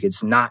 Like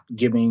it's not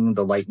giving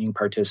the Lightning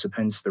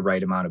participants the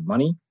right amount of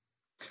money.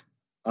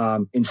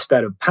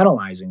 Instead of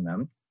penalizing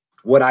them,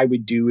 what I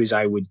would do is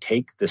I would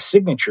take the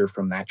signature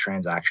from that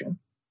transaction,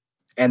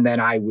 and then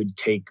I would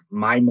take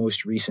my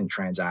most recent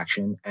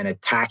transaction and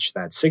attach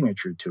that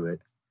signature to it.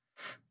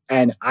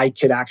 And I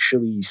could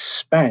actually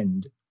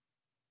spend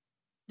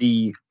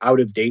the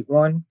out-of-date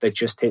one that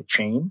just hit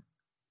chain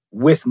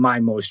with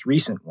my most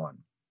recent one.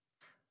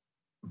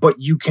 But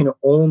you can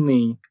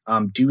only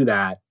do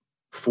that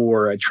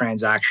for a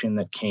transaction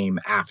that came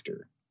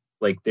after.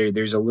 Like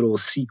there's a little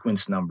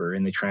sequence number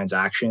in the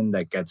transaction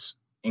that gets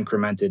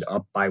incremented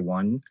up by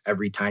 1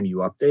 every time you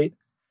update.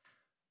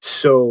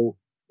 So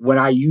when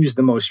I use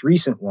the most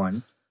recent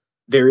one,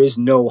 there is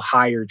no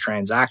higher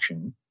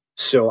transaction.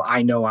 So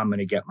I know I'm going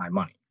to get my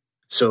money.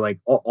 So like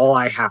all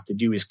I have to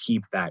do is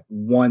keep that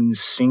one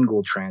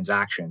single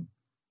transaction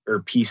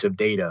or piece of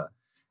data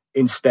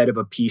instead of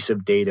a piece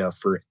of data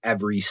for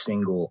every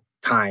single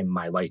time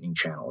my Lightning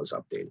channel is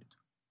updated.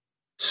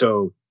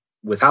 So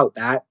without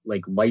that,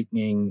 like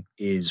Lightning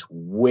is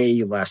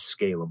way less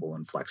scalable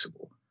and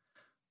flexible.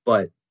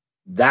 But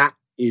that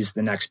is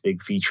the next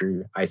big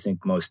feature I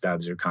think most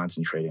devs are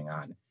concentrating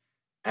on.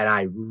 And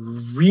I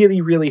really,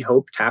 really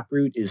hope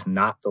Taproot is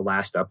not the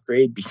last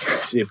upgrade,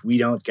 because if we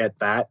don't get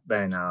that,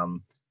 then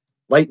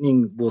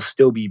Lightning will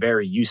still be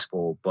very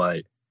useful,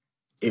 but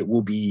it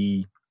will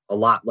be a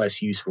lot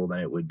less useful than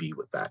it would be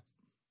with that.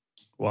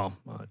 Well,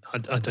 I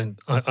don't.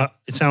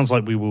 It sounds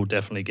like we will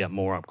definitely get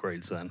more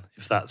upgrades then,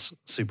 if that's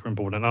super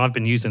important. And I've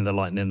been using the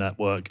Lightning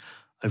Network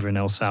over in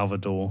El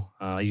Salvador.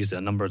 I used it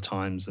a number of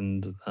times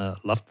and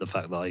loved the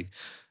fact that I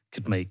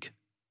could make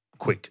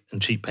quick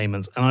and cheap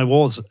payments. And I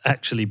was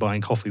actually buying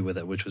coffee with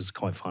it, which was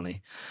quite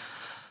funny.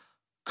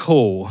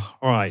 Cool.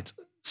 All right.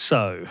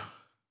 So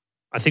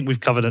I think we've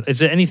covered it. Is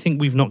there anything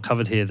we've not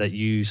covered here that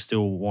you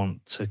still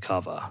want to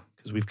cover?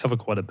 Because we've covered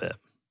quite a bit.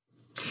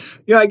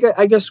 Yeah,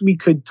 I guess we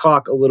could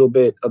talk a little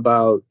bit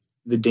about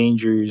the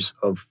dangers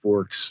of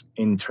forks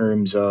in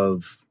terms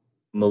of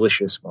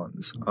malicious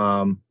ones.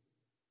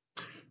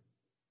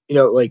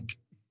 Like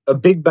a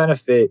big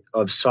benefit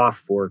of soft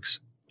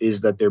forks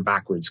is that they're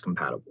backwards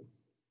compatible.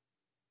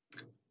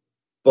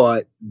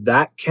 But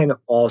that can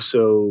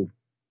also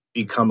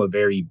become a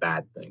very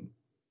bad thing.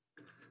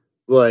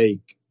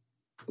 Like,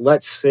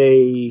 let's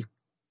say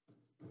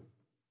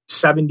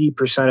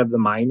 70% of the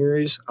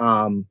miners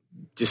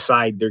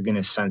decide they're going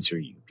to censor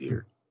you,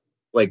 Peter.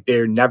 Like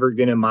they're never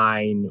going to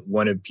mine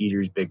one of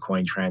Peter's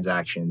Bitcoin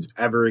transactions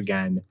ever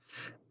again,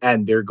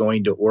 and they're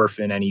going to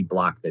orphan any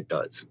block that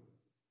does.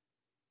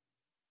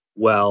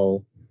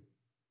 Well,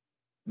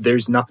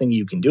 there's nothing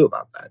you can do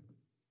about that.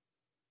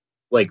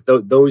 Like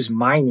those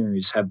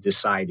miners have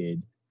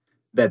decided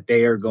that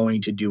they are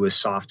going to do a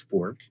soft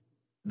fork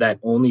that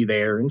only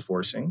they are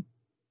enforcing,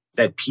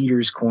 that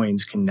Peter's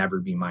coins can never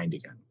be mined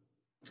again.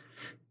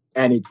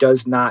 And it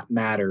does not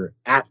matter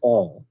at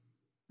all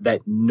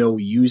that no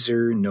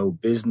user, no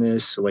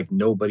business, like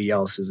nobody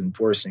else is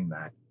enforcing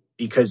that,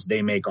 because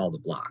they make all the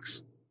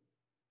blocks.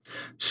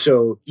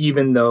 So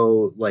even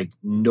though like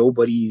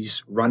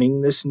nobody's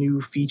running this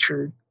new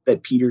feature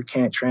that Peter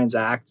can't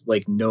transact,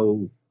 like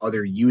no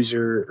other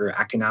user or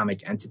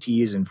economic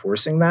entity is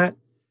enforcing that,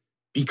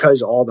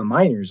 because all the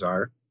miners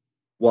are,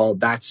 well,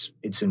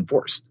 it's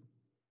enforced.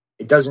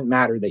 It doesn't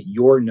matter that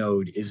your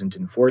node isn't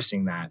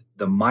enforcing that.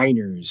 The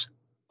miners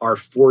are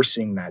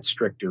forcing that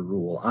stricter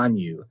rule on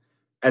you,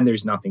 and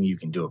there's nothing you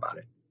can do about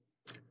it.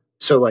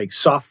 So like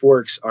soft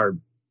forks are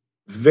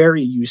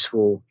very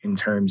useful in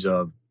terms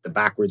of the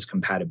backwards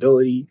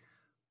compatibility,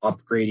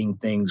 upgrading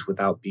things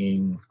without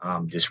being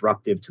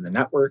disruptive to the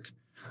network.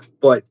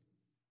 But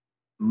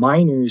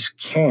miners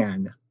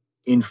can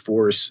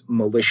enforce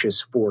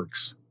malicious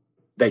forks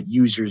that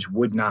users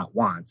would not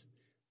want.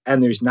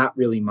 And there's not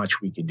really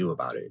much we could do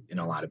about it in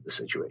a lot of the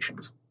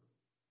situations.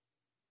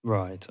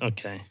 Right.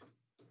 Okay.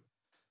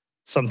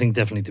 Something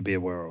definitely to be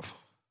aware of.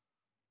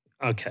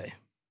 Okay.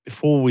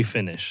 Before we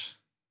finish,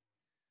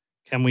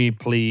 can we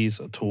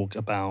please talk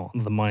about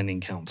the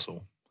Mining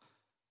Council?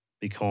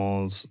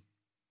 Because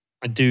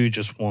I do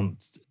just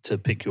want to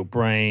pick your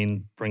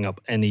brain, bring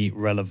up any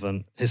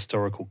relevant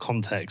historical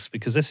context,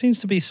 because there seems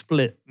to be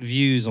split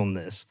views on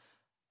this.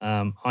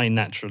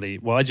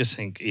 I just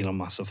think Elon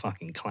Musk's a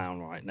fucking clown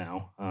right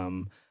now.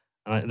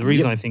 The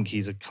reason I think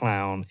he's a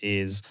clown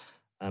is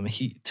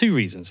two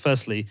reasons.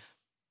 Firstly,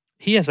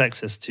 he has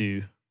access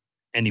to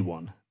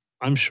anyone.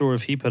 I'm sure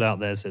if he put out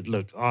there, said,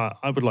 look,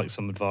 I would like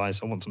some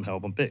advice, I want some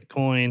help on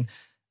Bitcoin,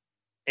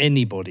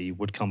 anybody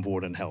would come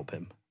forward and help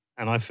him.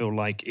 And I feel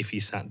like if he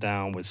sat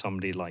down with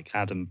somebody like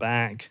Adam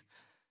Back,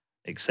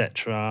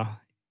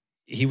 etc.,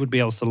 he would be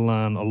able to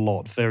learn a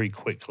lot very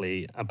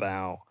quickly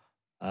about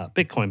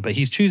Bitcoin. But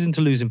he's choosing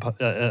to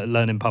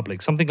learn in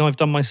public, something I've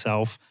done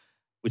myself,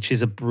 which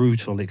is a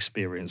brutal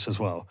experience as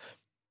well.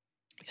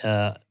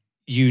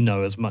 You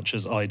know as much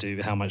as I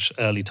do how much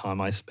early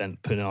time I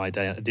spent putting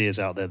ideas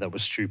out there that were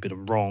stupid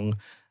and wrong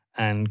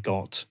and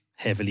got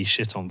heavily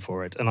shit on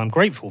for it. And I'm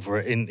grateful for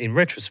it in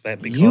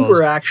retrospect. Because you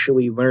were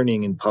actually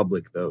learning in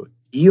public, though.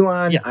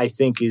 Elon, I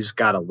think, has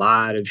got a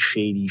lot of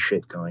shady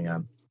shit going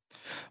on.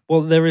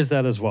 Well, there is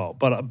that as well.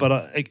 But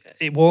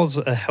it was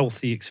a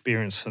healthy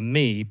experience for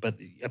me, but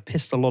I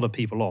pissed a lot of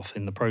people off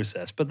in the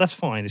process. But that's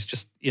fine. It's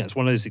just, it's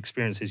one of those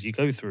experiences you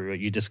go through.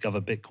 You discover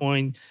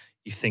Bitcoin.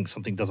 You think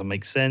something doesn't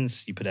make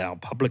sense, you put it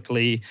out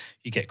publicly,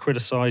 you get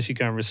criticized, you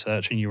go and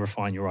research, and you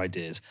refine your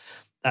ideas.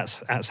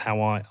 That's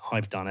how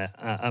I've done it.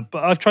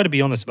 But I've tried to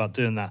be honest about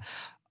doing that.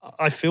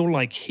 I feel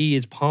like he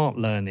is part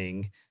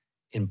learning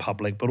in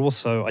public, but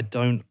also I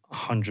don't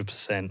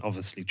 100%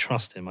 obviously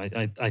trust him.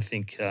 I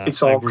think...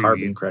 it's all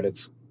carbon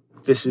credits.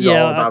 This is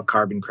all about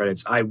carbon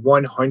credits. I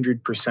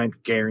 100%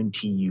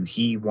 guarantee you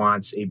he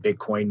wants a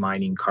Bitcoin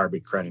mining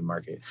carbon credit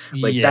market.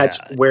 That's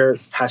where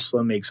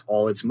Tesla makes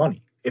all its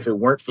money. If it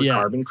weren't for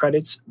carbon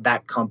credits,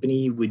 that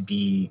company would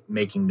be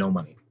making no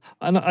money.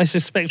 And I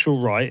suspect you're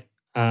right.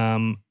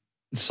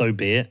 So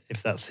be it.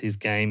 If that's his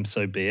game,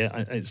 so be it.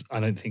 I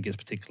don't think it's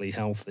particularly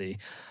healthy.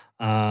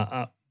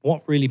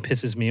 What really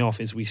pisses me off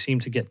is we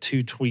seem to get 2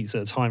 tweets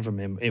at a time from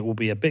him. It will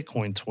be a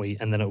Bitcoin tweet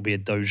and then it will be a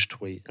Doge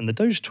tweet. And the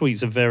Doge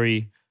tweets are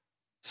very,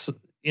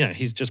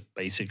 he's just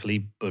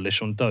basically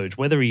bullish on Doge.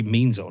 Whether he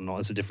means it or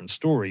not is a different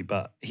story,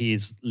 but he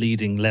is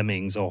leading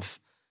lemmings off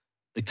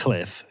the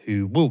cliff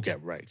who will get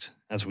wrecked,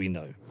 as we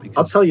know.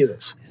 I'll tell you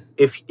this.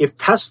 If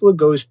Tesla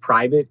goes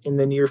private in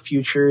the near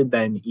future,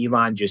 then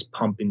Elon just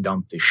pump and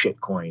dump the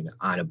shitcoin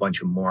on a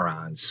bunch of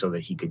morons so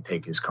that he could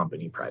take his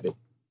company private.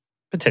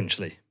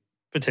 Potentially.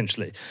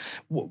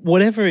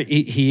 Whatever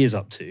he is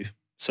up to,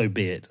 so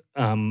be it.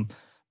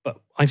 But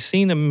I've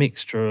seen a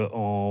mixture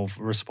of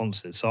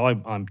responses. So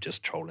I'm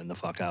just trolling the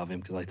fuck out of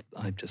him because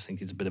I just think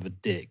he's a bit of a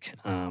dick.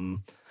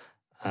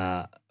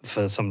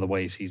 For some of the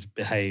ways he's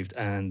behaved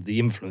and the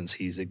influence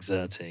he's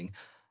exerting.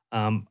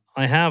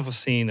 I have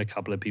seen a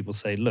couple of people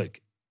say,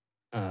 look,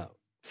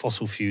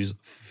 fossil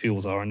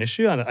fuels are an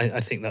issue, and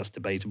I think that's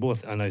debatable.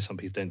 I know some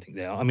people don't think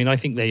they are. I mean, I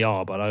think they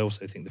are, but I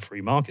also think the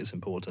free market's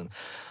important.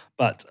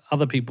 But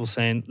other people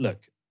saying, look,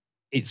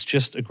 it's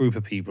just a group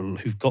of people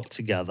who've got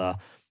together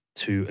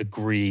to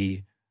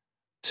agree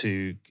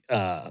to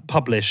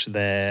publish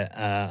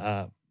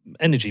their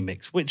energy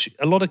mix, which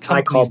a lot of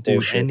companies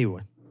do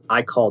anyway.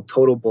 I call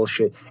total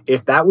bullshit.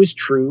 If that was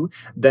true,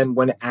 then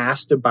when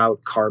asked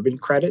about carbon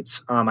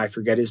credits, I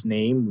forget his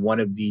name, one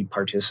of the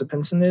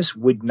participants in this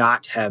would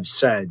not have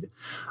said,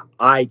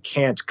 I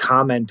can't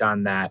comment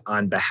on that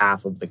on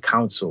behalf of the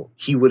council.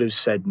 He would have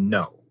said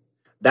no.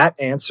 That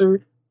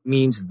answer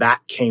means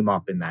that came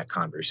up in that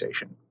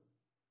conversation.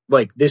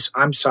 Like this,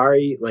 I'm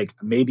sorry, like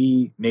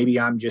maybe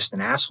I'm just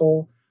an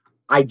asshole.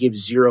 I give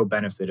zero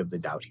benefit of the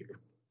doubt here.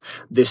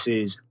 This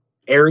is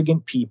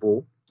arrogant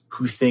people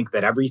who think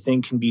that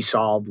everything can be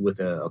solved with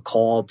a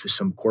call to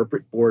some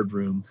corporate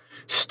boardroom,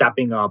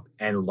 stepping up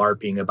and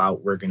LARPing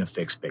about we're going to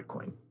fix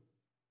Bitcoin.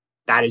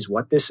 That is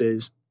what this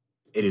is.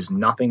 It is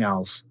nothing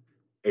else.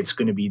 It's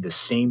going to be the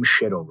same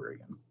shit over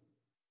again.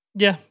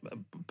 Yeah,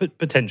 but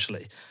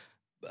potentially.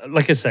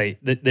 Like I say,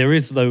 there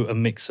is, though, a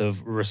mix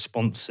of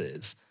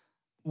responses.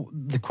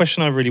 The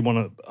question I really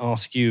want to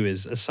ask you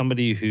is, as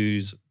somebody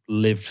who's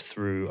lived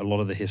through a lot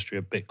of the history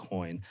of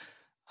Bitcoin,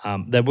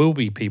 there will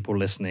be people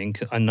listening.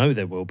 I know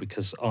there will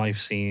because I've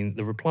seen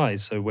the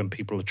replies. So when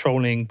people are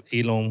trolling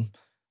Elon,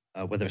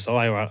 whether it's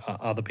I or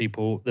other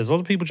people, there's a lot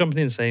of people jumping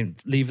in and saying,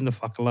 leave him the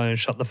fuck alone,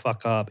 shut the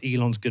fuck up,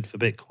 Elon's good for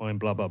Bitcoin,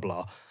 blah, blah,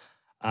 blah.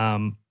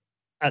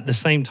 At the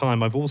same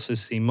time, I've also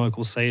seen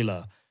Michael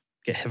Saylor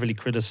get heavily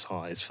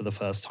criticized for the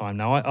first time.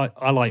 Now,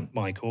 I like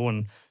Michael,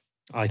 and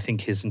I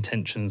think his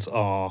intentions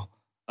are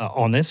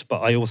honest,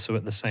 but I also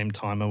at the same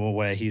time am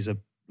aware he's a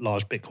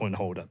large Bitcoin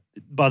holder.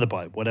 By the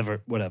by,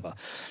 whatever.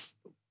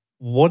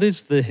 What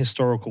is the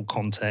historical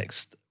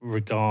context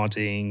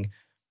regarding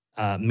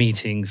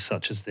meetings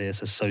such as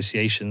this,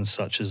 associations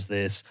such as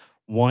this?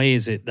 Why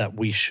is it that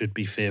we should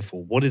be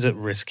fearful? What is at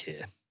risk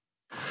here?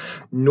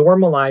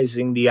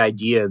 Normalizing the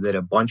idea that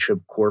a bunch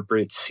of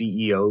corporate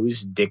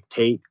CEOs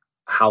dictate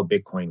how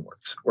Bitcoin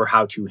works or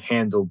how to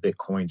handle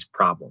Bitcoin's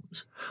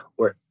problems.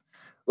 Or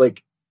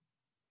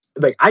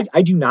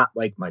I do not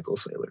like Michael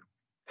Saylor.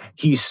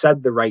 He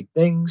said the right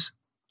things.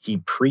 He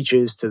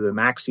preaches to the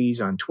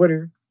maxis on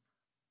Twitter.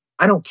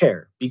 I don't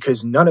care,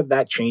 because none of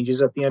that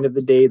changes at the end of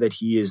the day that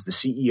he is the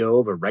CEO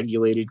of a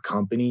regulated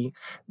company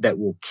that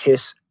will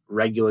kiss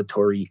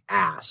regulatory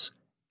ass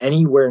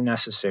anywhere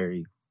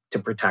necessary to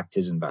protect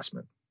his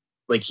investment.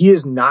 Like, he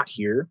is not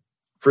here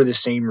for the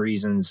same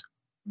reasons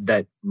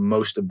that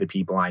most of the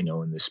people I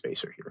know in this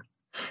space are here.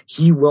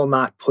 He will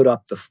not put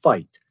up the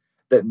fight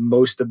that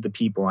most of the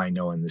people I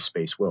know in this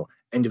space will.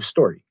 End of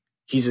story.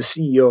 He's a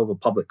CEO of a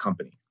public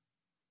company.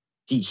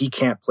 He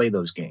can't play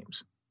those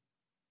games.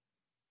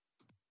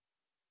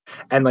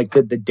 And like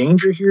the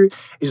danger here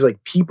is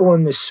like people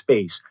in this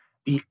space,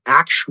 the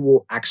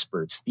actual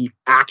experts, the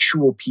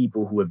actual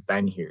people who have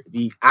been here,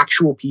 the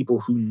actual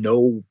people who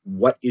know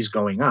what is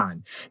going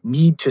on,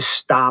 need to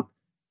stop,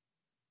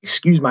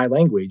 excuse my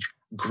language,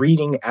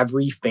 greeting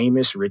every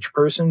famous rich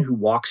person who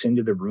walks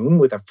into the room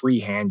with a free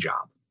hand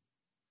job.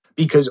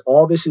 Because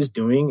all this is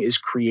doing is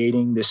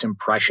creating this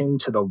impression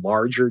to the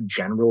larger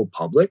general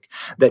public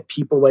that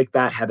people like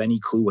that have any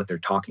clue what they're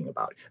talking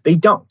about. They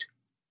don't.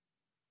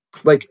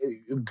 Like,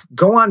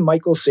 go on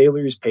Michael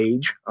Saylor's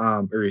page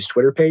or his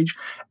Twitter page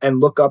and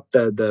look up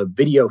the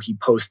video he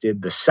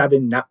posted, the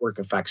 7 network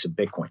effects of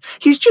Bitcoin.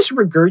 He's just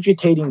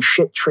regurgitating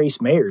shit Trace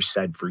Mayer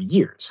said for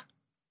years.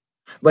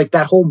 Like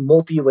that whole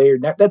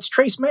multi-layered net, that's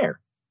Trace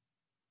Mayer.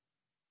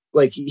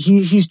 Like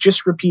he's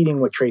just repeating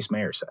what Trace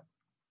Mayer said.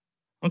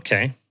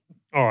 Okay.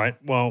 All right.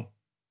 Well,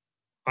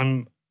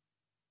 I'm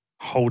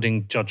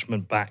holding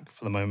judgment back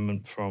for the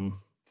moment from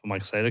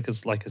Michael Saylor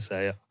because, like I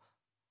say,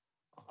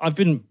 I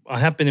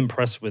have been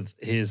impressed with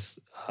his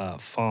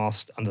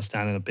fast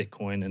understanding of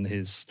Bitcoin and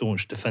his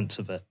staunch defense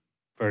of it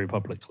very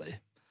publicly.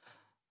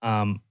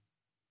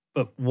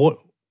 But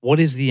what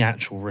is the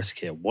actual risk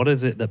here? What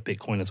is it that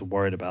Bitcoiners are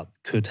worried about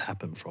could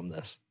happen from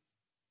this?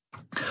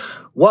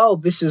 Well,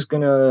 this is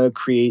going to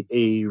create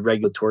a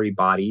regulatory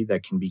body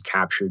that can be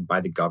captured by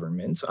the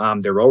government.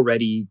 They're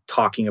already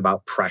talking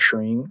about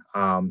pressuring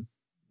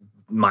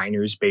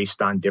miners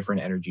based on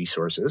different energy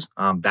sources.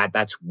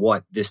 That's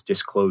what this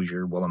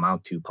disclosure will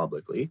amount to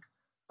publicly.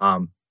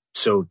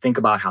 So think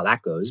about how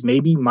that goes.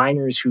 Maybe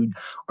miners who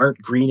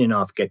aren't green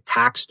enough get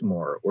taxed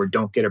more or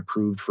don't get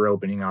approved for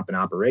opening up an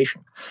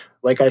operation.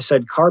 Like I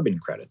said, carbon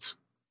credits.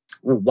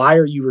 Well, why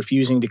are you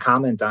refusing to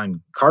comment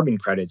on carbon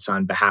credits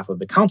on behalf of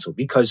the council?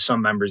 Because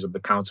some members of the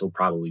council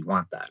probably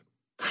want that.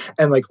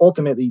 And like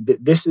ultimately,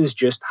 this is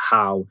just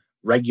how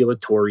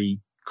regulatory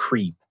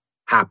creep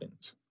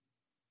happens.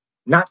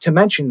 Not to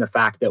mention the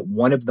fact that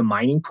one of the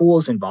mining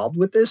pools involved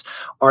with this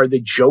are the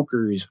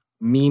jokers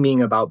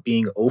memeing about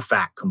being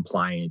OFAC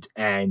compliant.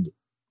 And,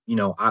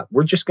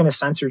 we're just going to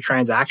censor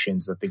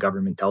transactions that the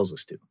government tells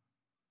us to.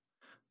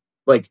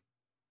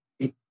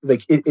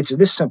 It's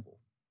this simple.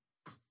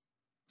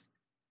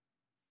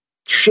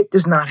 Shit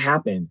does not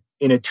happen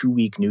in a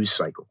 2-week news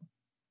cycle.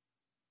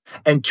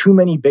 And too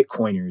many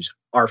Bitcoiners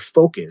are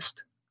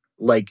focused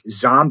like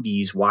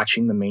zombies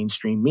watching the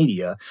mainstream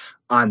media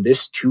on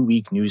this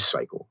 2-week news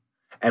cycle.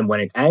 And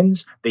when it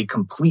ends, they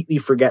completely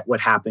forget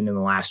what happened in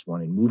the last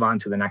one and move on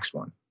to the next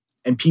one.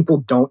 And people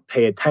don't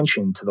pay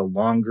attention to the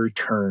longer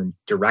term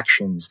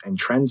directions and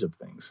trends of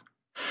things.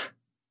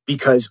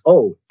 Because,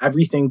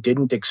 everything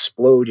didn't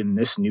explode in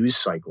this news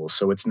cycle,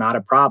 so it's not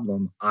a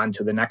problem. On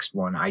to the next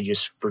one. I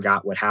just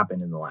forgot what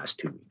happened in the last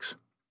 2 weeks.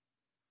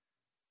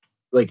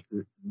 Like,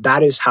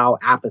 that is how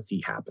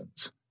apathy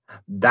happens.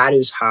 That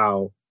is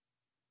how,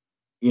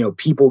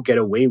 people get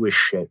away with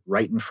shit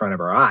right in front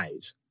of our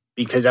eyes.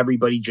 Because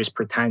everybody just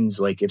pretends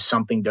like if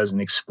something doesn't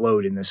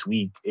explode in this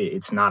week,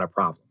 it's not a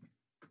problem.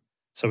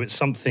 So it's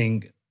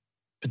something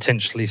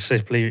potentially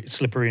slippery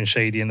and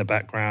shady in the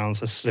background,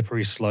 a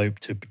slippery slope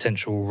to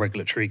potential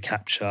regulatory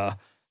capture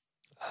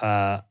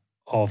of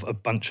a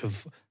bunch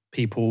of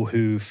people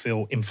who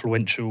feel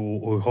influential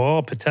or who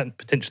are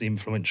potentially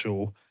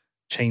influential,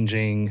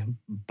 changing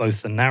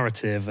both the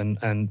narrative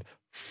and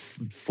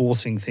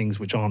forcing things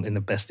which aren't in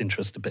the best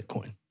interest of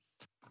Bitcoin.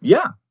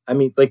 Yeah. I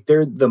mean, like,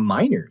 they're the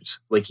miners.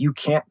 Like, you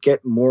can't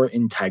get more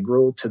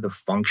integral to the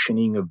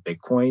functioning of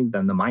Bitcoin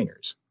than the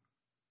miners.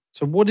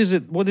 So what is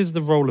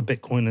the role of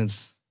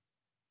Bitcoiners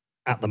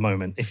at the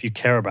moment? If you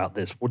care about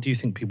this, what do you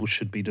think people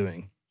should be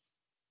doing?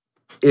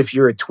 If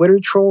you're a Twitter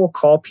troll,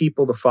 call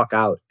people the fuck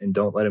out and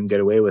don't let them get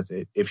away with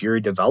it. If you're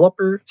a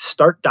developer,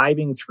 start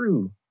diving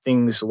through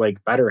things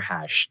like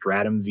BetterHash,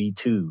 Stratum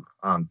V2,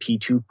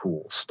 P2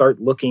 Pool. Start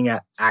looking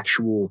at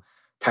actual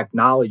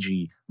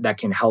technology that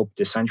can help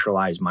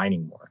decentralize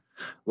mining more.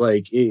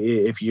 Like,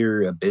 if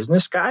you're a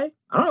business guy,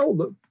 I don't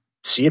know,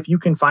 see if you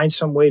can find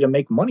some way to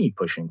make money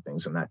pushing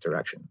things in that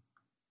direction.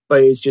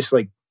 But it's just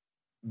like,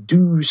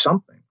 do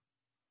something.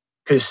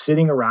 Because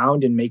sitting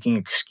around and making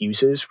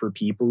excuses for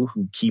people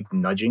who keep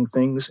nudging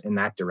things in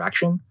that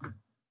direction,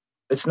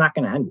 it's not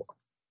going to end well.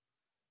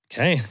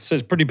 Okay, so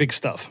it's pretty big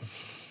stuff.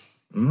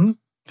 Mm-hmm.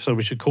 So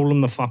we should call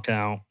them the fuck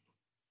out,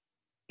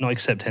 not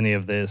accept any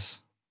of this,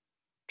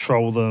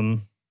 troll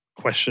them,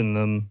 question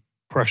them,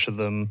 pressure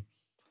them.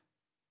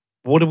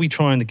 What are we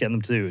trying to get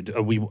them to do?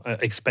 Are we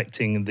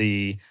expecting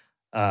the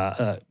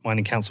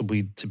mining council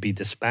to be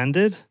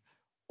disbanded,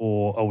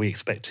 or are we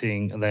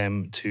expecting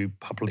them to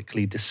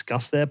publicly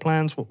discuss their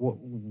plans?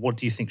 What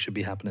do you think should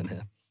be happening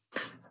here?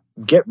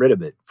 Get rid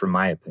of it, from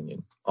my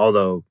opinion.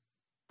 Although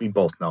we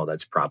both know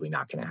that's probably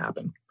not going to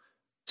happen.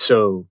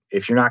 So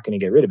if you're not going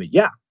to get rid of it,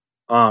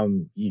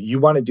 you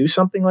want to do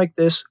something like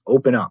this,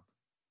 open up.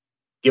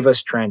 Give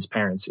us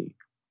transparency.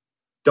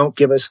 Don't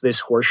give us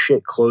this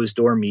horseshit closed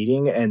door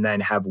meeting and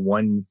then have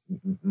one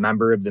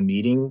member of the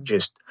meeting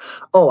just,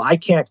 I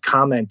can't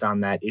comment on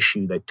that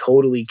issue that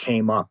totally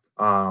came up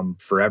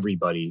for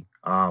everybody,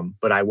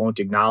 but I won't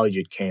acknowledge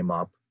it came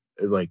up.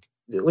 Like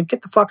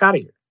get the fuck out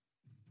of here.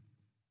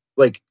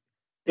 Like,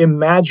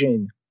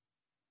 imagine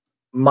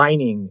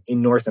mining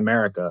in North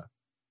America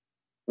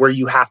where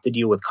you have to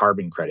deal with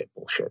carbon credit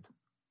bullshit.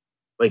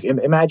 Like,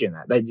 imagine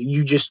that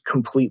you just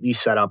completely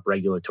set up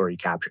regulatory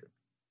capture.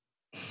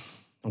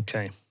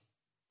 Okay.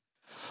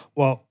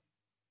 Well,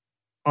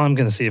 I'm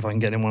going to see if I can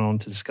get anyone on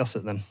to discuss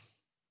it then.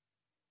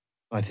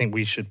 I think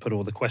we should put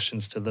all the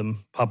questions to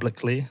them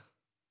publicly.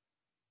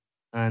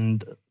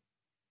 And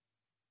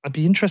I'd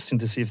be interesting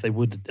to see if they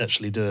would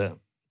actually do it.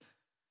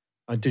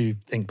 I do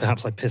think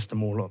perhaps I pissed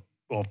them all off,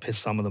 or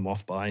pissed some of them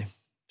off by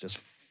just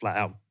flat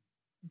out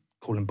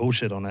calling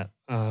bullshit on it.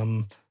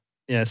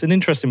 It's an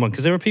interesting one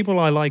because there are people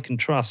I like and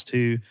trust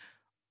who,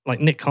 like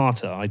Nick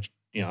Carter. I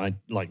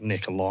like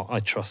Nick a lot. I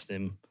trust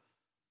him.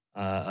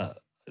 I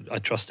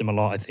trust him a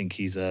lot. I think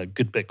he's a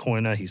good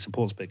Bitcoiner. He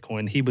supports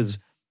Bitcoin. He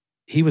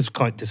was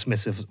quite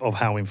dismissive of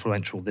how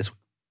influential this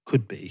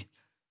could be.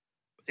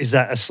 Is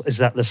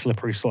that the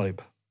slippery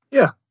slope?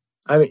 Yeah,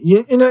 I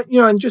mean,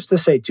 and just to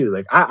say too,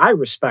 like I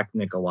respect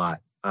Nick a lot.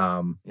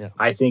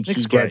 I think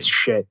Nick's he gets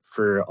shit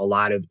for a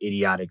lot of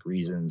idiotic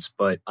reasons,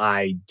 but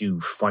I do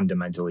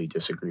fundamentally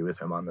disagree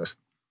with him on this.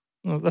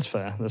 Well, that's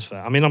fair. That's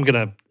fair. I mean, I'm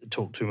going to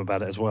talk to him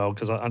about it as well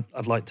because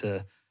I'd like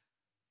to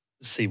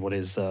see what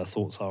his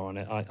thoughts are on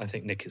it. I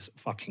think Nick is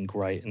fucking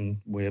great,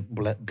 and we're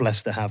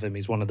blessed to have him.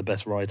 He's one of the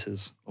best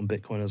writers on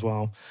Bitcoin as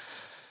well.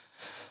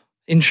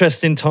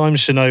 Interesting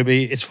times,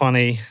 Shinobi. It's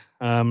funny.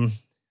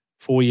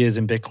 4 years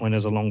in Bitcoin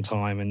is a long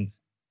time,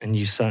 and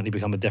you certainly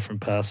become a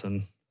different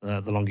person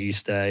the longer you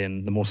stay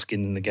and the more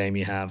skin in the game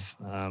you have.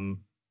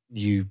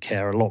 You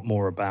care a lot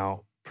more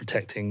about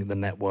protecting the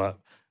network,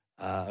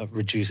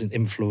 reducing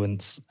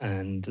influence,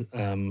 and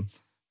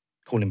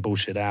calling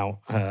bullshit out.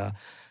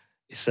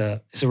 It's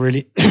a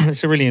really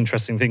it's a really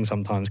interesting thing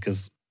sometimes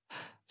because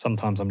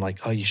sometimes I'm like,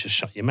 you should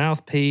shut your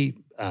mouth, Pete.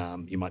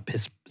 You might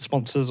piss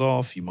sponsors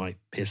off. You might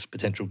piss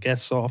potential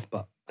guests off.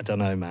 But I don't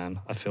know, man.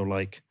 I feel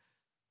like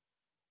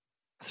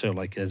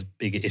there's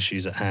bigger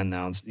issues at hand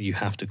now. And you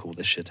have to call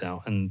this shit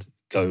out and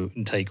go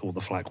and take all the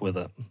flack with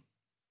it.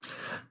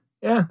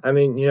 Yeah, I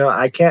mean,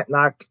 I can't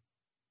knock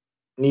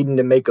needing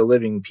to make a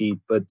living, Pete,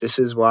 but this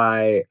is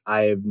why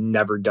I've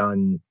never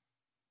done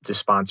the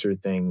sponsor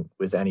thing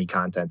with any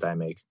content I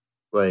make.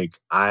 Like,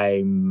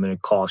 I'm going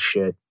to call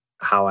shit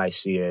how I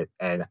see it,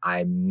 and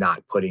I'm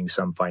not putting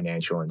some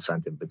financial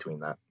incentive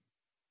between that.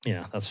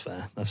 Yeah, that's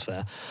fair. That's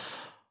fair.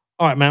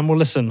 All right, man. Well,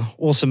 listen,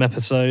 awesome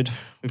episode.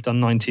 We've done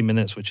 90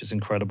 minutes, which is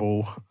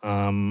incredible.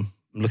 I'm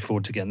looking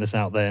forward to getting this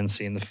out there and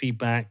seeing the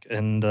feedback.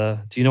 And do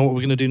you know what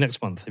we're going to do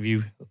next month? Have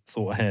you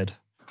thought ahead?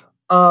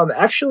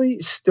 Actually,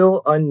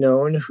 still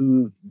unknown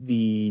who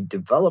the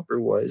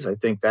developer was. I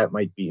think that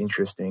might be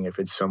interesting if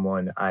it's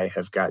someone I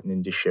have gotten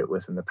into shit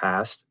with in the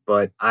past.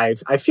 But I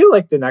feel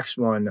like the next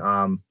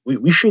one,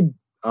 we should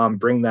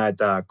bring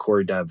that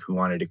core dev who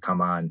wanted to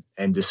come on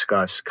and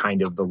discuss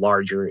kind of the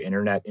larger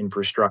internet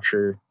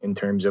infrastructure in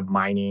terms of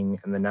mining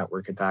and the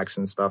network attacks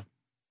and stuff.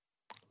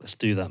 Let's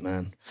do that,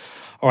 man.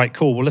 All right,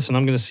 cool. Well, listen,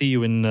 I'm going to see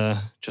you in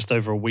just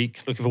over a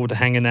week. Looking forward to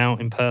hanging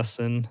out in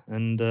person,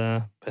 and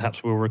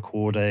perhaps we'll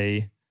record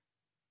a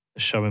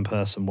show in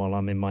person while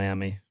I'm in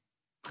Miami.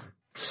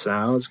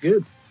 Sounds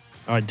good.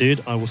 All right,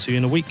 dude. I will see you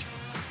in a week.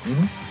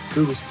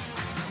 Toodles.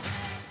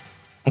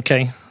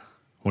 Okay.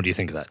 What do you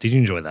think of that? Did you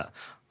enjoy that?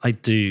 I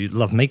do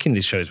love making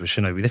these shows with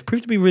Shinobi. They've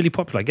proved to be really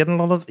popular. I get a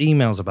lot of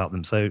emails about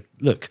them. So,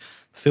 look,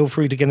 feel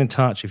free to get in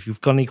touch. If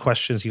you've got any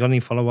questions, you've got any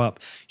follow-up,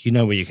 you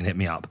know where you can hit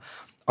me up.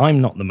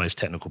 I'm not the most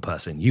technical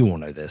person. You all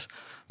know this.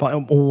 But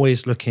I'm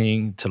always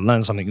looking to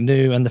learn something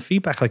new. And the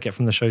feedback I get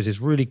from the shows is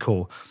really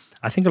cool.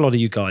 I think a lot of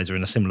you guys are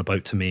in a similar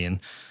boat to me and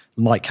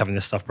like having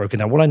this stuff broken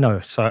down. Well, I know.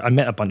 So I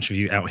met a bunch of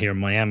you out here in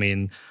Miami,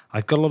 and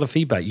I've got a lot of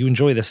feedback. You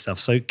enjoy this stuff,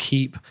 so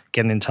keep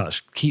getting in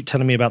touch. Keep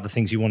telling me about the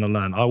things you want to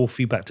learn. I will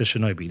feed back to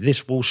Shinobi.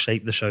 This will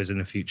shape the shows in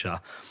the future.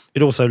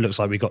 It also looks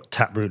like we got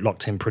Taproot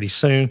locked in pretty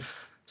soon.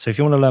 So if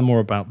you want to learn more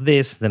about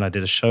this, then I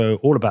did a show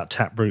all about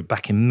Taproot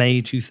back in May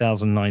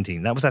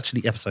 2019. That was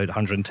actually episode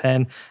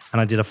 110,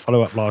 and I did a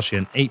follow-up last year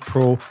in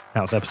April.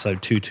 That was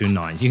episode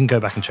 229. You can go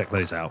back and check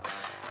those out.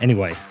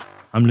 Anyway,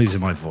 I'm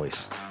losing my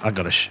voice. I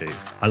got to shoot.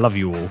 I love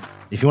you all.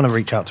 If you want to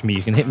reach out to me,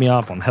 you can hit me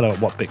up on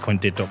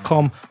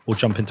hello@whatbitcoindid.com or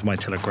jump into my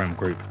Telegram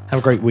group. Have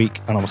a great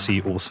week, and I will see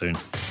you all soon.